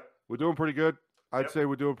 Yep. we're doing pretty good. I'd Yep. say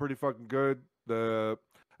we're doing pretty fucking good.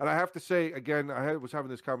 And I have to say again, was having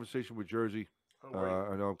this conversation with Jersey. Oh,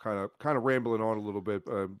 right. I know I'm kind of rambling on a little bit,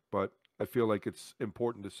 but I feel like it's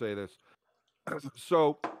important to say this.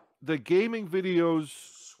 So the gaming videos,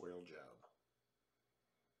 Swale job.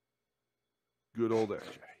 good old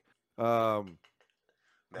SJ.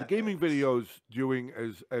 The gaming videos doing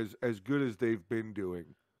as good as they've been doing.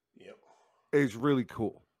 Yep. Is really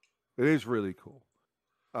cool. It is really cool.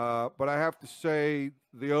 But I have to say,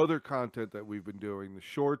 the other content that we've been doing, the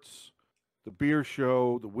shorts, the beer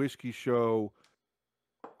show, the whiskey show,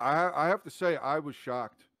 I have to say, I was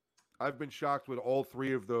shocked. I've been shocked with all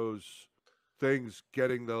three of those things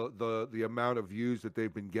getting the amount of views that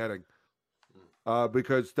they've been getting.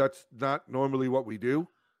 Because that's not normally what we do.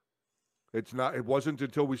 It wasn't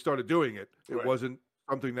until we started doing it. It Right. wasn't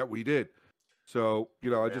something that we did. So,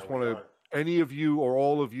 I just we want to, are. any of you or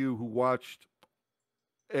all of you who watched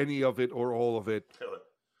any of it or all of it, Kill it.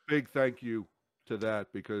 big thank you to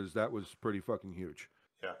that, because that was pretty fucking huge.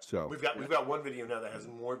 Yeah. So We've got one video now that has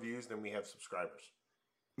more views than we have subscribers.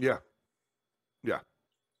 yeah,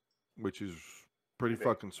 which is pretty Big.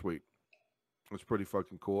 fucking sweet. It's pretty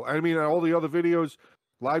fucking cool. I mean, all the other videos,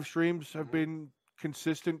 live streams have been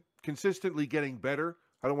consistently getting better.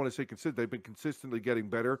 I don't want to say consistent. They've been consistently getting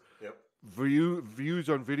better. Yep. Views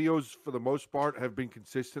on videos for the most part have been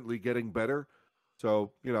consistently getting better.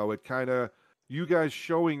 So, it kind of, you guys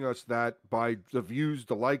showing us that by the views,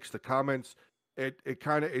 the likes, the comments, it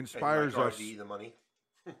kind of inspires And us. RD, the money.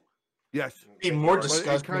 Yes. Be more But it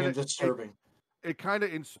disgusting and disturbing. It kind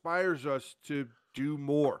of inspires us to do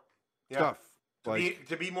more stuff.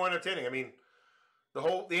 To be more entertaining. I mean, the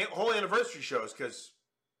whole anniversary shows, because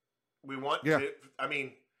we want to. I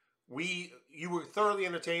mean, you were thoroughly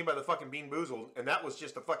entertained by the fucking Bean Boozled, and that was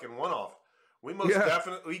just a fucking one-off. We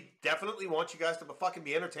definitely want you guys to fucking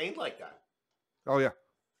be entertained like that. Oh yeah.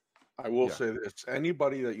 I will say this: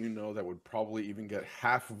 anybody that you know that would probably even get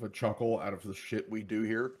half of a chuckle out of the shit we do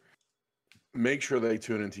here, make sure they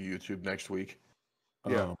tune into YouTube next week.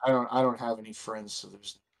 Yeah. I don't have any friends, so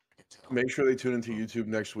there's. Make sure they tune into YouTube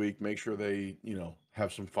next week. Make sure they,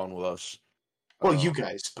 have some fun with us. Well, you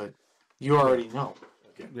guys, but you already know.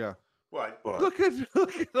 Okay. Yeah. What? Look at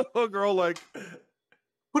the little girl like,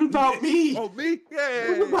 What about me? oh, me?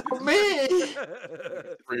 Yeah. What about me?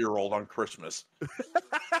 3-year-old on Christmas. That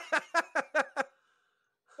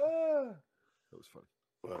was funny.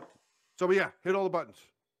 So, but yeah, hit all the buttons.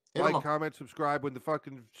 Hit 'em Like, up. comment, subscribe. When the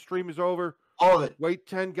fucking stream is over, All of it. wait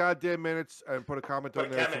 10 goddamn minutes and put a comment Put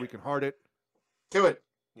on a there so comment. we can heart it. Do it.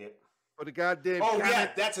 Yeah. Put a goddamn Oh, comment.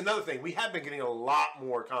 yeah, that's another thing. We have been getting a lot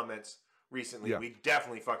more comments recently. Yeah. We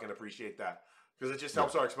definitely fucking appreciate that, because it just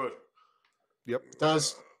helps our exposure. Yep.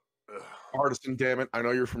 Does. Artisan, damn it. I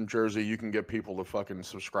know you're from Jersey. You can get people to fucking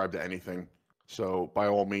subscribe to anything. So, by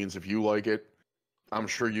all means, if you like it, I'm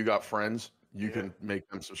sure you got friends. You can make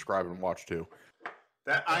them subscribe and watch too.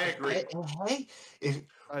 That I agree. Hey,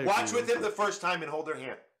 I Watch agree with them the first time and hold their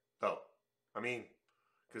hand, though. I mean,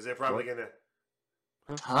 because they're probably gonna.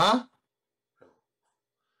 huh?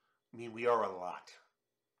 I mean, we are a lot.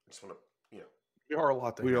 I just want to, We are a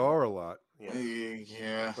lot to We handle. are a lot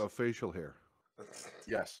Yeah. of facial hair.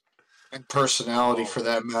 Yes. And personality, for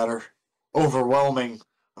that matter. Overwhelming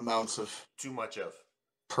amounts of Too much of.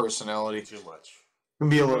 personality. Too much. Can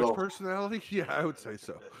be a Much little. personality? Yeah, I would say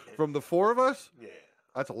so. From the four of us, Yeah.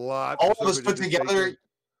 that's a lot. All for of us somebody put to take together. in.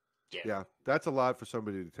 Yeah, that's a lot for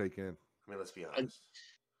somebody to take in. I mean, let's be honest.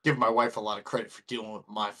 Give my wife a lot of credit for dealing with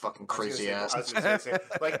my fucking I was crazy gonna ass. say- I was gonna say,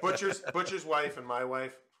 like Butcher's wife and my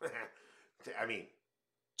wife. I mean,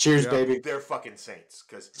 Cheers, Yeah. baby. they're fucking saints,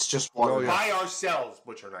 because It's just water. Oh, yeah. by ourselves,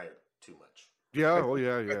 Butcher and I are too much. Yeah, oh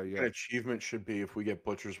yeah, An achievement should be if we get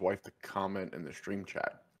Butcher's wife to comment in the stream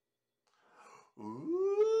chat.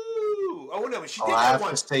 Ooh. Oh no, she Oh, did I that have to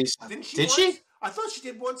once. say something. Didn't she? Did once? she? I thought she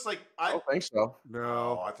did once. Like I don't think so.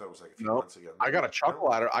 No. I thought it was like a few No. months ago. I got a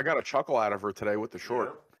chuckle out of her today with the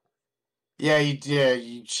short. Yeah,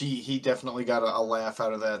 he definitely got a laugh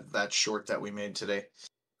out of that short that we made today.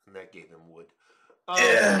 And that gave him wood.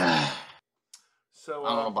 Yeah. So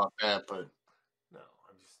I don't know about that, but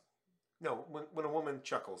no. When a woman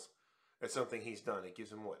chuckles at something he's done, it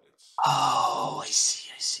gives him wood. It's I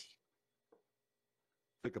see.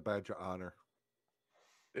 Like a badge of honor.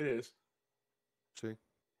 It is. See?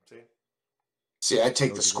 See, I take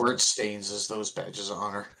the Those are squirt good. stains as those badges of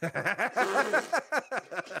honor.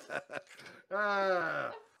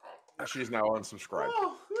 She's now unsubscribed.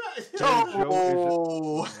 Oh, Joe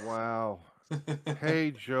Oh, wow.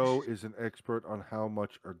 Hey Joe is an expert on how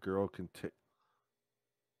much a girl can take.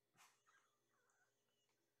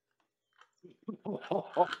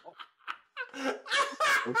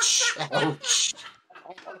 Ouch. Ouch.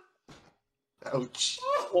 Ouch.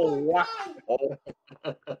 Oh wow!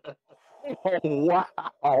 Oh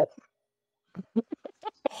wow!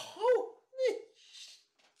 Holy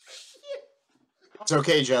shit. It's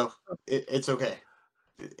okay, Joe. It's okay.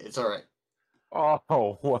 It's all right. Oh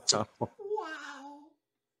wow! Wow.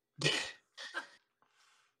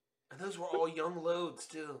 And those were all young loads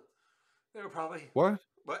too. They were probably What?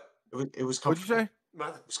 what? It was What'd you comfortable. say?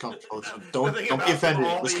 Nothing. It was comfortable. Don't Nothing be about them offended.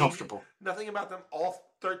 all It was being- comfortable. Nothing about them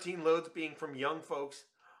all 13 loads being from young folks.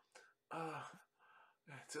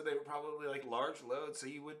 So they were probably like large loads. So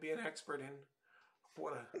you would be an expert in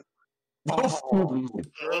what a Oh,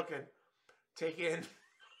 girl can take in.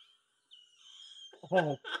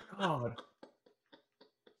 oh God!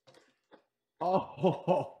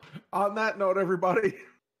 Oh, on that note, everybody.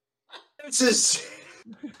 This is.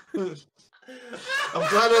 I'm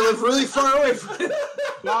glad I live really far away from it.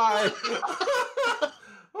 Bye.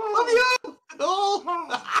 Love you.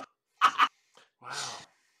 Oh. Wow.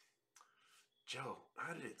 Joe,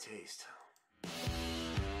 how did it taste?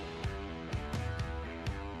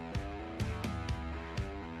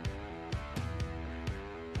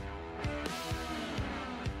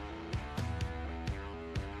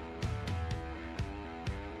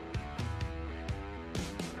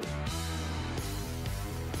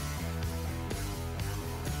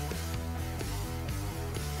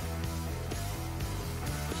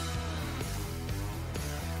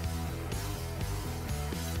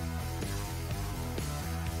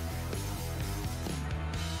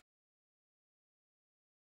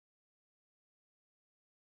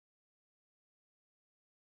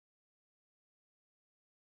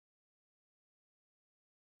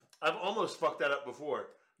 I've almost fucked that up before.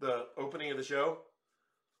 The opening of the show.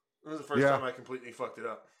 This was the first Yeah. time I completely fucked it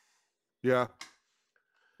up. Yeah.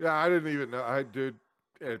 Yeah, I didn't even know. I did.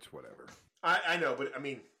 It's whatever. I know, but I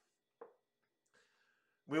mean,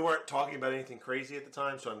 we weren't talking about anything crazy at the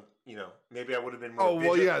time, so I'm, maybe I would have been more. Oh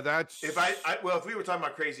well, vigilant. yeah. That's If if we were talking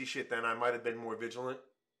about crazy shit, then I might have been more vigilant.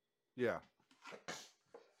 yeah.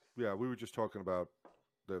 Yeah, we were just talking about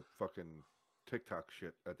the fucking TikTok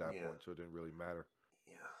shit at that Yeah. point, so it didn't really matter.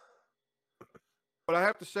 Yeah. But I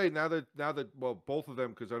have to say, now that well, both of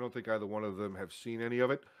them, because I don't think either one of them have seen any of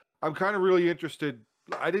it. I'm kind of really interested.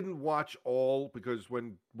 I didn't watch all because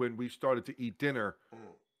when we started to eat dinner,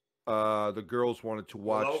 the girls wanted to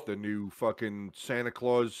watch Hello? the new fucking Santa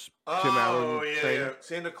Claus Tim Oh Allen yeah, thing. yeah.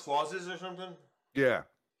 Santa Clauses or something. Yeah.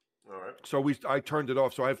 All right. So I turned it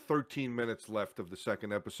off. So I have 13 minutes left of the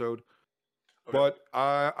second episode. Okay. But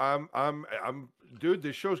I'm dude,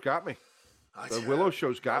 this show's got me. The Willow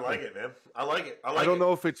show's got I like me. it, man. I like it. I don't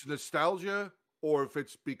know if it's nostalgia or if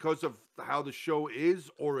it's because of how the show is,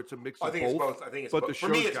 or it's a mix of I think it's both. I think it's but both. the For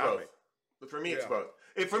me, show's it's got both. me. But for me, it's Yeah.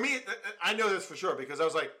 both. For me, I know this for sure because I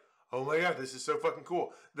was like, "Oh my god, this is so fucking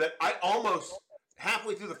cool!" That I almost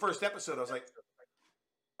halfway through the first episode, I was like,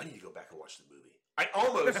 "I need to go back and watch the movie." I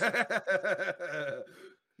almost.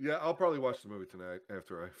 Yeah, I'll probably watch the movie tonight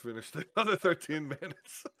after I finish the other 13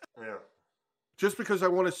 minutes. Yeah. Just because I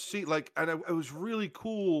want to see, and it was really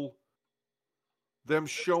cool them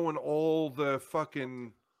showing all the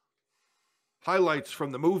fucking highlights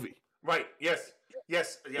from the movie. Right. Yes.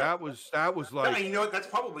 Yes. Yeah. That was like, you know what? That's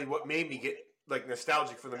probably what made me get like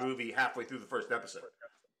nostalgic for the movie halfway through the first episode.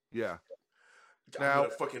 yeah. I'm Now-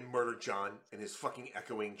 gonna fucking murder John and his fucking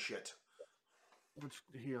echoing shit. Which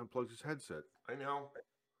he unplugs his headset. I know.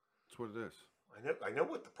 That's what it is. I know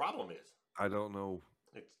what the problem is. I don't know.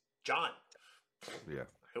 It's John. Yeah. I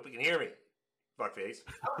hope he can hear me. Fuckface.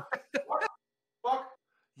 Fuck.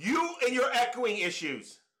 You and your echoing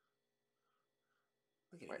issues.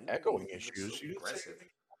 Look at My you. echoing You look issues? so You didn't say aggressive.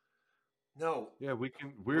 No. Yeah,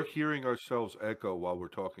 we're hearing ourselves echo while we're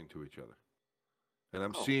talking to each other. And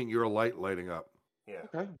I'm Oh. seeing your light lighting up. Yeah.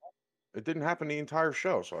 Okay. It didn't happen the entire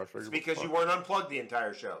show, so I figured. It's because you weren't unplugged the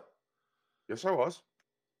entire show. Yes, I was.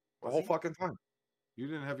 The Was whole he? fucking time. You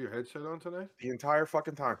didn't have your headset on tonight? The entire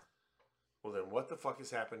fucking time. Well, then what the fuck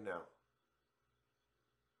has happened now?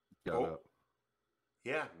 Got Oh. up.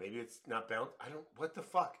 Yeah, maybe it's not bound. I don't. What the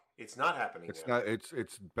fuck? It's not happening. It's now. not.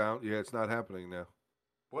 It's bound. Yeah, it's not happening now.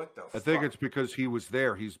 What the? I think fuck? it's because he was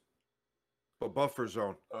there. He's a buffer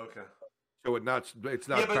zone, Okay. so it's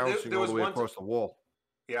not Yeah, but bouncing there all was the way one across the wall.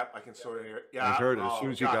 Yeah, I can sort of hear it. Yeah, I heard it as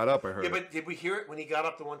soon as he got up. I heard Yeah, it. but did we hear it when he got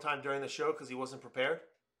up the one time during the show because he wasn't prepared?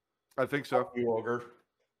 I think so. You ogre.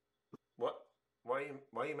 What? Why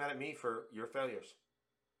are you mad at me for your failures?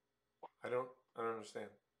 I don't understand.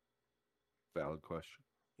 Valid question.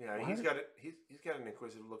 Yeah, Why he's did- got it. He's got an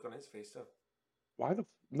inquisitive look on his face too. Why the?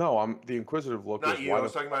 No, I'm the inquisitive look. Not is you. why I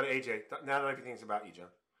was the, talking about AJ. Now everything's about you, John.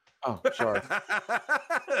 Oh, sorry.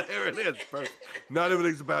 There it is. Perfect. Not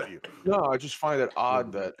everything's about you. No, I just find it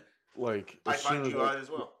odd that like I find you odd as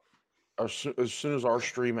well. as soon as our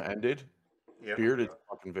stream ended, Yeah. Bearded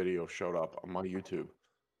fucking video showed up on my YouTube.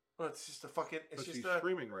 Well, it's just a fucking. It's But just she's a.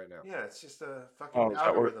 streaming right now. Yeah, it's just a fucking Oh, is that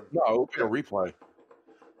what- algorithm. no, it looked like a replay.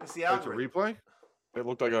 It's the Oh, it's a algorithm. replay? It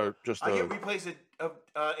looked like I get replays of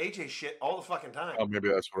AJ shit all the fucking time. Oh, maybe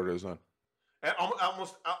that's what it is then. And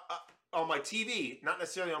almost on my TV, not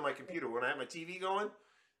necessarily on my computer. When I have my TV going,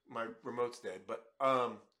 my remote's dead. But I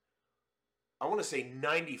want to say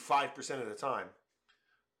 95% of the time,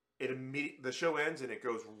 the show ends and it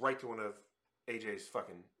goes right to one of AJ's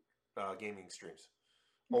fucking gaming streams,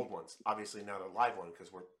 old ones. Obviously not a live one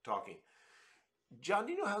because we're talking. John,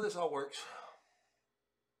 do you know how this all works?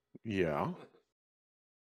 Yeah.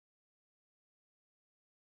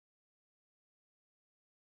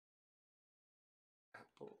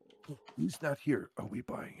 He's not here. Are we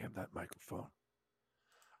buying him that microphone?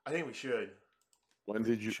 I think we should. When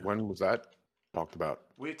was that talked about?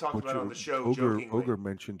 We talked about it on the show Ogre, jokingly. Ogre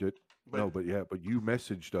mentioned it. But you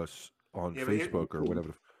messaged us on Yeah, but here- Facebook or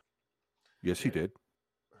whatever. Yes, he did.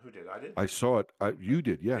 Who did? I did? I saw it. You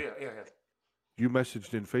did, yeah. Yeah. You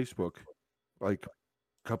messaged in Facebook like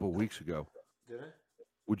a couple of weeks ago. Did I?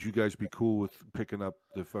 Would you guys be cool with picking up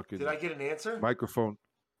the fucking Did I get an answer? microphone?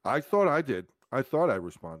 I thought I did. I thought I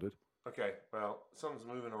responded. Okay, well, something's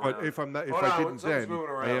moving around. But if I'm not, if Hold I on, didn't something's then, moving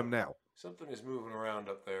I around. am now. Something is moving around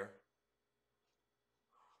up there.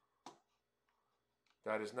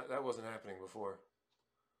 That wasn't happening before.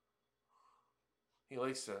 He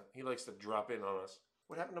likes to drop in on us.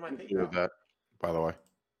 What happened to my Did PayPal? that, by the way.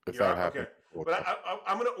 If Yeah, that happened. okay. But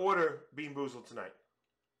I'm going to order Bean Boozled tonight.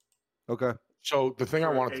 Okay. So the thing I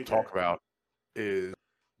For wanted to AJ. talk about is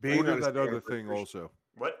being Order it's that other anniversary- thing also.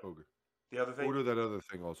 What? Ogre. The other thing? Order that other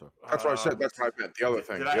thing also. That's what I said. That's what I meant. The other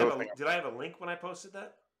thing. Did The I, other have thing. did I have a link when I posted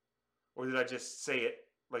that? Or did I just say it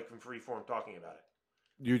like in free form talking about it?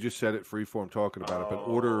 You just said it freeform talking about it, but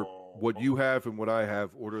order what you have and what I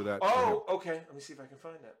have. Order that. for him. Oh, okay. Let me see if I can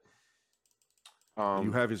find that.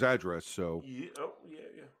 You have his address, so Yeah. Oh, yeah.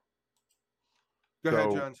 go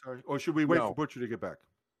ahead, So- John. Sorry. Or should we wait No. for Butcher to get back?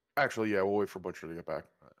 Actually, yeah, we'll wait for Butcher to get back.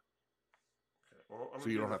 Okay. Well, I'm So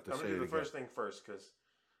gonna you do don't the- have to I'm gonna say do it the again. first thing first because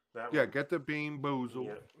that Yeah, one- get the Bean Boozled.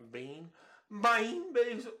 Yeah, Bean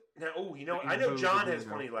Boozled. Now, Bean I know John Boozled, has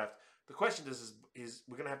plenty left. The question is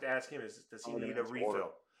we're gonna have to ask him does he Oh, yeah, need a that's order.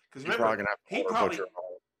 refill? Because He's probably remember, gonna have to he order probably Butcher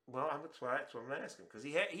well, that's what I'm gonna ask him because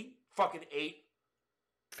he fucking ate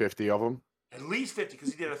 50 of them. at least 50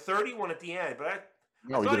 because he did a 31 at the end. But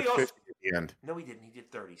No, thought he he did also- 50 at the end. no, he didn't. He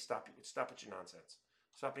did 30. Stop with your nonsense.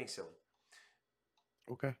 Stop being silly.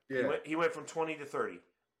 Okay. Yeah. He went from 20 to 30.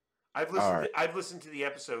 I've listened to the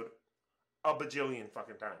episode a bajillion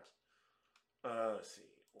fucking times. Let's see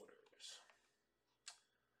orders.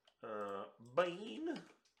 Bean.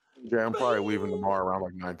 Yeah, I'm probably leaving tomorrow around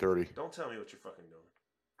like 9:30. Don't tell me what you're fucking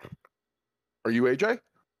doing. Are you AJ?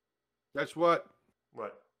 Guess what?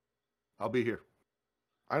 What? I'll be here.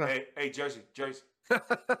 I know. Hey, Jersey.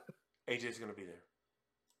 AJ's gonna be there.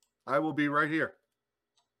 I will be right here.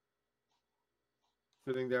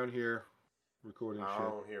 Sitting down here, recording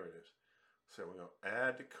Oh, here it is. So we're gonna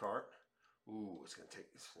add to cart. Ooh, it's gonna take.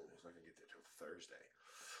 It's not gonna get there till Thursday.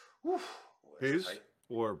 Whew. Ooh, that's His tight.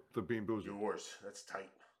 or the Bean Boozled? Yours. That's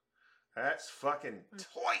tight. That's fucking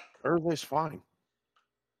tight. Thursday's fine.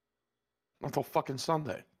 Not till fucking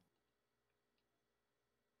Sunday.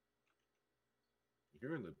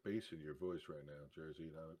 Hearing the bass in your voice right now,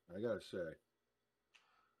 Jersey. I gotta say,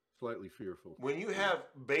 slightly fearful. When you have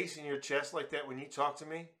bass in your chest like that, when you talk to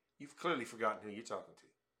me, you've clearly forgotten who you're talking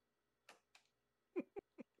to.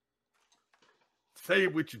 Say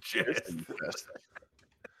it with your chest.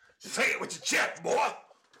 Say it with your chest, boy.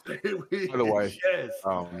 Say it with By the your way, chest.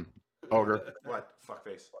 Ogre, What?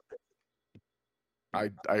 Fuckface. I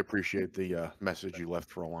appreciate the message you left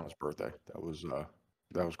for Alana's birthday. That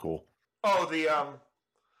was cool. Oh,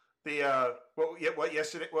 what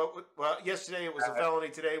yesterday? Well, yesterday it was a felony.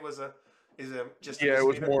 Today is a just. a Yeah, it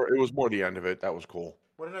was misdemeanor? more. It was more the end of it. That was cool.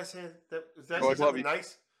 What did I say? Did I Oh, say I love something you.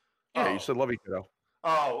 nice? Yeah, Oh. you said love you, kiddo.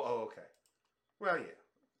 Oh, okay. Well, yeah.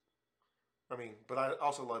 I mean, but I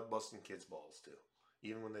also love busting kids' balls too,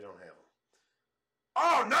 even when they don't have them.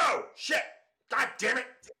 Oh no! Shit! God damn it!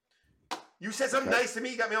 You said something Okay. nice to me.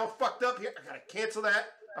 You got me all fucked up here. I gotta cancel that.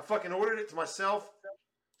 I fucking ordered it to myself.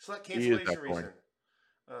 Select He is cancellation that boy. reason.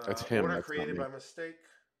 That's him, Order that's not created me. by mistake.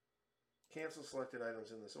 Cancel selected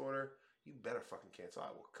items in this order. You better fucking cancel. I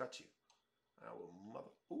will cut you. I will mother.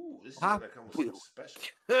 Ooh, this is I gonna come with something special.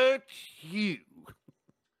 Touch you.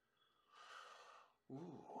 Ooh.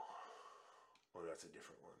 Oh, that's a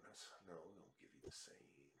different one. No, we don't give you the same.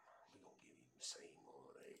 We gonna give you the same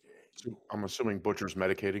one, AJ. I'm assuming Butcher's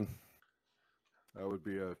medicating. That would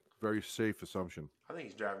be a very safe assumption. I think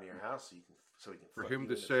he's driving to your house so he can. For fuck him you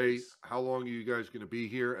to in the say, face. how long are you guys going to be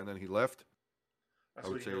here? And then he left. That's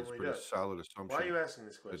I would what he say it's a normally pretty does. solid assumption. Why are you asking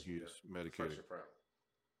this that question? he's Jeff? medicated. What's your problem?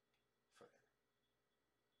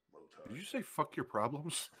 Fucking Did you say fuck your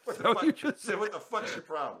problems? What Is the that what fuck? you just said? What the fuck's your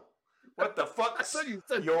problem? What the fuck's I thought you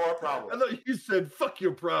said your I problem? thought you said fuck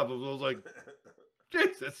your problems. I was like,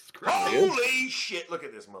 Jesus Christ. Holy shit! Look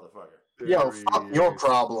at this motherfucker. Yo, There he fuck your is.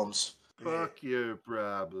 problems. Fuck your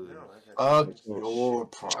problems. No, Fuck shit. your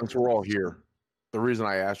Since problems. we're all here, the reason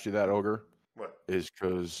I asked you that, Ogre, What? is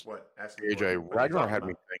because What? Ask me. AJ what are you Ragnar talking had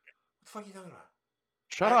me about? thinking. What the fuck are you talking about?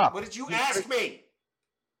 Shut up. What did you ask me?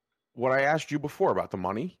 What I asked you before about the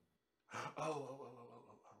money, Oh.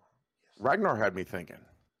 Yes. Ragnar had me thinking.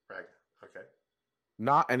 Ragnar. Okay.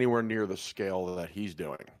 Not anywhere near the scale that he's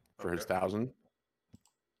doing for his Okay. 1,000.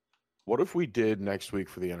 What if we did next week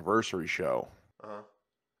for the anniversary show Uh-huh.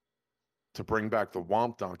 to bring back the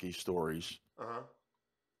Womp Donkey stories? Uh-huh.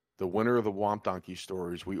 The winner of the Womp Donkey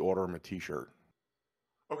stories, we order him a T-shirt.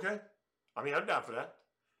 Okay. I mean, I'm down for that.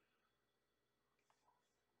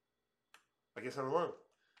 I guess I'm alone.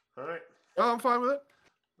 All right. Oh, I'm fine with it.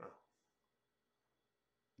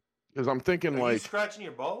 Because I'm thinking Are you like, scratching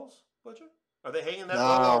your balls, Butcher? Are they hanging that No,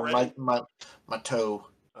 long already? my toe.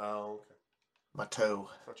 Oh, okay. My toe.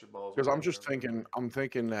 I thought your balls. because were I'm just hanging thinking, I'm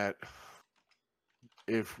thinking that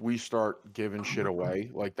if we start giving shit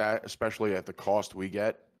away like that, especially at the cost we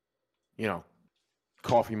get, you know,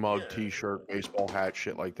 coffee mug, Yeah. T-shirt, baseball hat,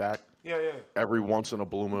 shit like that, Yeah. every once in a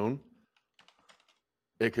blue moon,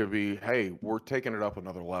 it could be, hey, we're taking it up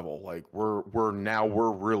another level. Like we're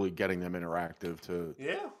really getting them interactive to.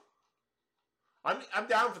 Yeah. I'm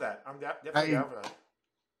down for that. I'm definitely down for that.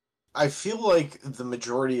 I feel like the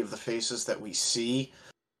majority of the faces that we see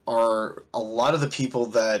are a lot of the people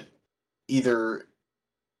that either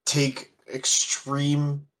take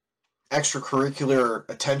extreme extracurricular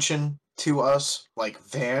attention to us, like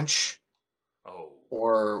Vanch, Oh.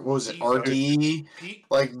 or what was it, He's a- RD? Pete,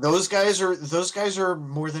 Like those guys are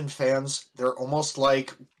more than fans. They're almost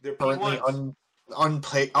like they're currently P1s.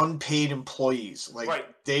 unpaid employees. Like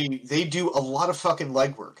Right. they do a lot of fucking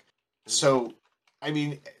legwork. So, I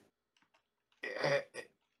mean,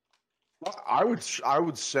 I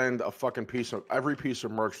would send a fucking every piece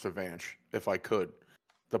of merch to Vanch if I could.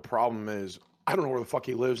 The problem is I don't know where the fuck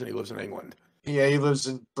he lives, and he lives in England. yeah, he lives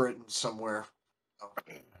in Britain somewhere.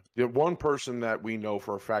 The one person that we know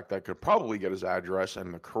for a fact that could probably get his address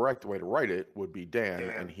and the correct way to write it would be Dan.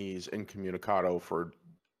 And he's incommunicado for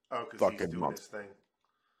Oh, because he's fucking doing month. his thing.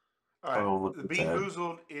 All right. Oh, look The at Bean that.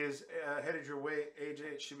 Boozled is headed your way, AJ.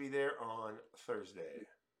 It should be there on Thursday.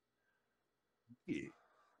 Yeah.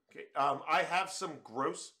 Okay. I have some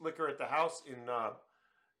gross liquor at the house in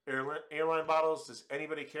airline bottles. Does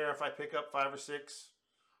anybody care if I pick up 5 or 6,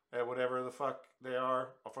 whatever the fuck they are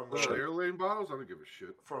from the Air lane bottles? I don't give a shit.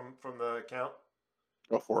 from the account?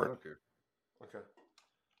 Go for it. Okay. Okay.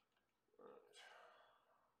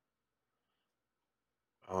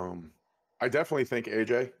 I definitely think AJ,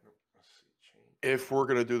 Let's see. Change. if we're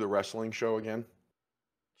gonna do the wrestling show again,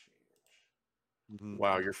 Change.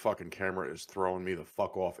 wow, your fucking camera is throwing me the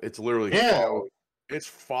fuck off. It's literally it's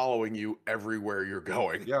following you everywhere you're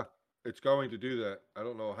going. Yeah, it's going to do that. I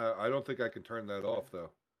don't know how. I don't think I can turn that off though.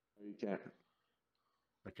 You can't.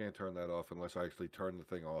 I can't turn that off unless I actually turn the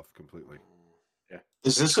thing off completely.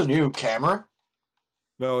 Is this a new camera?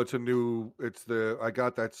 No, it's a new. It's the. I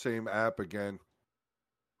got that same app again.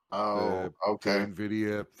 Oh, The okay.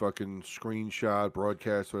 NVIDIA fucking screenshot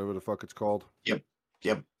broadcast, whatever the fuck it's called. Yep.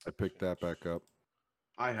 I picked that back up.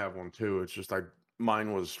 I have one too. It's just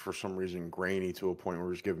mine was for some reason grainy to a point where it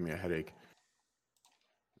was giving me a headache.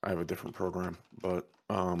 I have a different program, but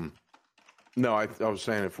no, I was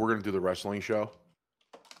saying if we're gonna do the wrestling show,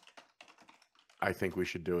 I think we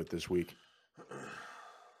should do it this week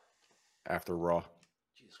after Raw.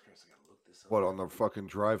 Jesus Christ, I gotta look this up. What, on the fucking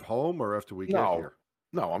drive home or after we get No. here?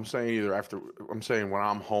 No, I'm saying either after. I'm saying when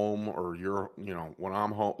I'm home or when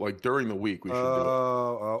I'm home, like during the week, we should do it.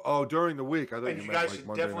 Oh, during the week. I thought And you you meant guys like should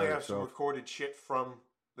Monday definitely night have some itself. recorded shit from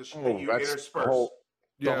the show Oh, you that's intersperse. the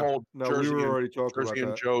whole No, Jersey we were and, already talking Jersey about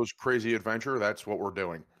and that. Joe's crazy adventure. That's what we're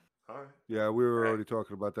doing. All right, Yeah, we were Right. already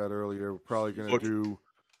talking about that earlier. We're probably gonna Look- do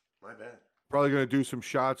my bad. some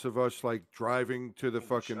shots of us like driving to the Taking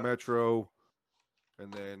fucking shots. metro,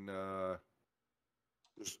 and then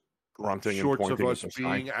grunting and shorts pointing of us at the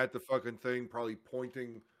being sign. at the fucking thing, probably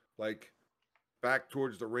pointing like back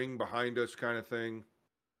towards the ring behind us, kind of thing.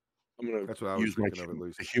 I'm gonna That's what I was use my thinking of, at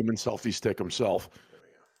least. the human selfie stick himself. There we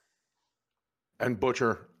go. And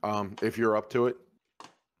Butcher, if you're up to it,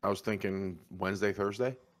 I was thinking Wednesday,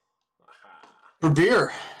 Thursday. For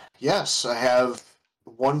beer, yes, I have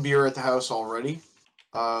one beer at the house already.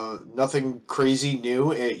 Nothing crazy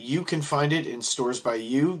new. You can find it in Stores by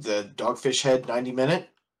You, the Dogfish Head 90 minute.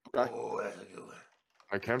 Okay. Oh, that's a good one.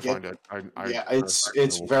 I can Yeah. find it. Yeah,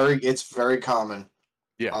 it's very common.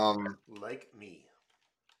 Yeah. Like me.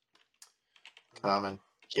 Common.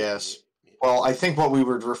 Yes. Well, I think what we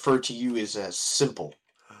would refer to you is as simple.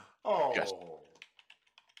 Oh. Yes.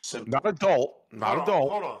 Simple. Not adult. Not adult.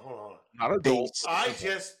 Hold on. Not adult.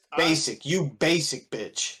 Basic. You basic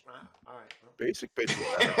bitch. All right. Basic bitch is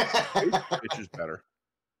better. Basic bitch is better.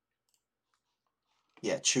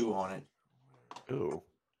 Yeah, chew on it. Ooh.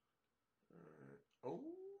 Oh,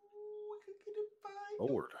 we could get it by.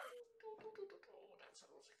 Lord. That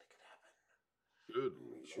sounds like that could happen. Good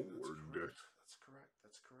Make sure Lord.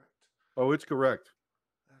 That's correct. Oh, it's correct.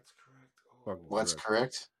 That's correct. Oh. Fucking What's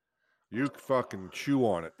correct? You fucking chew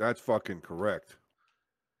on it. That's fucking correct.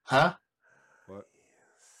 Huh? What?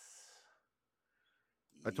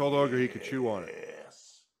 I told Ogre he could chew on it.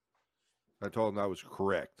 Yes. I told him that was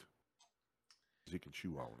correct. He can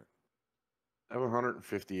chew on it. I have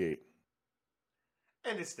 158.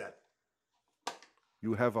 And it's done.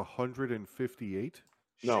 You have 158?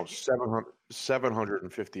 No,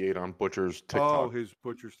 758 on Butcher's TikTok. Oh, his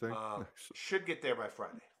butcher's thing. Should get there by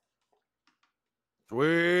Friday.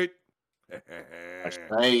 Sweet.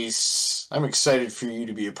 Nice. I'm excited for you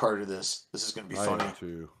to be a part of this. This is going to be funny. I am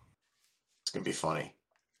too. It's going to be funny.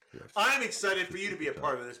 Yes. I'm excited for you to be a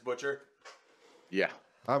part of this, Butcher. Yeah.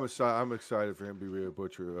 I'm excited for him to be a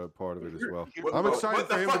butcher, part of it as well. What- I'm excited what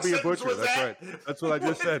for the him to fuck be a sentence butcher. was That's that? right. That's what I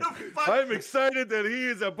just said. What the fuck? I'm excited that he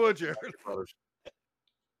is a butcher.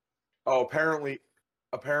 Oh, apparently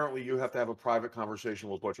you have to have a private conversation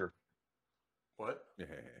with Butcher. What?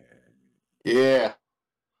 Yeah.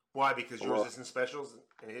 Why? Because yours isn't specials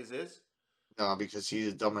and his is? No, because he's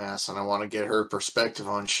a dumbass and I want to get her perspective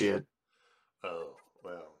on shit. Oh,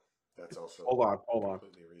 well, that's also Hold on.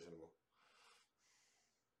 completely reasonable.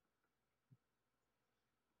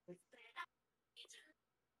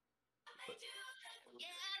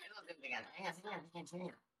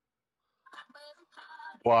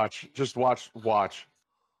 Watch. Just watch.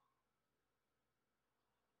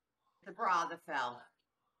 The bra that fell.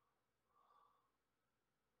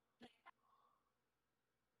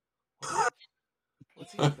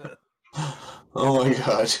 What's he? Oh my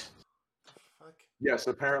god. Fuck. Yes,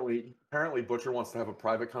 apparently Butcher wants to have a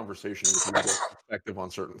private conversation with you to get perspective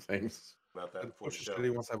on certain things. About that before the Butcher show. said he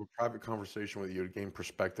wants to have a private conversation with you to gain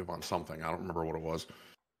perspective on something. I don't remember what it was.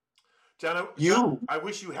 John, I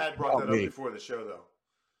wish you had brought that up before the show, though.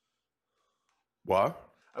 What?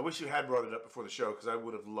 I wish you had brought it up before the show because I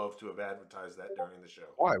would have loved to have advertised that during the show.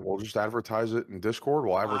 Why? We'll just advertise it in Discord.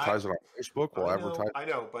 We'll advertise it on Facebook. We'll advertise. I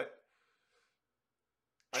know, but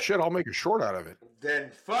Shit, I'll make a short out of it. then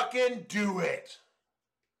fucking do it.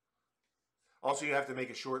 Also, you have to make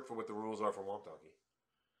a short for what the rules are for Womp Donkey.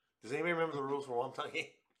 Does anybody remember the rules for Womp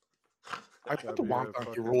Donkey? I put the Womp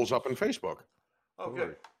Donkey rules up on Facebook. Oh,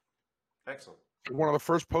 good. Excellent. One of the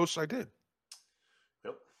first posts I did.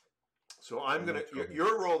 Yep. So I'm going to,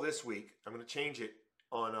 your role this week, I'm going to change it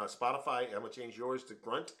on Spotify. I'm going to change yours to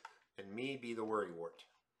Grunt and me be the worrywart.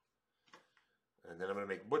 And then I'm going to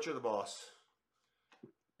make Butcher the boss.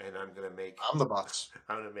 And I'm going to make... I'm the boss.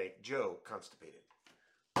 I'm going to make Joe constipated.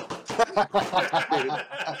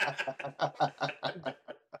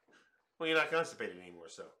 Well, you're not constipated anymore,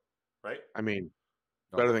 so, right? I mean,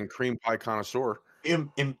 better than cream pie connoisseur.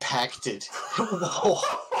 Impacted. Oh,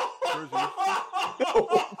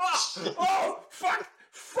 fuck!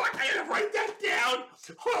 Fuck! I gotta write that down.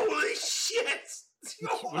 Holy shit!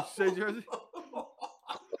 What's you say, Jersey?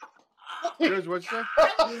 Jersey, what'd you say? Oh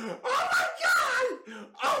my god!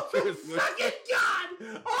 Oh my fucking god!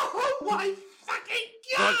 Oh my fucking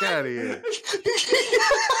god! Fuck out of here!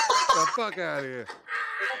 The fuck out of here!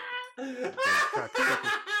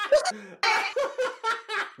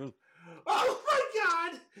 Oh my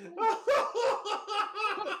god!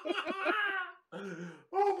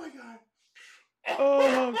 Oh my god!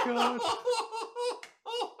 Oh god!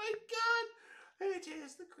 Oh my god! It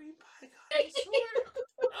is the cream pie god. I swear!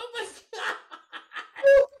 Oh my god!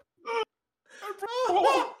 I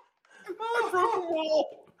broke the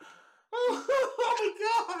wall! Oh my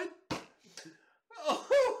god!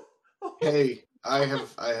 Oh. Hey, I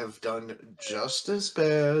have done just as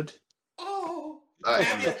bad. Oh.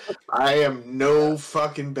 I am no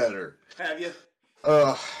fucking better. Have you?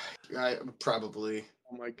 I probably.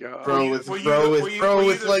 Oh my god. Bro, Were with you I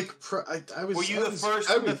was. Were you the first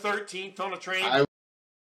and the 13th on a train?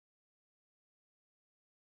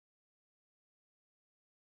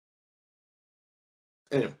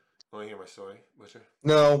 Anyway. Want to hear my story, Butcher?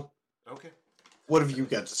 No. Okay. What have you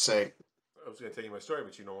got to say? I was going to tell you my story,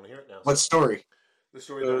 but you don't want to hear it now. What story? The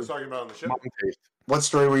story that I was talking about on the show. Mom taste. What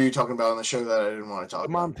story were you talking about on the show that I didn't want to talk The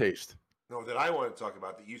about? mom taste. No, that I wanted to talk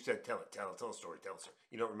about that you said, tell a story.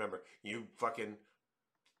 You don't remember. You fucking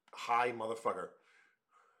high motherfucker.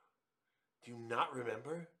 Do you not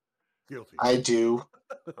remember? Guilty. I do.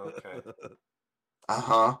 Okay.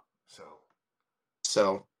 Uh-huh.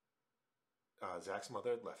 So. Zach's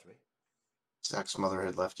mother had left me. Zach's mother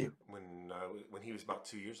had left you. When he was about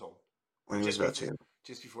 2 years old. When he was about 2.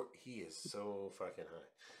 Just before. He is so fucking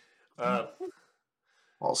high.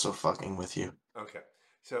 Also fucking with you. Okay.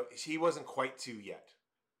 So she wasn't quite 2 yet.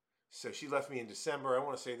 So she left me in December. I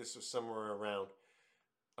want to say this was somewhere around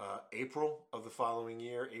April of the following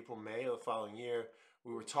year, May of the following year.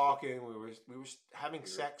 We were talking. We were having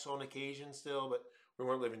sex on occasion still, but we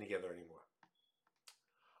weren't living together anymore.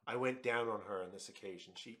 I went down on her on this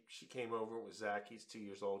occasion. She came over with Zach. He's 2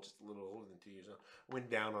 years old, just a little older than 2 years old. I went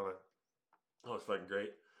down on her. Oh, it was fucking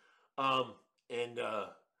great. And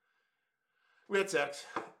we had sex.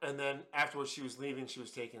 And then afterwards, she was leaving. She was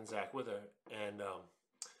taking Zach with her. And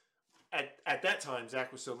at that time,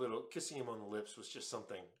 Zach was so little, kissing him on the lips was just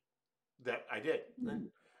something that I did.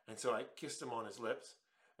 And so I kissed him on his lips.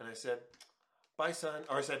 And I said, bye, son.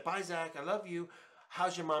 Or I said, bye, Zach. I love you.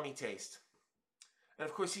 How's your mommy taste? And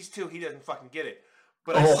of course, he's 2. He doesn't fucking get it.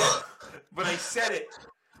 But I said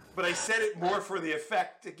it more for the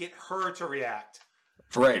effect to get her to react.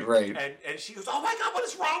 Right. And she goes, "Oh my God, what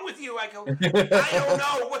is wrong with you?" I go, "I don't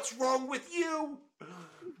know what's wrong with you."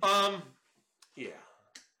 Yeah.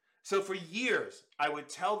 So for years, I would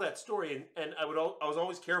tell that story, and I was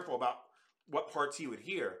always careful about what parts he would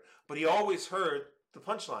hear, but he always heard the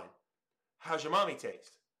punchline. How's your mommy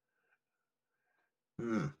taste?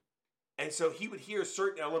 And so he would hear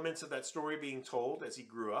certain elements of that story being told as he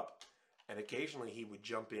grew up, and occasionally he would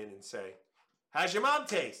jump in and say, "How's your mom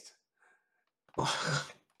taste?"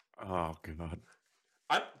 Oh God!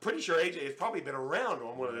 I'm pretty sure AJ has probably been around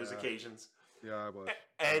on one of those occasions. Yeah, I was.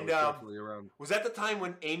 And I was definitely around. Was that the time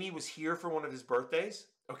when Amy was here for one of his birthdays?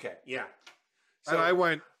 Okay, yeah. So, And I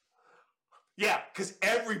went. Yeah, because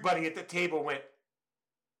everybody at the table went,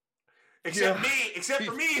 except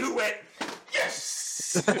for me, who went,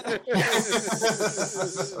 yes,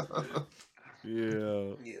 yes.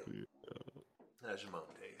 Yeah. How's your mom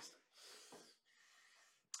taste?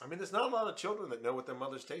 I mean, there's not a lot of children that know what their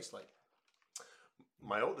mothers taste like.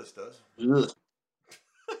 My oldest does.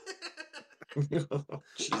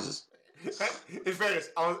 Jesus. In fairness,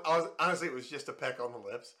 I was honestly, it was just a peck on the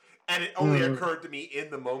lips, and it only occurred to me in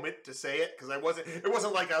the moment to say it because it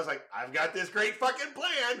wasn't like I was like, I've got this great fucking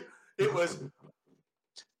plan. It was,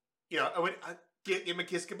 I would give him a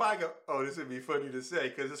kiss goodbye. Go, oh, this would be funny to say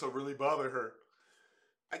because this will really bother her.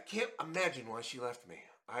 I can't imagine why she left me.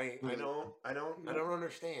 I don't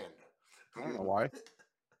understand. I don't know why.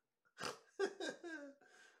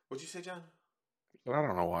 What'd you say, John? I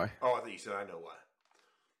don't know why. Oh, I thought you said I know why.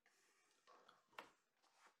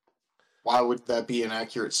 Why would that be an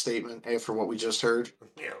accurate statement after what we just heard?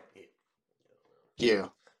 Yeah.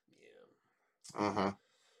 Uh-huh.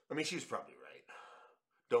 I mean, she was probably right.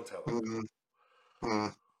 Don't tell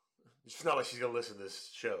her. It's not like she's going to listen to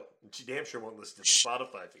this show. She damn sure won't listen to the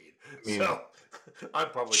Spotify feed. Yeah. So, I'm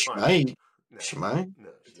probably fine. She might.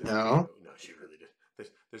 No, she really did.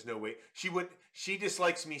 There's no way. She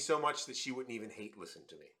dislikes me so much that she wouldn't even hate listen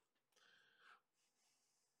to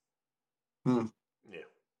me. Yeah.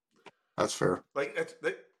 That's fair. Like,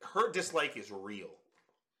 her dislike is real.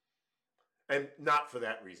 And not for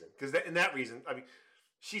that reason. Because in that reason, I mean,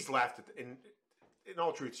 she's laughed at, in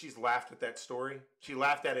all truth, she's laughed at that story. She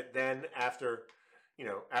laughed at it then after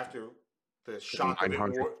the shock of it.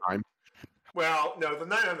 Time. Well, no, the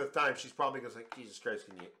 900th time, she's probably goes like, Jesus Christ,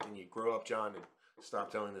 can you grow up, John, and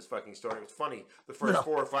stop telling this fucking story? It was funny the first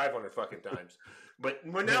 400 or 500 fucking times. But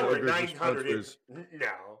now we're at 900.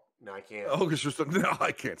 No, I can't. Oh, no,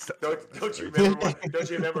 I can't stop. Don't you remember? Don't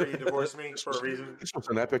you remember he divorced me for a reason? This was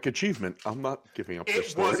an epic achievement. I'm not giving up. This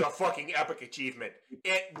story. It was a fucking epic achievement.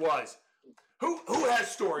 It was. Who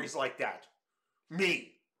has stories like that?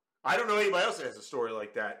 Me. I don't know anybody else that has a story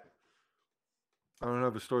like that. I don't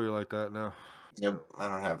have a story like that, no. Yep, I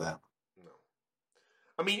don't have that. No.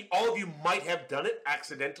 I mean, all of you might have done it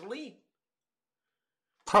accidentally.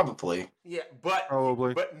 Probably. Yeah, but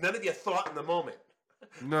Probably. But none of you thought in the moment.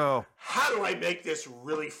 No. How do I make this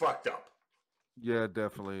really fucked up? Yeah,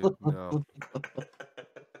 definitely. No.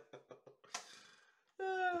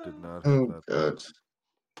 Did not have Oh, that. good.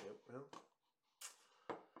 Yep, well.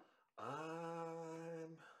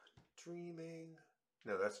 I'm dreaming.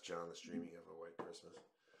 No, that's John that's dreaming of a white Christmas.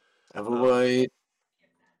 Have a white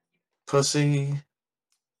pussy,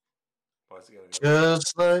 Why is it gonna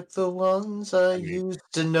just like the ones I mean- used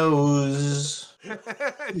to nose.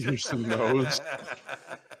 Use the nose.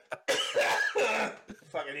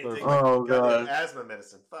 Fuck, I need to take Oh, my goddamn God. asthma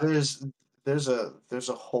medicine. Fuck. There's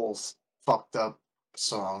a whole fucked up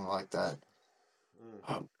song like that. Mm.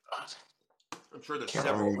 Oh God, I'm sure there's can't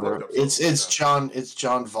several remember. fucked up songs like that. It's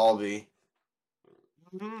John Volby.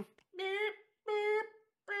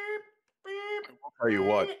 I'll tell you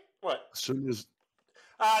what. What? As soon as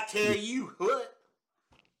I tell you what.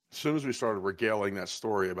 we started regaling that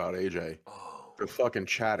story about AJ, Oh. the fucking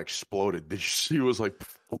chat exploded. Did you see? It was like,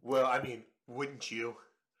 Well, I mean, wouldn't you?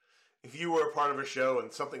 If you were a part of a show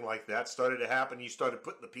and something like that started to happen, you started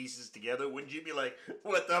putting the pieces together, wouldn't you be like,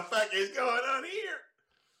 what the fuck is going on here?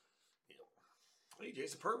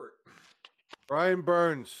 AJ's a pervert. Brian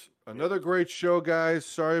Burns, another great show, guys.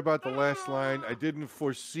 Sorry about the last line. I didn't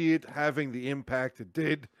foresee it having the impact it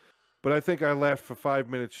did, but I think I laughed for 5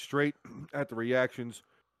 minutes straight at the reactions.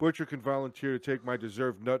 Butcher can volunteer to take my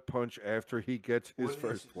deserved nut punch after he gets his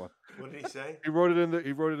first one. What did he say? He wrote it in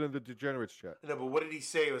the Degenerates chat. No, but what did he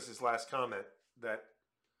say was his last comment? That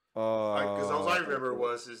Because all I remember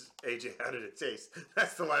was AJ, how did it taste?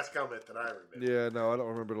 That's the last comment that I remember. Yeah, no, I don't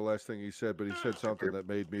remember the last thing he said, but he said something that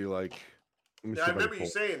made me like. Yeah, I remember you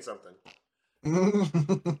saying something.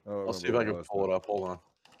 I'll see if I can pull it up. Hold on.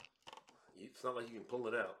 It's not like you can pull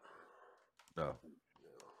it out. No.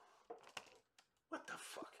 What the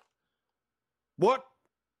fuck? What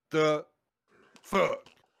the fuck?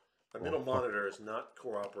 The middle monitor is not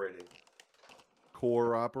cooperating.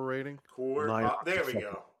 Core operating? There we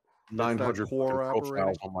go. 900 core profiles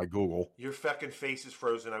operating? on my Google. Your fucking face is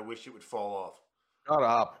frozen. I wish it would fall off. Shut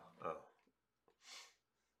up. Oh.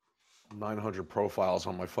 900 profiles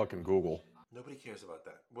on my fucking Google. Nobody cares about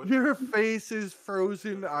that. What? Your face is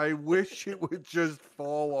frozen. I wish it would just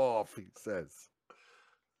fall off, he says.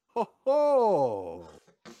 Ho ho!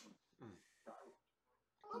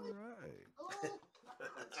 All right.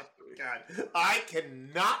 God, I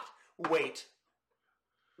cannot wait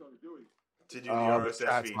to do the The RSS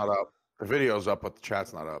chat's feed. not up. The video's up, but the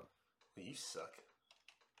chat's not up. You suck.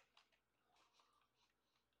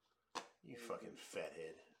 You fucking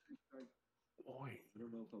fathead. Boy.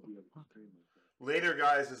 Later,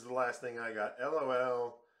 guys, is the last thing I got.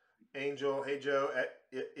 LOL. Angel, hey Joe,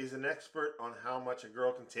 is an expert on how much a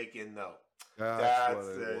girl can take in, though. That's what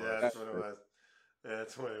it was.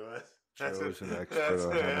 That's what it was. Joe's an expert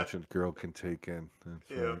on how much a girl can take in.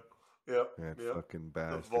 That's right. Yep. That fucking The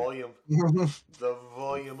bastard. volume. The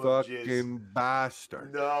volume of jizz. Fucking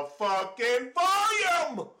bastard. The fucking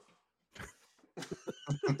volume!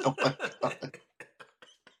 Oh my God.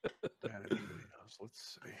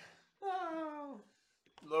 Let's see. Oh,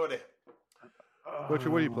 Lordy. Butcher,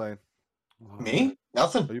 what are you playing? Me?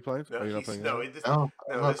 Nothing. Are you playing? No, Are you not he's, playing? no, anything? this, No,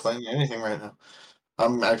 I'm no, not this, playing anything right now.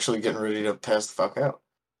 I'm actually getting ready to pass the fuck out.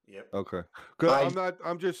 Yep. Okay. 'Cause I- I'm not.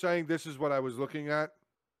 I'm just saying this is what I was looking at.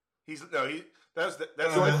 That's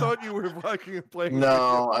So I thought you were fucking playing.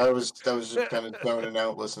 No, I was just kind of zoning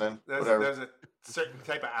out, listening. Whatever. there's a certain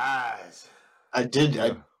type of eyes. I did.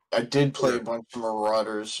 Yeah. I did play a bunch of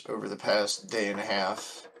Marauders over the past day and a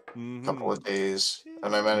half, Mhm. couple of days,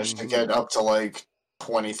 and I managed to Mhm. get up to like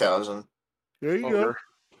 20,000. There you go.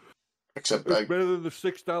 Except It's better than the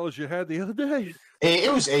 $6 you had the other day.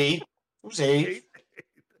 it was 8. It was 8.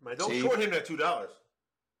 Man, don't See? short him that $2,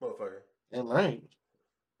 motherfucker. Yeah, right.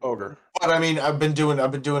 Ogre. But I mean, I've been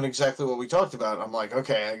doing exactly what we talked about. I'm like,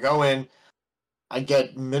 okay, I go in, I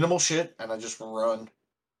get minimal shit, and I just run.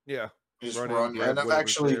 Yeah. Just Run run. in, grab And I've whatever's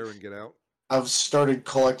actually there and get out. I've started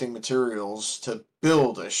collecting materials to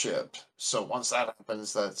build a ship. So once that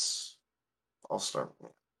happens, I'll start.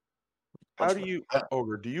 How do you,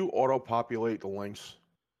 Ogre, do you auto-populate the links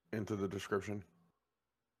into the description?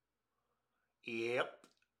 Yep.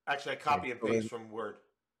 Actually, I copy and paste from Word.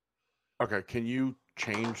 Okay, can you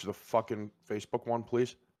change the fucking Facebook one,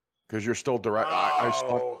 please? Because you're still direct. I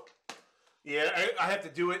saw. Oh. Yeah, I have to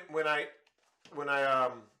do it when I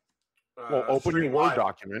Well, open your stream Word live.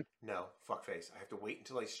 document. No, fuckface. I have to wait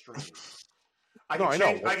until I stream. I know.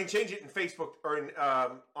 I can change it in Facebook or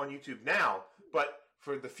on YouTube now, but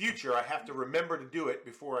for the future, I have to remember to do it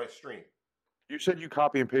before I stream. You said you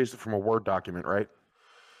copy and paste it from a Word document, right?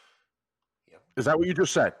 Yeah. Is that what you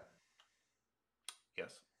just said?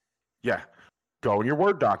 Yes. Yeah. go in your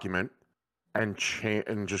Word document and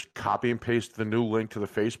just copy and paste the new link to the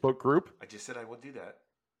Facebook group. I just said I would do that.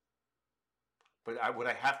 But what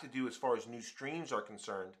I have to do as far as new streams are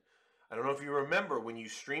concerned, I don't know if you remember when you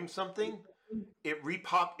stream something, it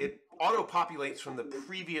auto-populates from the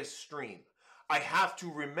previous stream. I have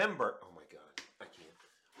to remember. Oh my god, I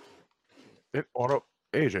can't.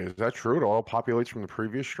 AJ, is that true? It auto-populates from the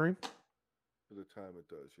previous stream? For the time it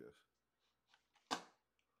does, yes.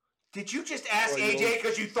 Did you just ask AJ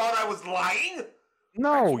because you thought I was lying?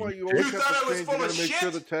 No, you thought I was full of make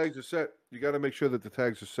sure shit? the tags are set. You got to make sure that the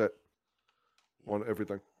tags are set on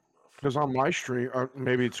everything. Because on my stream,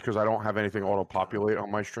 maybe it's because I don't have anything auto-populate on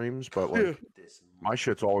my streams, but like my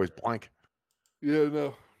shit's always blank. Yeah,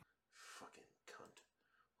 no. Fucking cunt.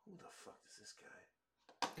 Who the fuck is this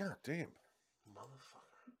guy? God damn.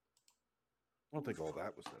 Motherfucker. I don't think all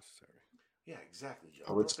that was necessary. Yeah, exactly, Joe.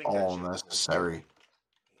 Oh, it's all necessary.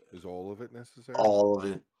 Is all of it necessary? All of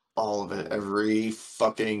it. All of it. Every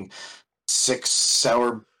fucking 6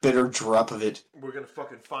 sour bitter drop of it. We're gonna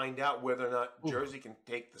fucking find out whether or not Jersey can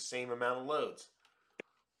take the same amount of loads.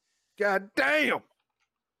 God damn.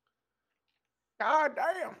 God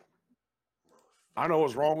damn. I know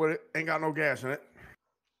what's wrong with it. Ain't got no gas in it.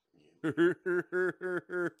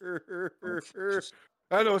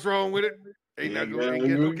 I know what's wrong with it. Ain't got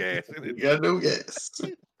no gas in it. You got no gas.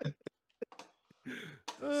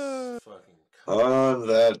 Fucking On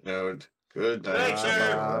that note, good night. Thanks,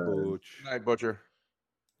 sir. Bye, Butch. Night, Butcher.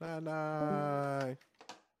 Night.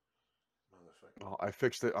 motherfucker. Well, I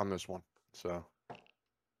fixed it on this one, so.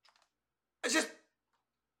 It's just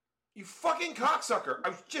you fucking cocksucker. I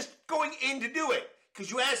was just going in to do it because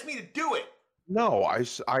you asked me to do it. No,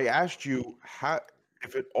 I asked you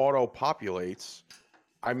if it auto-populates.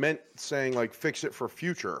 I meant saying, like, fix it for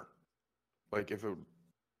future. Like, if it...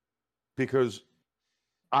 Because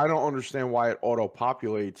I don't understand why it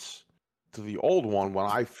auto-populates to the old one when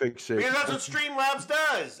I fix it. Because that's what Streamlabs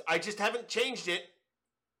does. I just haven't changed it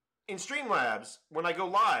in Streamlabs when I go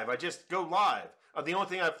live. I just go live. The only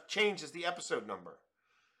thing I've changed is the episode number.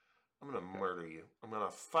 I'm gonna murder you. I'm gonna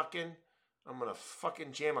fucking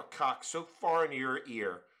jam a cock so far into your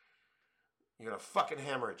ear. You're gonna fucking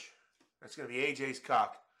hemorrhage. That's gonna be AJ's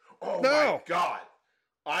cock. Oh No. my god.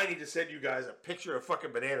 I need to send you guys a picture of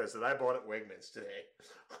fucking bananas that I bought at Wegmans today.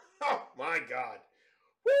 Oh my god.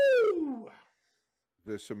 Woo!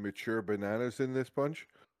 There's some mature bananas in this bunch.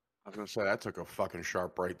 I was going to say, that took a fucking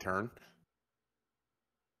sharp right turn.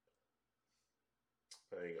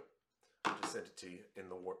 There you go. I just sent it to you in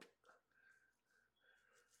the warp.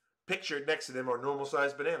 Pictured next to them are normal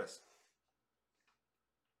sized bananas.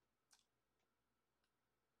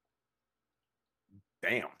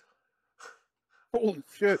 Damn. Holy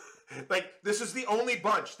shit. Like, this is the only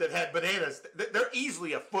bunch that had bananas. They're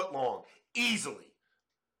easily a foot long. Easily.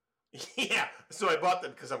 Yeah, so I bought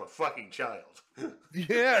them because I'm a fucking child.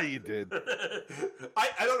 Yeah, you did. I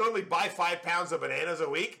don't normally buy 5 pounds of bananas a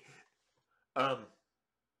week. I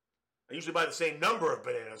usually buy the same number of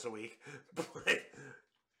bananas a week. But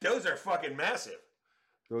those are fucking massive.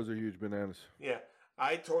 Those are huge bananas. Yeah.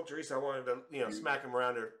 I told Teresa I wanted to, smack them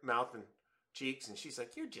around her mouth and cheeks, and she's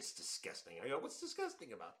like, "You're just disgusting." I go, "What's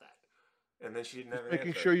disgusting about that?" And then she didn't have an Making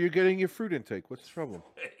answer. sure you're getting your fruit intake. What's the problem?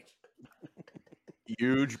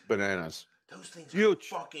 Huge bananas. Those things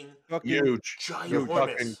Huge. are fucking Huge. ginormous.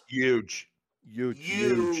 Fucking huge. Huge.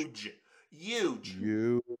 Huge.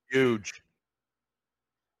 Huge.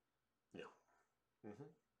 Yeah. Mm-hmm.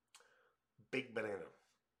 Big banana.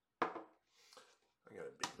 I got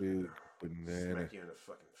a Big banana. Smack you in the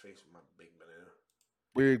fucking face with my big banana.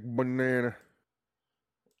 Big banana.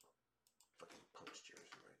 Fucking punch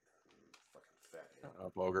Jersey right now. Fucking fat head.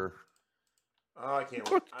 Up, ogre. Oh, I can't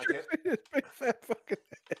wait. What's I can't. his big fat fucking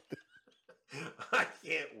head? I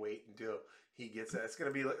can't wait until he gets that. It's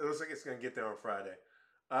gonna be. It looks like it's gonna get there on Friday.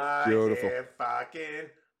 I Beautiful. can't fucking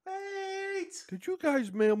wait. Did you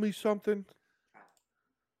guys mail me something?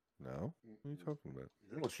 No. What are you talking about?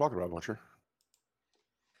 What's talking about, Butcher?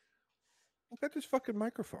 Look at this fucking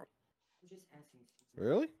microphone. I'm just asking.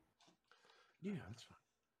 Really? Yeah, that's fine.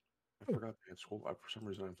 I forgot they had school. For some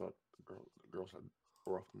reason, I thought the girls had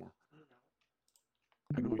off more.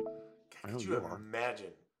 I know. I know Could you you are.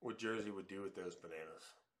 imagine what Jersey would do with those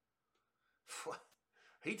bananas?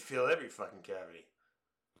 He'd fill every fucking cavity.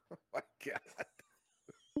 Oh my god.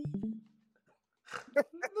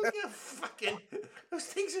 Look at fucking. Those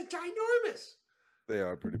things are ginormous. They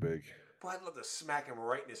are pretty big. Boy, I'd love to smack him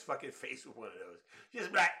right in his fucking face with one of those.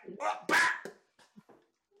 Just like, oh, bap!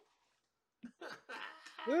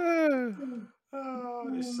 Oh,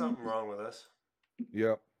 there's something wrong with us.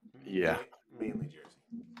 Yep. Yeah. Mainly Jersey.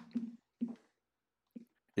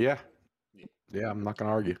 Yeah. I'm not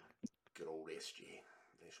gonna argue. Good old SJ.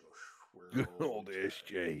 Good old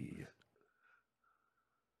SJ.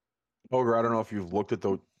 Ogre, I don't know if you've looked at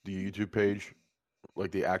the YouTube page,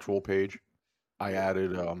 like the actual page. I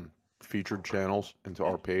added featured channels into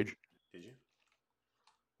our page. Did you?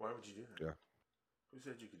 Why would you do that? Yeah. Who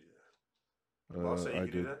said you could do that? The boss said you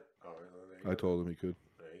could do that? Oh, well, there you go. I told him he could.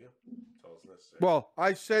 There you go. That's all that's necessary. Well,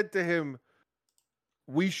 I said to him,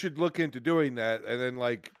 we should look into doing that. And then,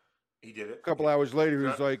 like, he did it. A couple hours later, he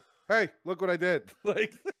was like, hey, look what I did.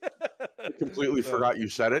 Like, I completely forgot you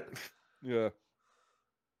said it. Yeah.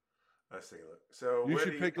 Let's take a look. So You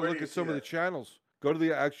should take a look at some of the channels. Go to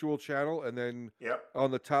the actual channel, and then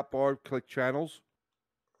on the top bar, click channels.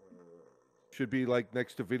 Should be like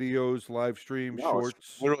next to videos, live stream, shorts.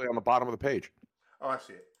 It's literally on the bottom of the page. Oh, I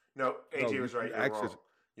see it. No, AJ was right. You're wrong.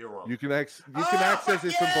 You're wrong. You can access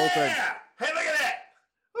it from both ends. Hey, look at that!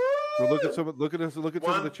 So look at some of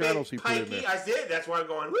the channels he put in there. I did. That's why I'm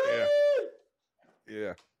going. Woo!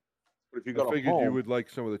 Yeah. But if you I figured you would like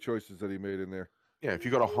some of the choices that he made in there. Yeah, if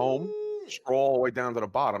you go to home, scroll all the way down to the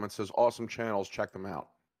bottom. It says awesome channels. Check them out.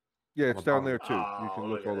 Yeah, it's down there too. You can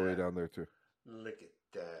look all the way down there too. Look at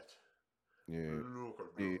that. Yeah. Look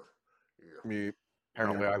at that. Me.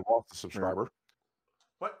 Apparently, I lost a subscriber.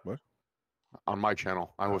 What? On my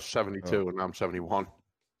channel, I was 72 and now I'm 71.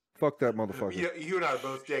 Fuck that motherfucker. You and I are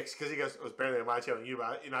both dicks because he goes, it was apparently on my channel. You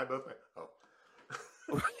and I both went, oh.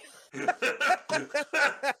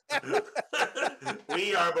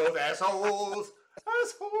 We are both assholes.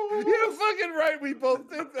 Assholes. You're fucking right. We both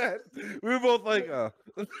did that. We were both like,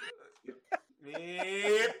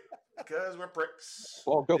 Yep. Because we're pricks.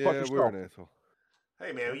 Well, go fuck yourself. We're an asshole.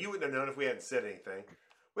 Hey, man, you wouldn't have known if we hadn't said anything.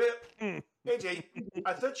 Well, AJ,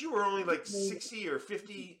 I thought you were only like 60 or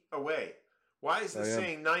 50 away. Why is this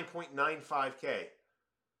saying 9.95K?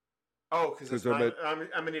 Oh, because I'm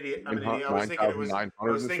an idiot. I'm an idiot. I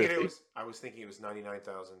was thinking it was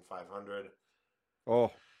 99,500. Oh.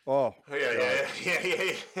 Yeah.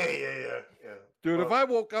 Dude, if I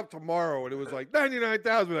woke up tomorrow and it was like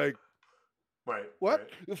 99,000, like, right? What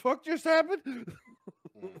the fuck just happened?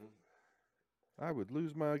 I would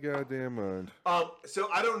lose my goddamn mind. So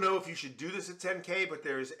I don't know if you should do this at 10K, but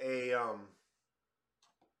there's a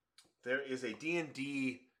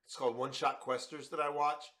D&D. It's called One Shot Questers that I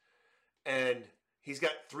watch, and he's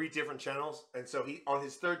got 3 different channels, and so he on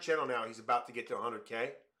his 3rd channel now he's about to get to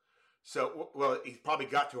 100K. So well, he probably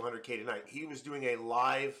got to 100K tonight. He was doing a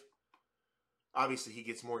live. Obviously, he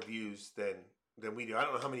gets more views than we do. I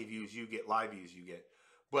don't know how many views you get, live views you get,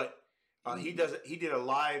 but he did a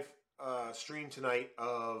live stream tonight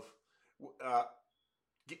of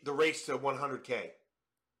the race to 100K,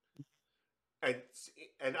 and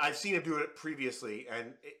I've seen him do it previously,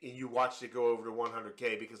 and you watched it go over to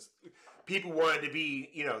 100K because people wanted to be,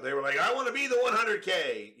 they were like, I want to be the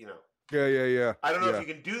 100K, Yeah. I don't know if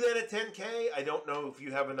you can do that at 10K. I don't know if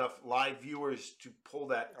you have enough live viewers to pull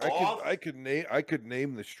that off. I could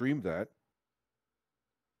name the stream that.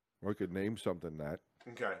 Or I could name something that.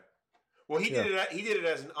 Okay. Well, he did it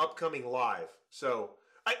as an upcoming live. So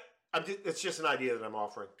it's just an idea that I'm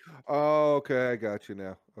offering. Oh, okay. I got you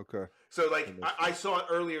now. Okay. So I saw it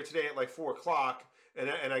earlier today at like 4:00,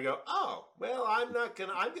 and I go, oh well, I'm gonna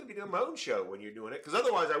be doing my own show when you're doing it, because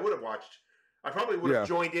otherwise I would have watched. I probably would have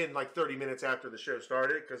joined in like 30 minutes after the show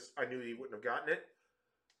started because I knew he wouldn't have gotten it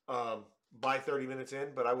by 30 minutes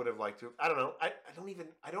in, but I would have liked to. I don't know. I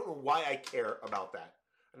don't know why I care about that.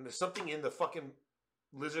 And there's something in the fucking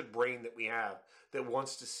lizard brain that we have that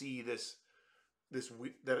wants to see this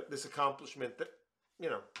accomplishment that,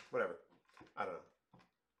 whatever. I don't know.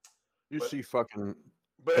 See fucking.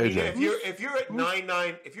 But I mean, if you're at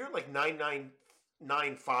 99, if you're at like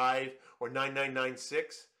 9995 or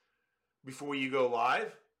 9996 before you go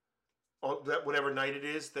live, on that whatever night it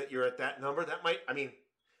is that you're at that number, that might. I mean,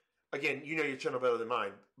 again, you know your channel better than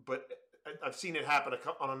mine, but I've seen it happen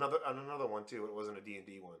on another one too. It wasn't a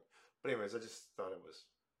D&D one, but anyways, I just thought it was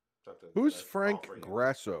something. Who's Frank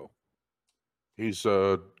Grasso? He's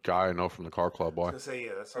a guy I know from the Car Club. Boy. I was gonna say,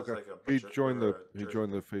 yeah, that sounds like a. He joined the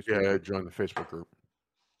Facebook. Yeah, joined the Facebook group.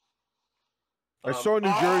 I saw New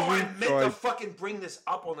Jersey. I meant to fucking bring this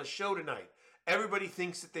up on the show tonight. Everybody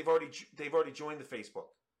thinks that they've already joined the Facebook.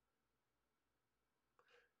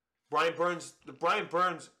 Brian Burns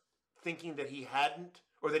thinking that he hadn't,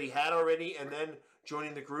 or that he had already, and then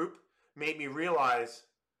joining the group made me realize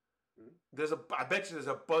I bet you there's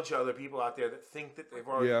a bunch of other people out there that think that they've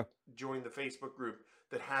already joined the Facebook group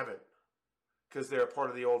that haven't, because they're a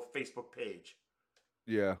part of the old Facebook page.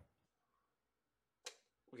 Yeah.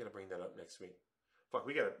 We got to bring that up next week. Fuck,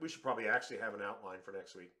 we should probably actually have an outline for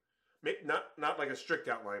next week. Not like a strict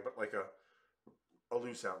outline, but like a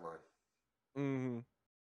loose outline. Mm-hmm.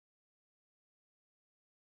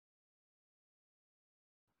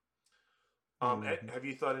 Have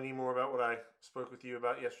you thought any more about what I spoke with you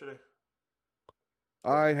about yesterday?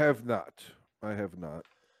 I have not.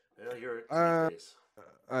 Yeah, you're a titty face.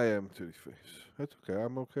 I am titty face. That's okay.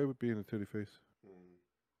 I'm okay with being a titty face.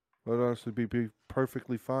 Mm. I'd honestly be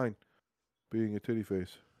perfectly fine being a titty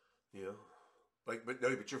face. Yeah. But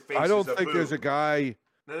your face I don't is think there's a guy.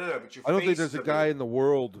 No, but your face I don't think there's is a guy in the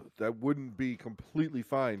world that wouldn't be completely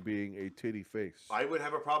fine being a titty face. I would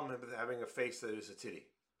have a problem with having a face that is a titty.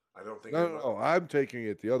 I don't think. No. I'm taking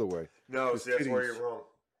it the other way. No, Just see, that's where titties. you're wrong.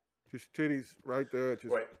 Just titties right there.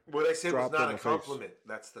 Just Right. What I said was dropped not on a the face. compliment.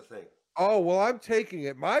 That's the thing. Oh, well, I'm taking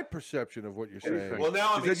it. My perception of what you're saying Well,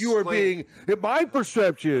 now I'm is that you are being. My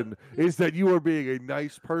perception is that you are being a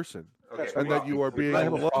nice person, Okay, and that you are being a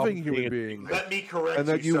loving human being, Let me correct and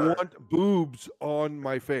that you, you sir. want boobs on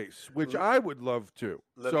my face, which I would love to.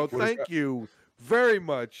 Let So me correct- thank you very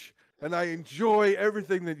much, and I enjoy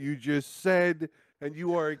everything that you just said. And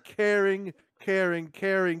you are a caring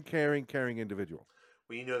individual.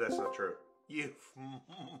 Well, you know that's not true. You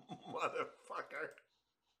motherfucker.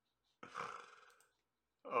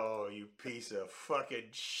 Oh, you piece of fucking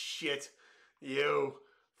shit. You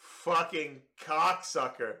fucking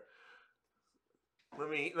cocksucker. Let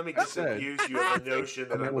me disabuse you of the notion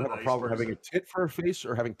that I'm would a have nice a problem person. having a tit for a face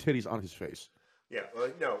or having titties on his face. Yeah,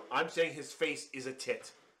 no, I'm saying his face is a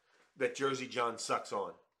tit that Jersey John sucks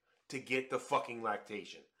on to get the fucking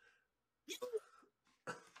lactation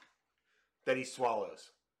that he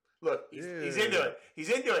swallows. Look, he's into it. He's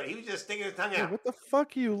into it. He was just sticking his tongue out. What the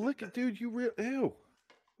fuck are you licking, dude? You real ew,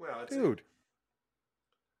 Well, it's dude.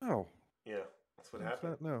 No, yeah, that's what that's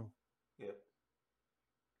happened. not, no, Yeah.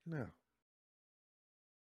 no.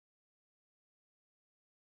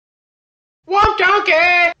 Womp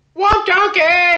donkey! Womp donkey!